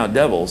casting out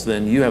devils,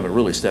 then you haven't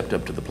really stepped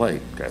up to the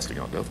plate, casting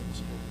out devils.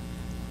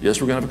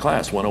 Yes, we're going to have a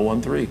class,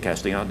 101.3,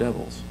 casting out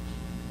devils.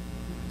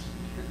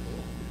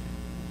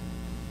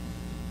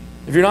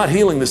 If you're not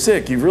healing the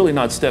sick, you've really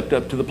not stepped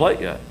up to the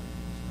plate yet.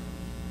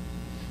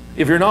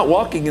 If you're not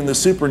walking in the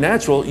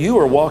supernatural, you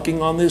are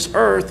walking on this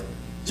earth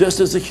just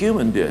as a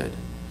human did.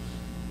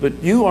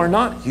 But you are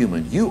not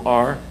human. You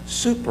are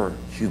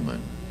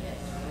superhuman.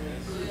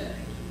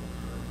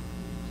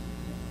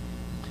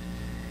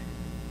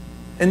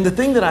 And the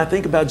thing that I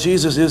think about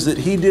Jesus is that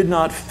he did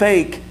not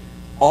fake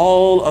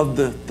all of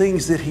the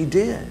things that he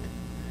did.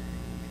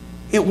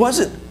 It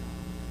wasn't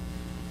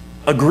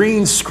a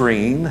green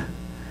screen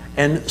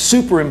and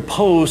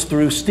superimposed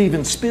through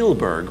Steven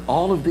Spielberg,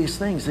 all of these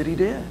things that he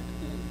did.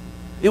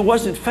 It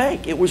wasn't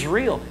fake, it was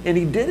real, and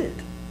he did it.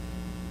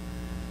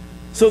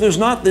 So there's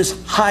not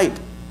this hype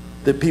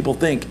that people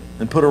think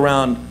and put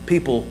around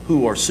people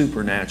who are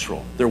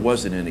supernatural. There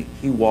wasn't any.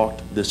 He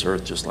walked this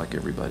earth just like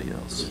everybody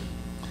else.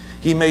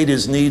 He made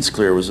his needs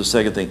clear was the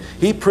second thing.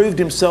 He proved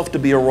himself to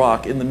be a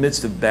rock in the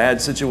midst of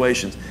bad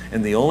situations.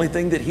 And the only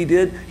thing that he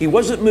did, he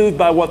wasn't moved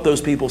by what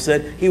those people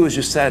said. He was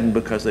just saddened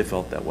because they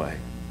felt that way,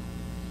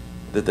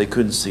 that they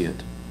couldn't see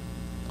it.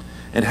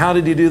 And how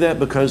did he do that?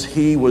 Because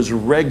he was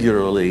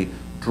regularly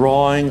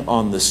drawing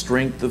on the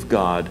strength of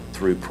God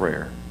through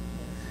prayer.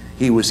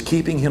 He was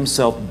keeping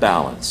himself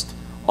balanced,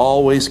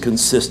 always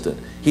consistent.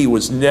 He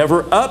was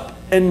never up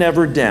and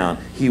never down.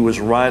 He was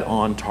right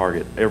on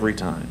target every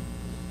time.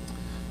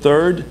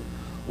 Third,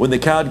 when the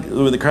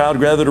crowd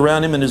gathered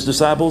around him and his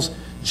disciples,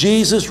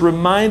 Jesus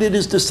reminded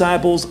his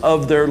disciples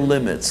of their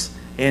limits.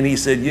 And he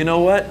said, you know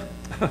what?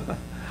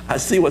 I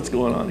see what's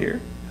going on here.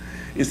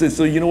 He said,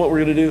 so you know what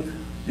we're going to do?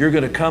 You're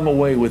going to come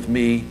away with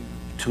me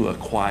to a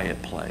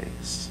quiet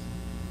place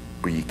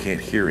where you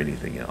can't hear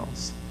anything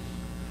else.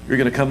 You're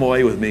going to come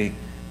away with me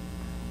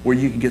where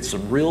you can get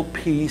some real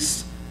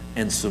peace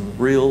and some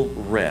real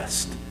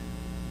rest.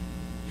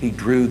 He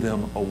drew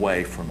them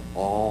away from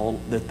all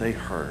that they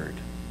heard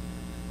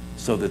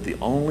so that the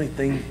only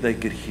thing they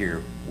could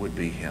hear would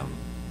be him.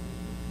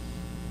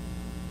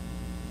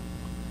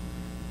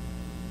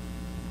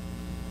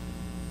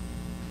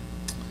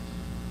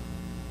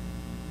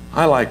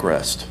 I like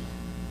rest.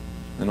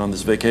 And on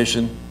this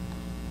vacation,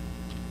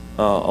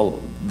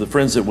 the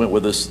friends that went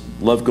with us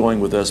love going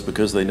with us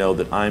because they know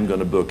that I'm going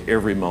to book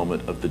every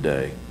moment of the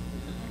day.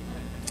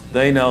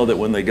 They know that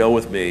when they go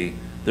with me,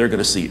 they're going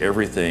to see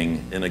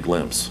everything in a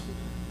glimpse.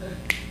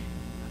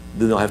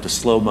 Then they'll have to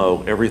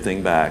slow-mo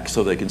everything back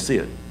so they can see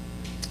it.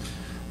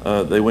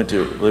 They went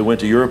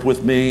to Europe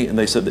with me, and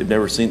they said they've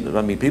never seen.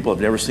 I mean, people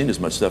have never seen as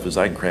much stuff as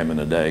I can cram in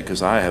a day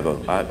because I have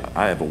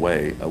a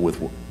way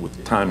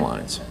with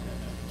timelines.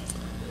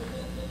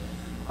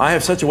 I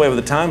have such a way with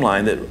a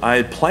timeline that I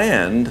had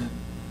planned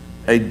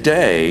a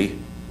day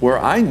where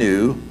I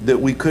knew that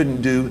we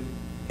couldn't do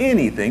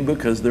anything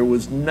because there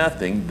was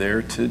nothing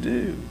there to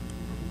do.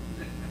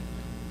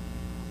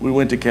 We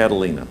went to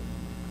Catalina.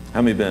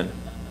 How many been?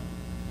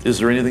 Is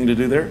there anything to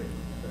do there?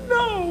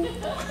 No.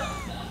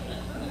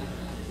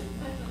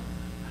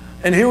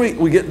 And here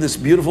we get this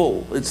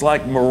beautiful, it's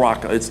like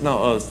Morocco. It's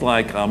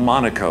like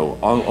Monaco,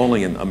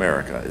 only in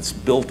America. It's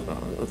built,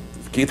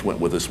 Keith went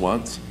with us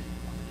once.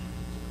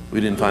 We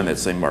didn't find that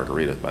same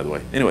margarita, by the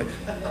way. Anyway,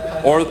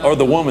 or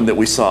the woman that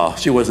we saw,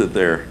 she wasn't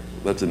there.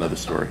 That's another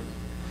story.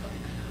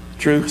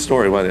 True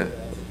story, wasn't it?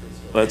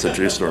 That's a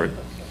true story.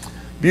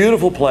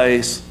 Beautiful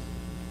place,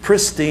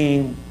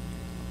 pristine.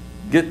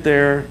 Get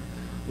there,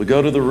 we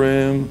go to the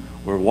room,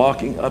 we're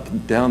walking up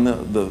and down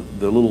the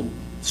little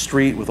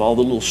street with all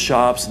the little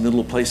shops and the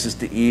little places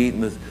to eat,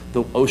 and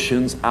the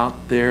ocean's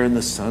out there and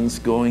the sun's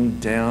going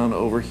down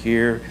over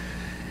here.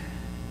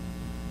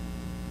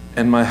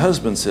 And my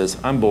husband says,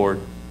 I'm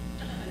bored.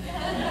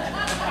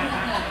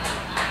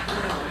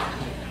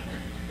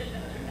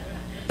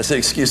 I say,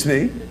 excuse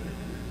me?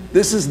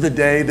 This is the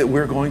day that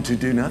we're going to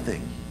do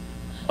nothing.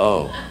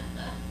 Oh,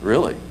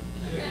 really?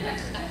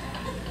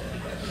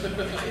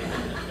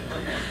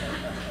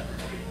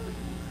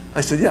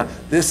 I said, yeah,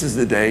 this is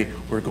the day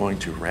we're going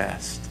to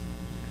rest.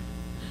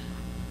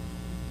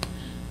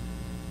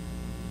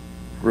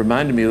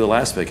 Reminded me of the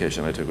last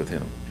vacation I took with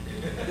him.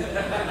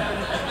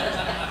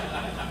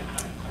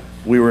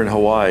 We were in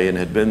Hawaii and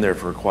had been there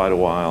for quite a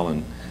while,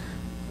 and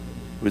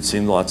we'd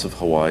seen lots of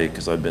Hawaii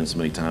because I'd been so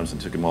many times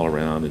and took him all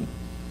around.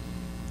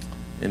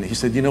 And he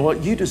said, you know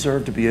what, you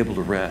deserve to be able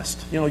to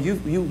rest. You know,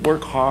 you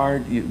work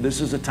hard.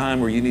 This is a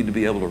time where you need to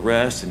be able to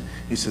rest. And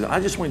he said,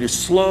 I just want you to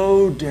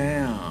slow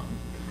down.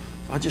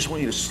 I just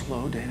want you to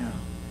slow down.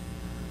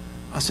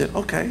 I said,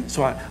 okay.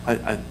 So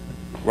I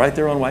right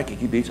there on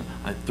Waikiki Beach,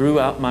 I threw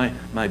out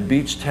my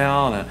beach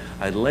towel and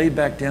I laid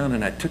back down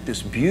and I took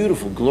this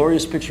beautiful,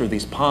 glorious picture of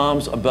these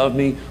palms above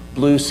me,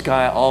 blue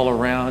sky all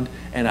around,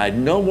 and I'd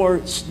no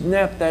more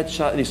snap that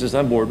shot. And he says,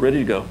 I'm bored, ready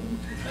to go.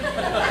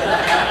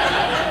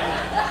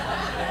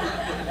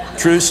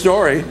 True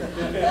story.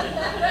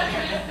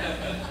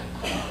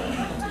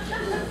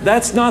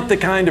 That's not the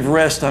kind of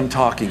rest I'm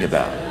talking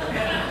about.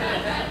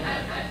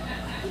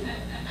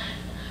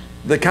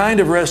 The kind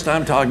of rest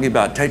I'm talking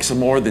about takes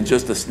more than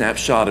just a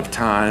snapshot of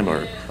time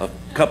or a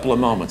couple of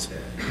moments.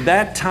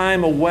 That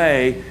time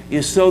away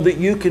is so that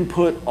you can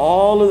put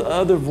all of the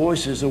other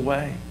voices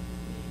away.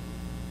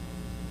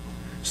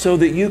 So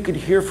that you can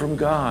hear from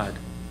God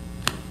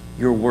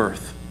your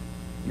worth,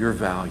 your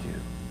value,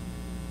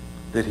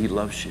 that He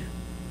loves you,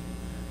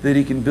 that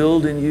He can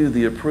build in you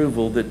the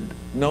approval that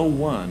no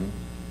one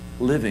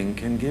living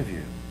can give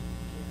you.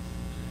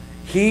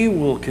 He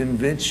will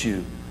convince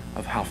you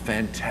of how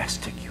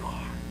fantastic you are.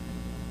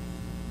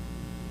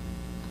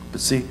 But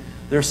see,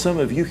 there are some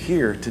of you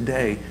here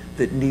today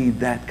that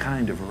need that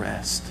kind of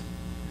rest.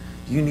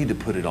 You need to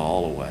put it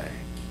all away.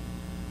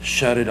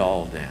 Shut it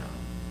all down.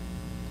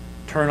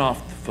 Turn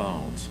off the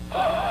phones.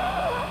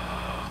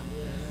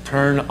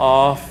 Turn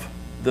off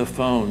the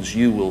phones.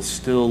 You will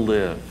still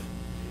live.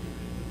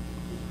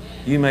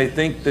 You may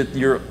think that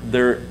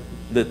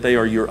they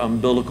are your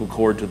umbilical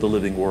cord to the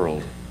living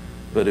world,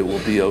 but it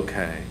will be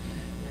okay.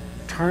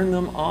 Turn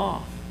them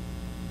off.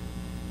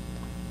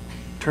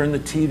 Turn the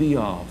TV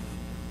off.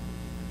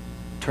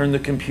 Turn the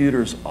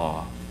computers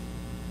off.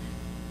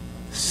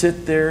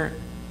 Sit there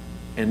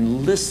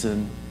and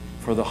listen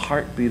for the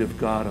heartbeat of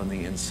God on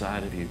the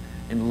inside of you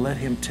and let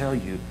Him tell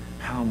you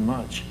how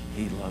much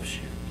He loves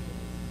you.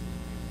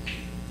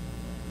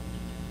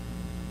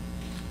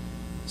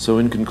 So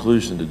in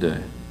conclusion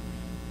today,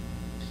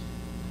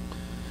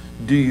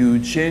 do you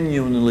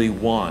genuinely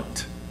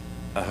want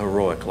a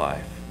heroic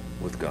life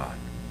with God?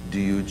 Do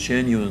you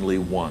genuinely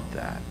want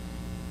that?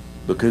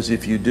 Because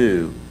if you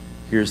do,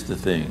 here's the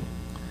thing.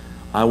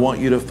 I want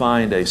you to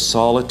find a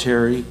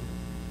solitary,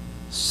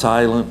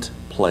 silent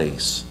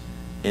place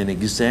and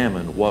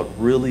examine what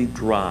really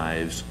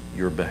drives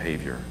your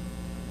behavior.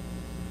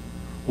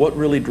 What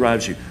really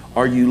drives you?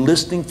 Are you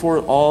listening for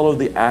all of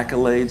the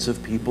accolades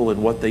of people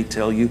and what they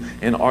tell you?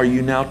 And are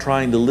you now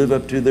trying to live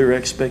up to their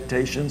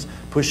expectations,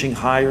 pushing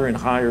higher and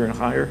higher and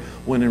higher,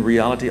 when in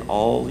reality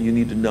all you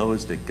need to know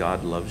is that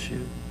God loves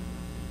you?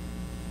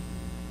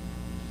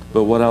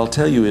 But what I'll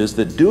tell you is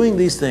that doing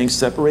these things,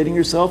 separating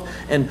yourself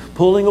and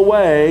pulling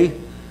away,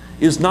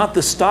 is not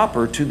the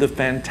stopper to the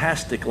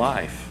fantastic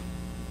life.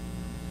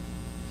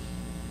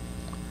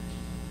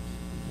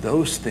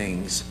 Those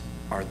things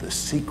are the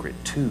secret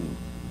to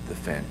the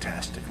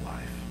fantastic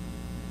life.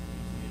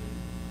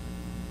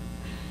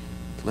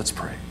 Let's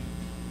pray.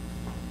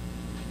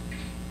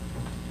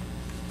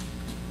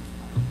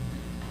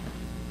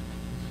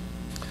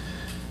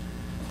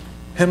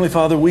 Heavenly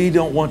Father, we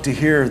don't want to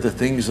hear the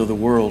things of the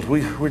world.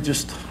 We're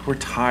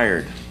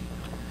tired.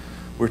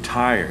 We're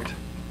tired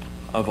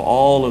of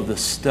all of the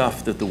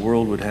stuff that the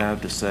world would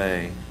have to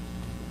say.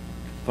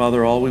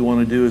 Father, all we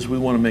want to do is we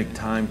want to make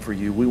time for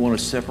you. We want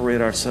to separate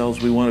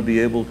ourselves. We want to be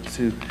able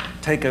to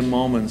take a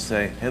moment and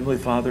say, Heavenly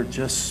Father,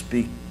 just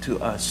speak to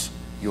us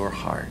your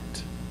heart.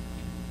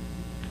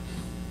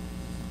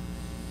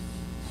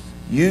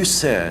 You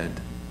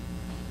said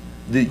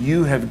that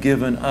you have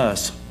given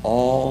us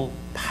all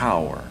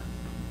power,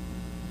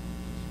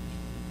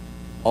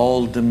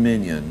 all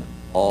dominion,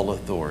 all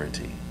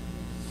authority.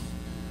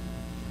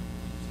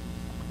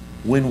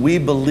 When we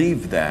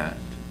believe that,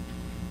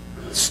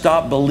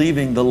 stop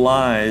believing the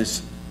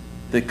lies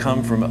that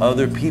come from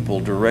other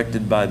people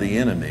directed by the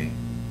enemy,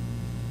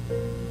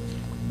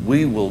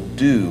 we will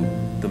do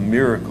the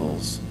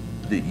miracles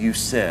that you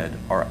said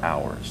are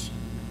ours.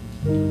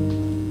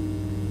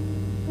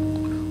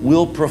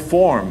 We'll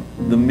perform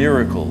the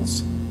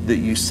miracles that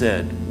you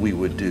said we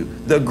would do.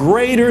 The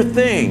greater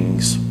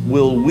things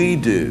will we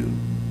do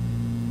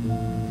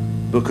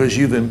because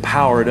you've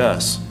empowered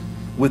us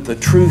with the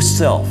true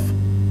self,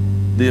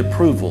 the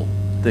approval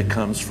that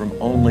comes from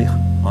only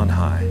on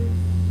high.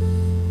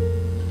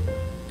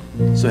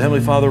 So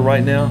Heavenly Father,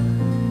 right now,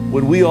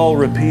 when we all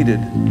repeated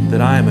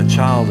that I am a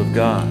child of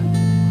God,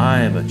 I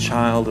am a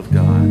child of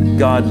God.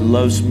 God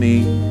loves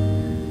me.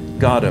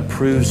 God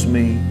approves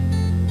me.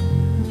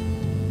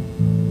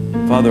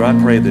 Father, I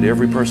pray that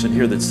every person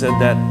here that said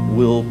that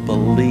will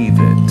believe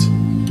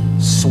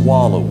it,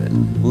 swallow it,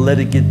 let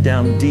it get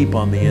down deep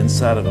on the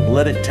inside of them,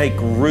 let it take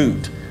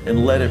root,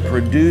 and let it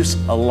produce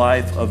a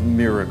life of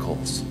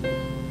miracles.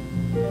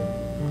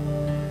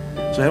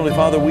 So Heavenly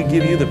Father, we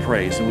give you the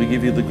praise and we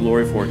give you the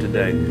glory for it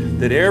today,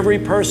 that every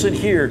person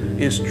here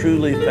is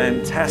truly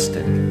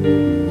fantastic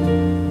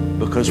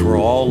because we're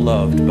all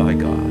loved by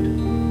God.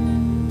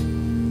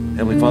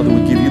 Heavenly Father,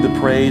 we give you the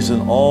praise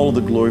and all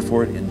the glory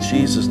for it in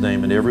Jesus'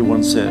 name. And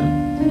everyone said,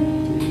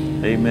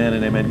 amen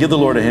and amen. Give the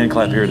Lord a hand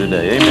clap here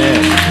today.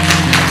 Amen.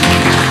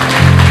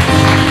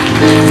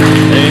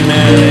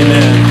 Amen,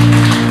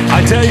 amen.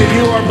 I tell you,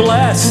 you are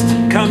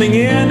blessed coming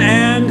in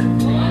and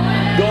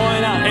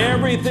going out.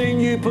 Everything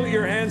you put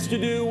your hands to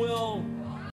do will